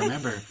 But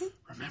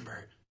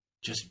remember,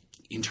 just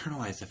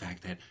internalize the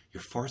fact that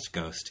your Force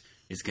ghost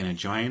is gonna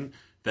join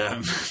the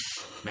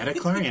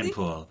metachlorian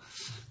pool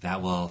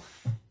that will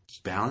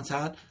balance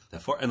out the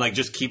Force, and like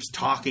just keeps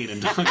talking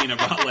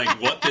about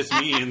like what this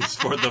means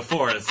for the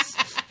Force.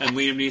 And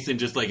Liam Neeson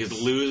just like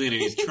is losing,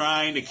 and he's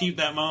trying to keep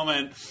that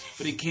moment,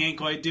 but he can't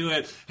quite do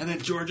it. And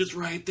then George is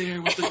right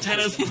there with the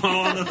tennis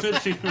ball on the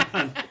fishing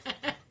rod.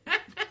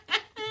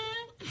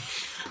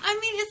 I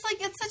mean, it's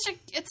like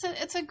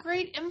it's a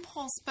great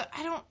impulse, but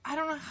I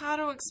don't know how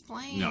to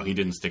explain. No, he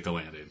didn't stick the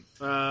landing.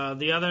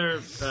 The other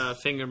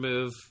finger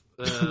move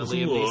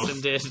Liam Whoa.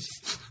 Neeson did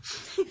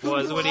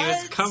was when he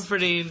was What?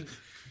 comforting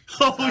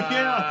Oh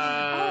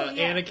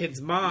yeah,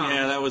 Anakin's mom.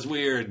 yeah, that was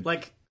weird.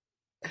 Like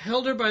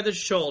held her by the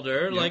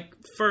shoulder, Yep. like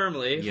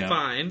firmly, Yep.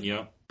 fine.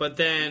 Yep. But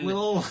then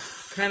Little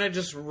kind of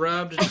just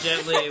rubbed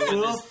gently with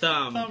Little his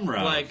thumb. thumb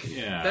rub, Like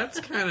yeah.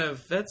 that's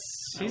That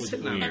he's was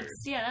hitting on her. weird.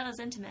 Yeah, that was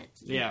intimate.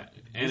 Yeah,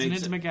 And he's an it's-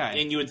 intimate guy.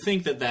 And you would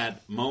think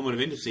that moment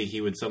of intimacy, he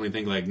would suddenly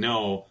think like,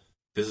 no,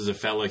 this is a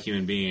fellow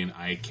human being.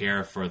 I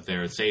care for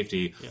their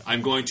safety. Yeah.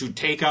 I'm going to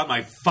take out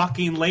my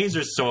fucking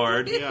laser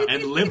sword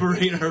and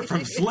liberate her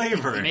from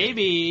slavery.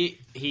 Maybe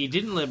he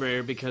didn't liberate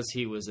her because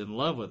he was in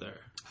love with her,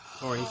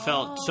 or he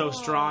felt so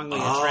strongly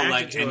Oh, attracted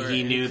like, to and her.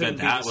 he knew couldn't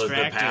that be that was the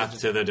distracted. path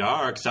to the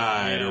dark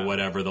side, Yeah. or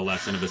whatever the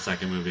lesson of the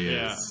second movie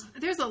Yeah. is.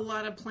 There's a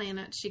lot of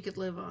planets she could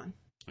live on.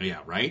 Yeah,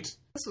 right?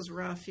 This was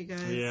rough, you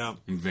guys. Yeah.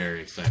 I'm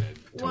very excited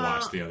to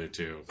watch the other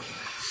two.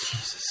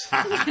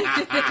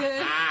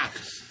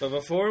 But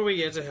before we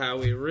get to how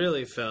we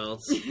really felt,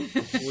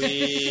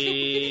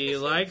 we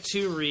like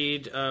to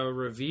read a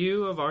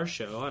review of our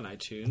show on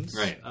iTunes.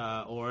 Right.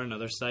 Or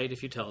another site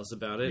if you tell us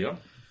about it.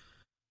 Yep.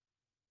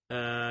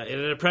 In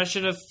an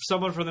impression of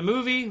someone from the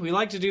movie, we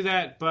like to do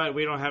that, but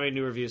we don't have any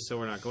new reviews, so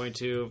we're not going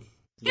to.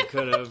 You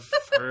could have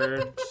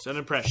heard an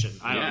impression.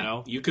 I don't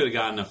know. You could have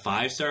gotten a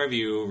 5-star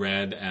review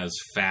read as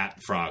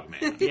Fat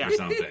Frogman or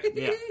something.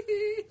 Yeah.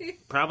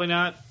 Probably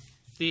not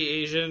the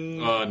Asian...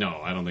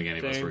 no, I don't think any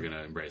of us were going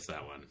to embrace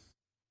that one.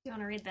 You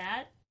want to read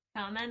that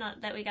comment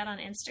that we got on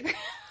Instagram?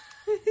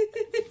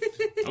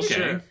 Okay.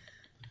 Sure.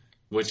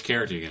 Which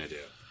character are you going to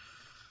do?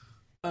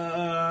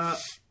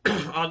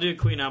 I'll do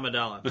Queen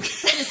Amidala.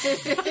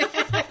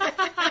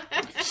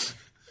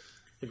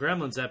 The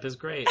Gremlins app is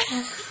great.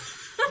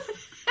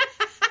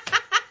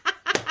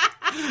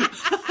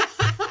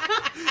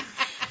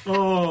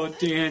 Oh,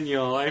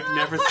 Daniel, I've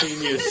never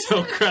seen you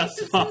so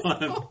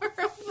crestfallen.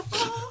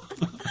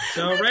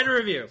 So write a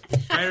review.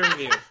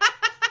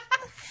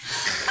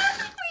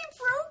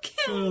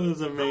 Oh,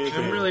 that's amazing.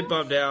 I'm really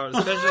bummed out,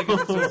 especially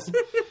because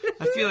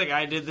I feel like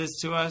I did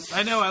this to us.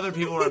 I know other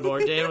people were on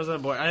board. Dan was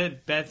on board.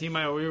 Beth, we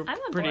were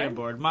pretty on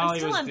board.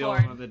 Molly was the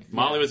only one that...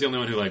 Molly was the only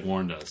one who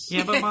warned us.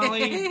 Yeah, but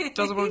Molly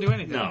doesn't want to do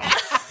anything. No.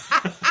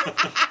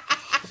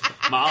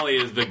 Molly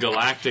is the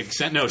galactic...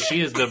 No,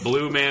 she is the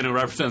blue man who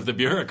represents the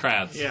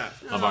bureaucrats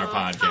of our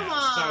podcast.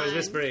 So I was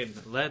whispering,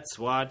 let's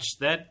watch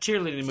that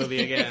cheerleading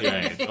movie again.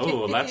 Right.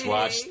 Oh, let's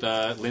watch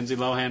the Lindsay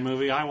Lohan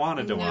movie I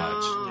wanted to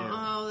watch.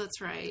 Oh, that's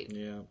right.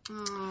 Yeah.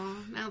 Oh,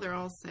 now they're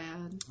all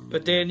sad.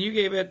 But Dan, you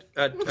gave it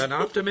an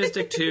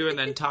optimistic 2 and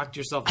then talked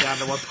yourself down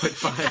to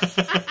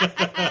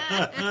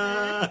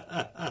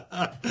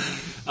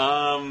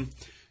 1.5.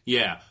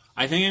 Yeah.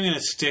 I think I'm going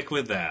to stick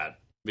with that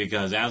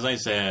because, as I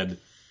said...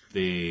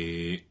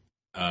 The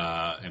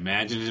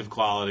imaginative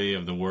quality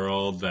of the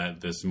world that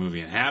this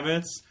movie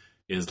inhabits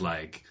is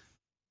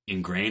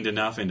ingrained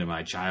enough into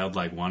my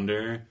childlike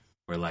wonder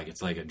where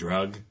it's like a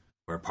drug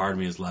where part of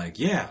me is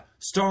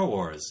Star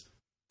Wars.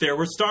 There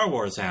were Star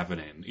Wars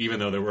happening, even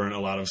though there weren't a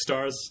lot of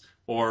stars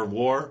or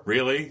war,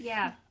 really.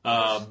 Yeah.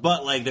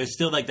 But there's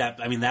still that.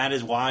 I mean, that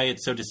is why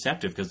it's so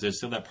deceptive because there's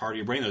still that part of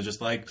your brain that's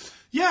just I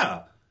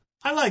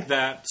like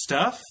that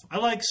stuff. I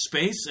like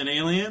space and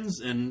aliens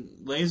and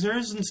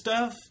lasers and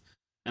stuff.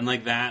 And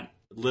that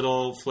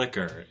little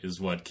flicker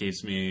is what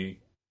keeps me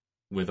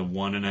with a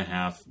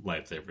 1.5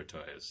 lightsaber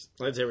toys.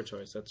 Lightsaber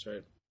toys, that's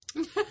right.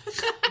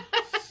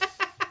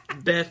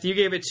 Beth, you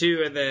gave it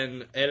 2 and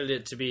then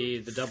edited it to be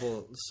the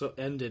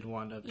double-ended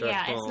one of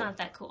Darth Maul. It's not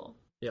that cool.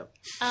 Yep.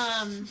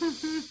 Oh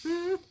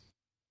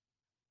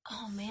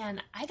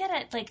man, I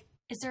gotta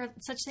is there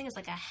such thing as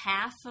a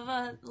half of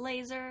a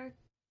laser?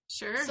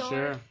 Sure.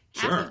 Sure.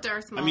 Half of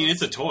Darth Maul. I mean,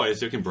 it's a toy,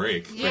 so it can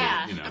break.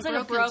 Yeah, but, it's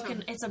a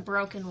broken. It's a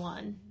broken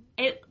one.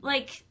 It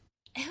was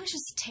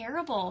just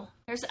terrible.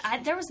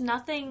 There was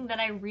nothing that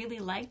I really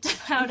liked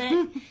about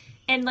it,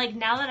 and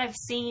now that I've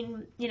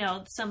seen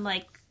some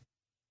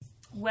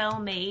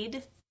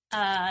well-made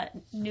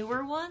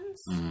newer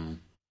ones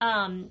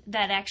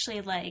that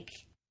actually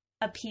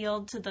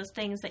appealed to those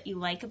things that you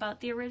like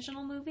about the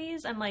original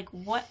movies, I'm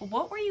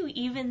what were you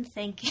even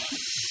thinking?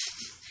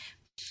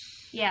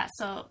 Yeah,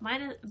 so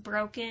mine is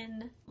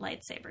broken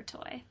lightsaber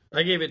toy.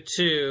 I gave it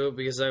 2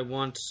 because I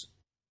want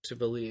to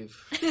believe.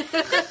 I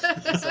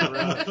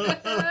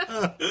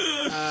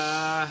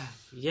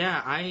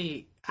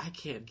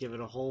can't give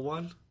it a whole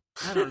one.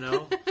 I don't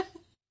know.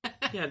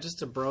 Yeah,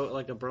 just a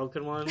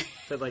broken one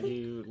that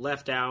you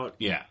left out.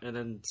 Yeah, and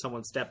then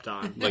someone stepped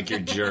on. Your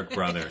jerk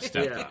brother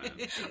stepped on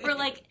it. Or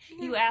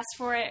you asked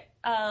for it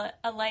a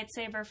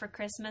lightsaber for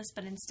Christmas,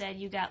 but instead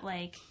you got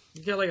you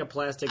got a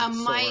plastic a sword.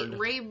 Might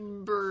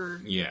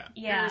Raber. Yeah.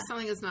 Or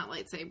something that's not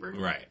lightsaber.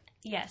 Right.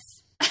 Yes.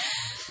 Did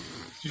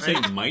you say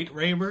Might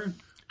Raber?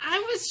 I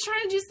was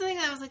trying to do something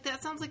that I was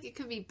that sounds like it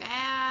could be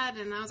bad,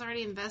 and I was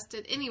already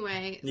invested.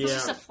 Anyway, so it's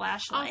just a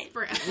flashlight.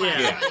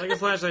 Yeah, like a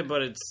flashlight,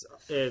 but it's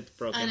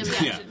broken.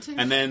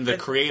 And then the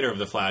creator of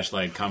the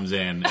flashlight comes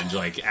in and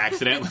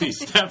accidentally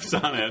steps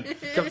on it.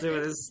 Comes in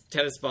with his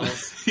tennis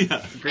balls.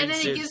 And then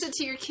he gives it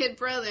to your kid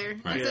brother.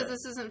 Right. He says,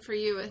 "This isn't for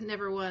you. It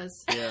never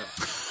was." Yeah.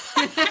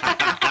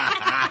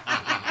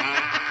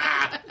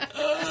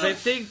 I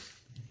think.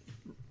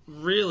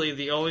 Really,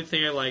 the only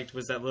thing I liked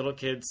was that little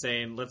kid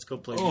saying, "Let's go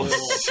play pool."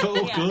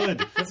 So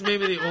good. That's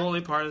maybe the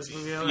only part of this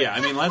movie I like. Yeah, I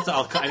mean, I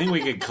think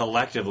we could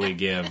collectively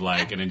give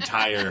an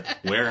entire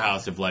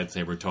warehouse of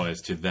lightsaber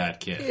toys to that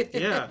kid.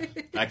 Yeah,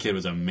 that kid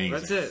was amazing.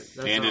 That's it.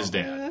 And his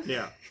dad.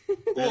 Yeah.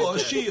 Oh, a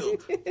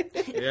shield.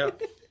 Yeah.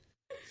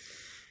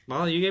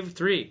 Molly, you gave it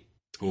 3.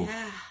 Ooh.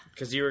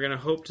 Because you were going to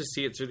hope to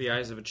see it through the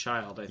eyes of a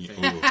child, I think.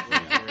 Ooh,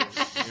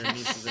 your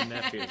nieces and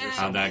nephews. Or something.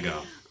 How'd that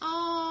go?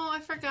 Oh, I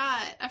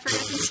forgot to do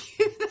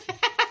that.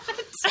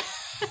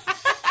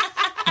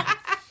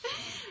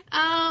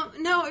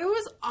 No, it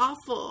was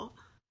awful.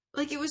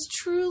 It was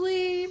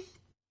truly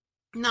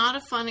not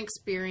a fun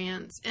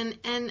experience. And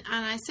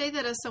I say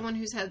that as someone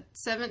who's had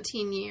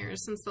 17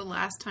 years since the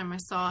last time I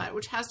saw it,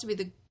 which has to be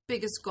the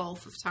biggest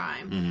gulf of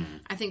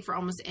time, I think, for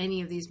almost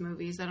any of these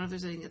movies. I don't know if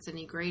there's anything that's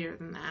any greater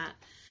than that.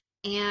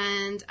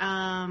 And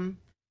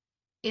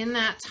in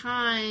that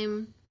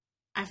time,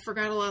 I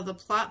forgot a lot of the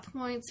plot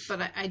points,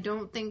 but I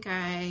don't think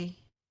I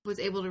was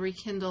able to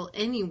rekindle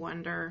any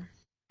wonder.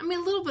 I mean,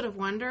 a little bit of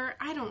wonder.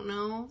 I don't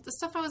know. The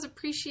stuff I was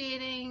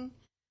appreciating,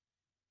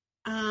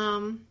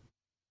 I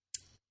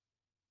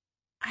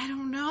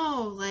don't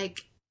know. Like,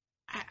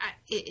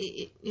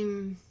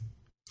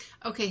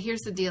 okay,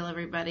 here's the deal,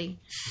 everybody.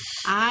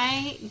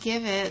 I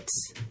give it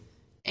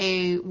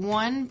a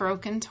 1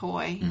 broken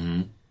toy,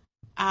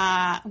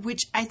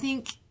 which I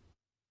think,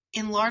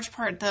 in large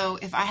part, though,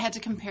 if I had to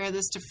compare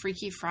this to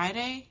Freaky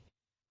Friday,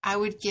 I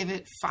would give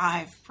it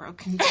 5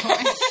 broken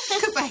toys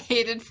because I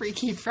hated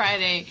Freaky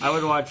Friday. I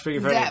would watch Freaky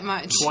Friday that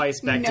much. Twice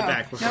back to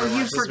back. No,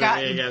 you've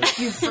forgotten.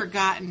 You've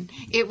forgotten.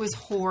 It was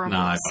horrible.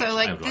 No, so,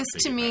 like, this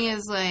to me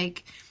is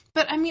like...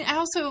 But, I mean, I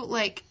also,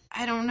 like,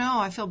 I don't know.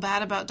 I feel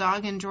bad about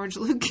dogging George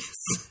Lucas.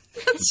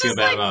 You feel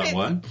bad about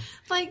what?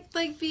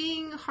 Like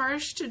being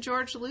harsh to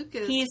George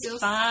Lucas. He's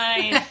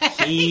fine.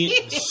 He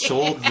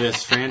sold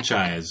this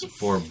franchise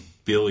for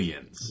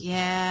billions.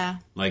 Yeah.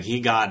 Like, he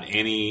got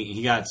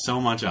so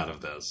much out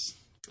of this.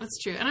 That's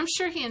true. And I'm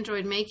sure he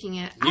enjoyed making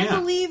it. Yeah. I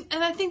believe,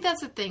 and I think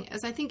that's the thing,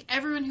 is I think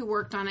everyone who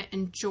worked on it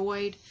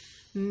enjoyed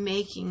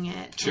making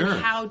it. Sure.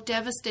 And how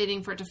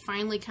devastating for it to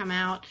finally come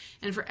out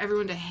and for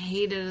everyone to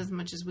hate it as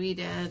much as we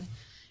did.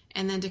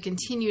 And then to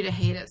continue to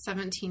hate it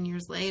 17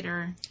 years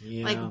later.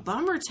 Yeah. Like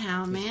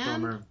Bummertown,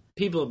 man. Bummer.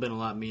 People have been a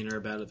lot meaner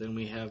about it than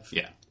we have.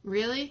 Yeah.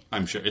 Really?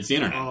 I'm sure. It's the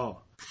internet.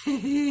 Oh.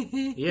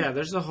 Yeah,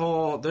 there's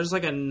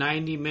like a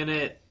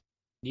 90-minute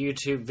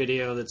YouTube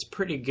video that's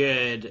pretty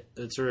good.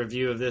 It's a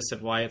review of this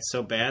and why it's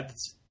so bad.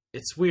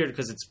 It's weird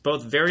because it's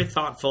both very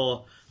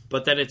thoughtful,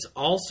 but then it's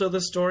also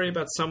the story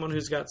about someone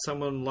who's got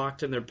someone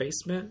locked in their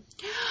basement.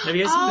 Have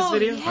you guys seen this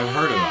video? Yeah. I've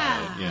heard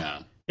about it. Yeah.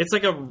 It's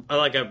like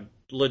a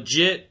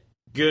legit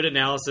good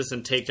analysis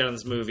and takedown of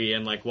this movie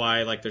and like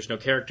why like there's no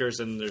characters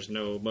and there's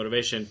no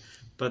motivation.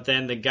 But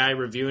then the guy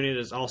reviewing it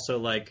is also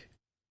like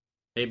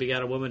maybe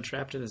got a woman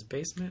trapped in his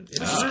basement.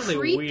 It's really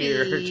creepy.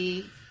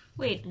 weird.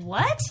 Wait,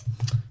 what?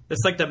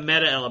 It's like the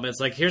meta elements.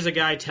 Like here's a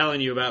guy telling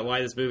you about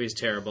why this movie's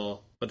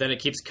terrible, but then it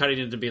keeps cutting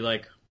into be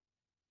like,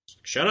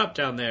 shut up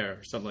down there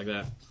or something like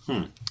that.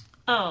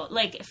 Oh,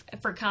 like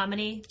for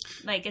comedy?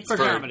 Like it's For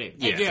comedy.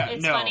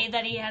 It's funny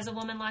that he has a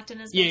woman locked in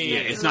his basement. Yeah,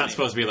 it's not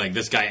supposed to be like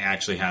this guy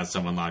actually has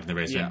someone locked in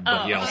the basement, Yeah.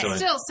 but he also It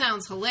still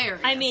sounds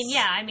hilarious. I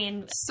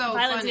mean, So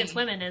violence funny. against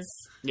women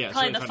is Yeah,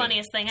 probably it's the really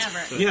funny. funniest thing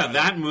ever. yeah,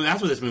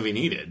 that's what this movie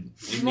needed.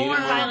 It More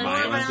needed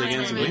violence against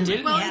against women.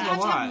 women. Well, Yeah, you a have to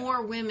lot. have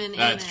more women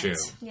That's in it.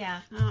 true. Yeah.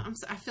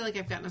 I feel like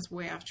I've gotten us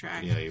way off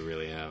track. Yeah, you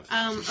really have.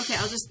 Okay,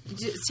 I'll just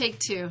take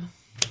 2.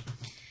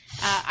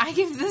 I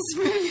give this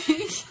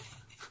movie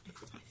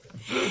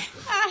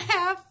a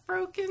half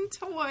broken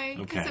toy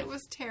because Okay. it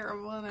was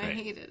terrible and I Great.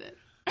 hated it.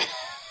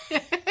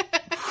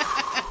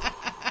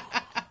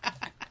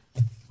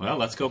 Well,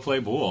 let's go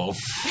play pool.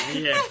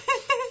 Yeah.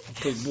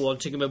 Big boy, I'm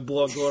taking my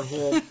boy going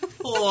home.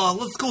 Oh,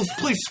 let's go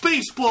play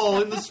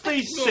spaceball in the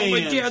space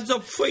sand.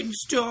 up fighting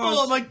stars.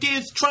 Oh, my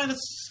dad's trying to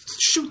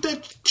shoot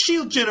that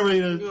shield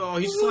generator. Oh,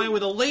 he's flying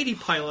with a lady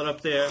pilot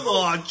up there.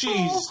 Oh,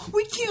 jeez.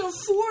 We can't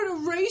afford a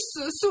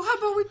racer, so how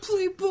about we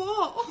play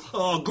ball?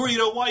 Oh,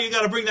 Greedo, why you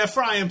gotta bring that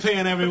frying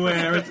pan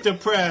everywhere? It's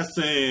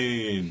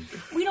depressing.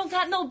 We don't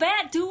got no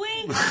bat, do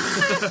we?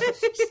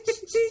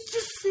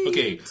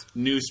 Okay,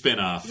 new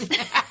spinoff.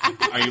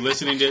 Are you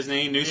listening,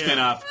 Disney? New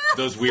spinoff.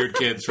 Those weird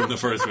kids from the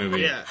first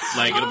movie. Yeah.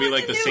 Like it'll be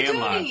like like the the New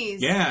Sandlot.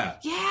 Goonies. Yeah,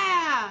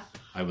 Yeah.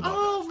 I would love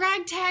Oh,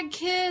 Ragtag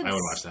Kids. that. I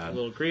would watch that.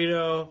 Little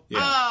Greedo.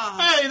 Yeah.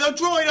 Hey, the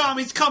droid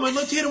army's coming.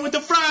 Let's hit him with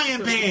the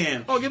frying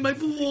pan. Oh, get my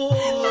boy.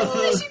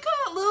 Oh, she call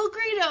it Little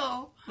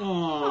Greedo.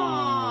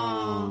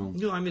 Oh.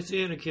 No, I miss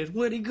Anakin.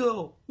 Where'd he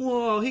go?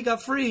 Whoa, he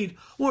got freed.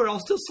 We're all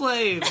still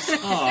slaves.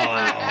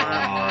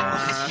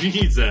 Oh,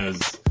 Jesus.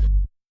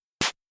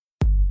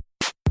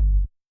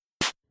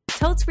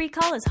 Totes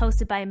Recall is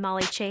hosted by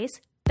Molly Chase,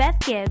 Beth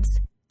Gibbs,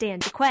 Dan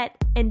Jaquette,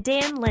 and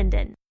Dan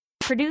Linden.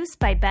 Produced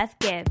by Beth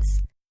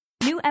Gibbs.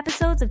 New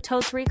episodes of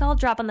Totes Recall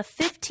drop on the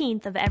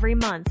 15th of every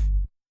month.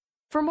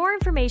 For more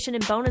information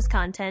and bonus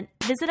content,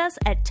 visit us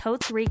at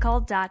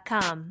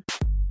totesrecall.com.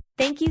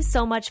 Thank you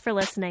so much for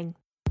listening.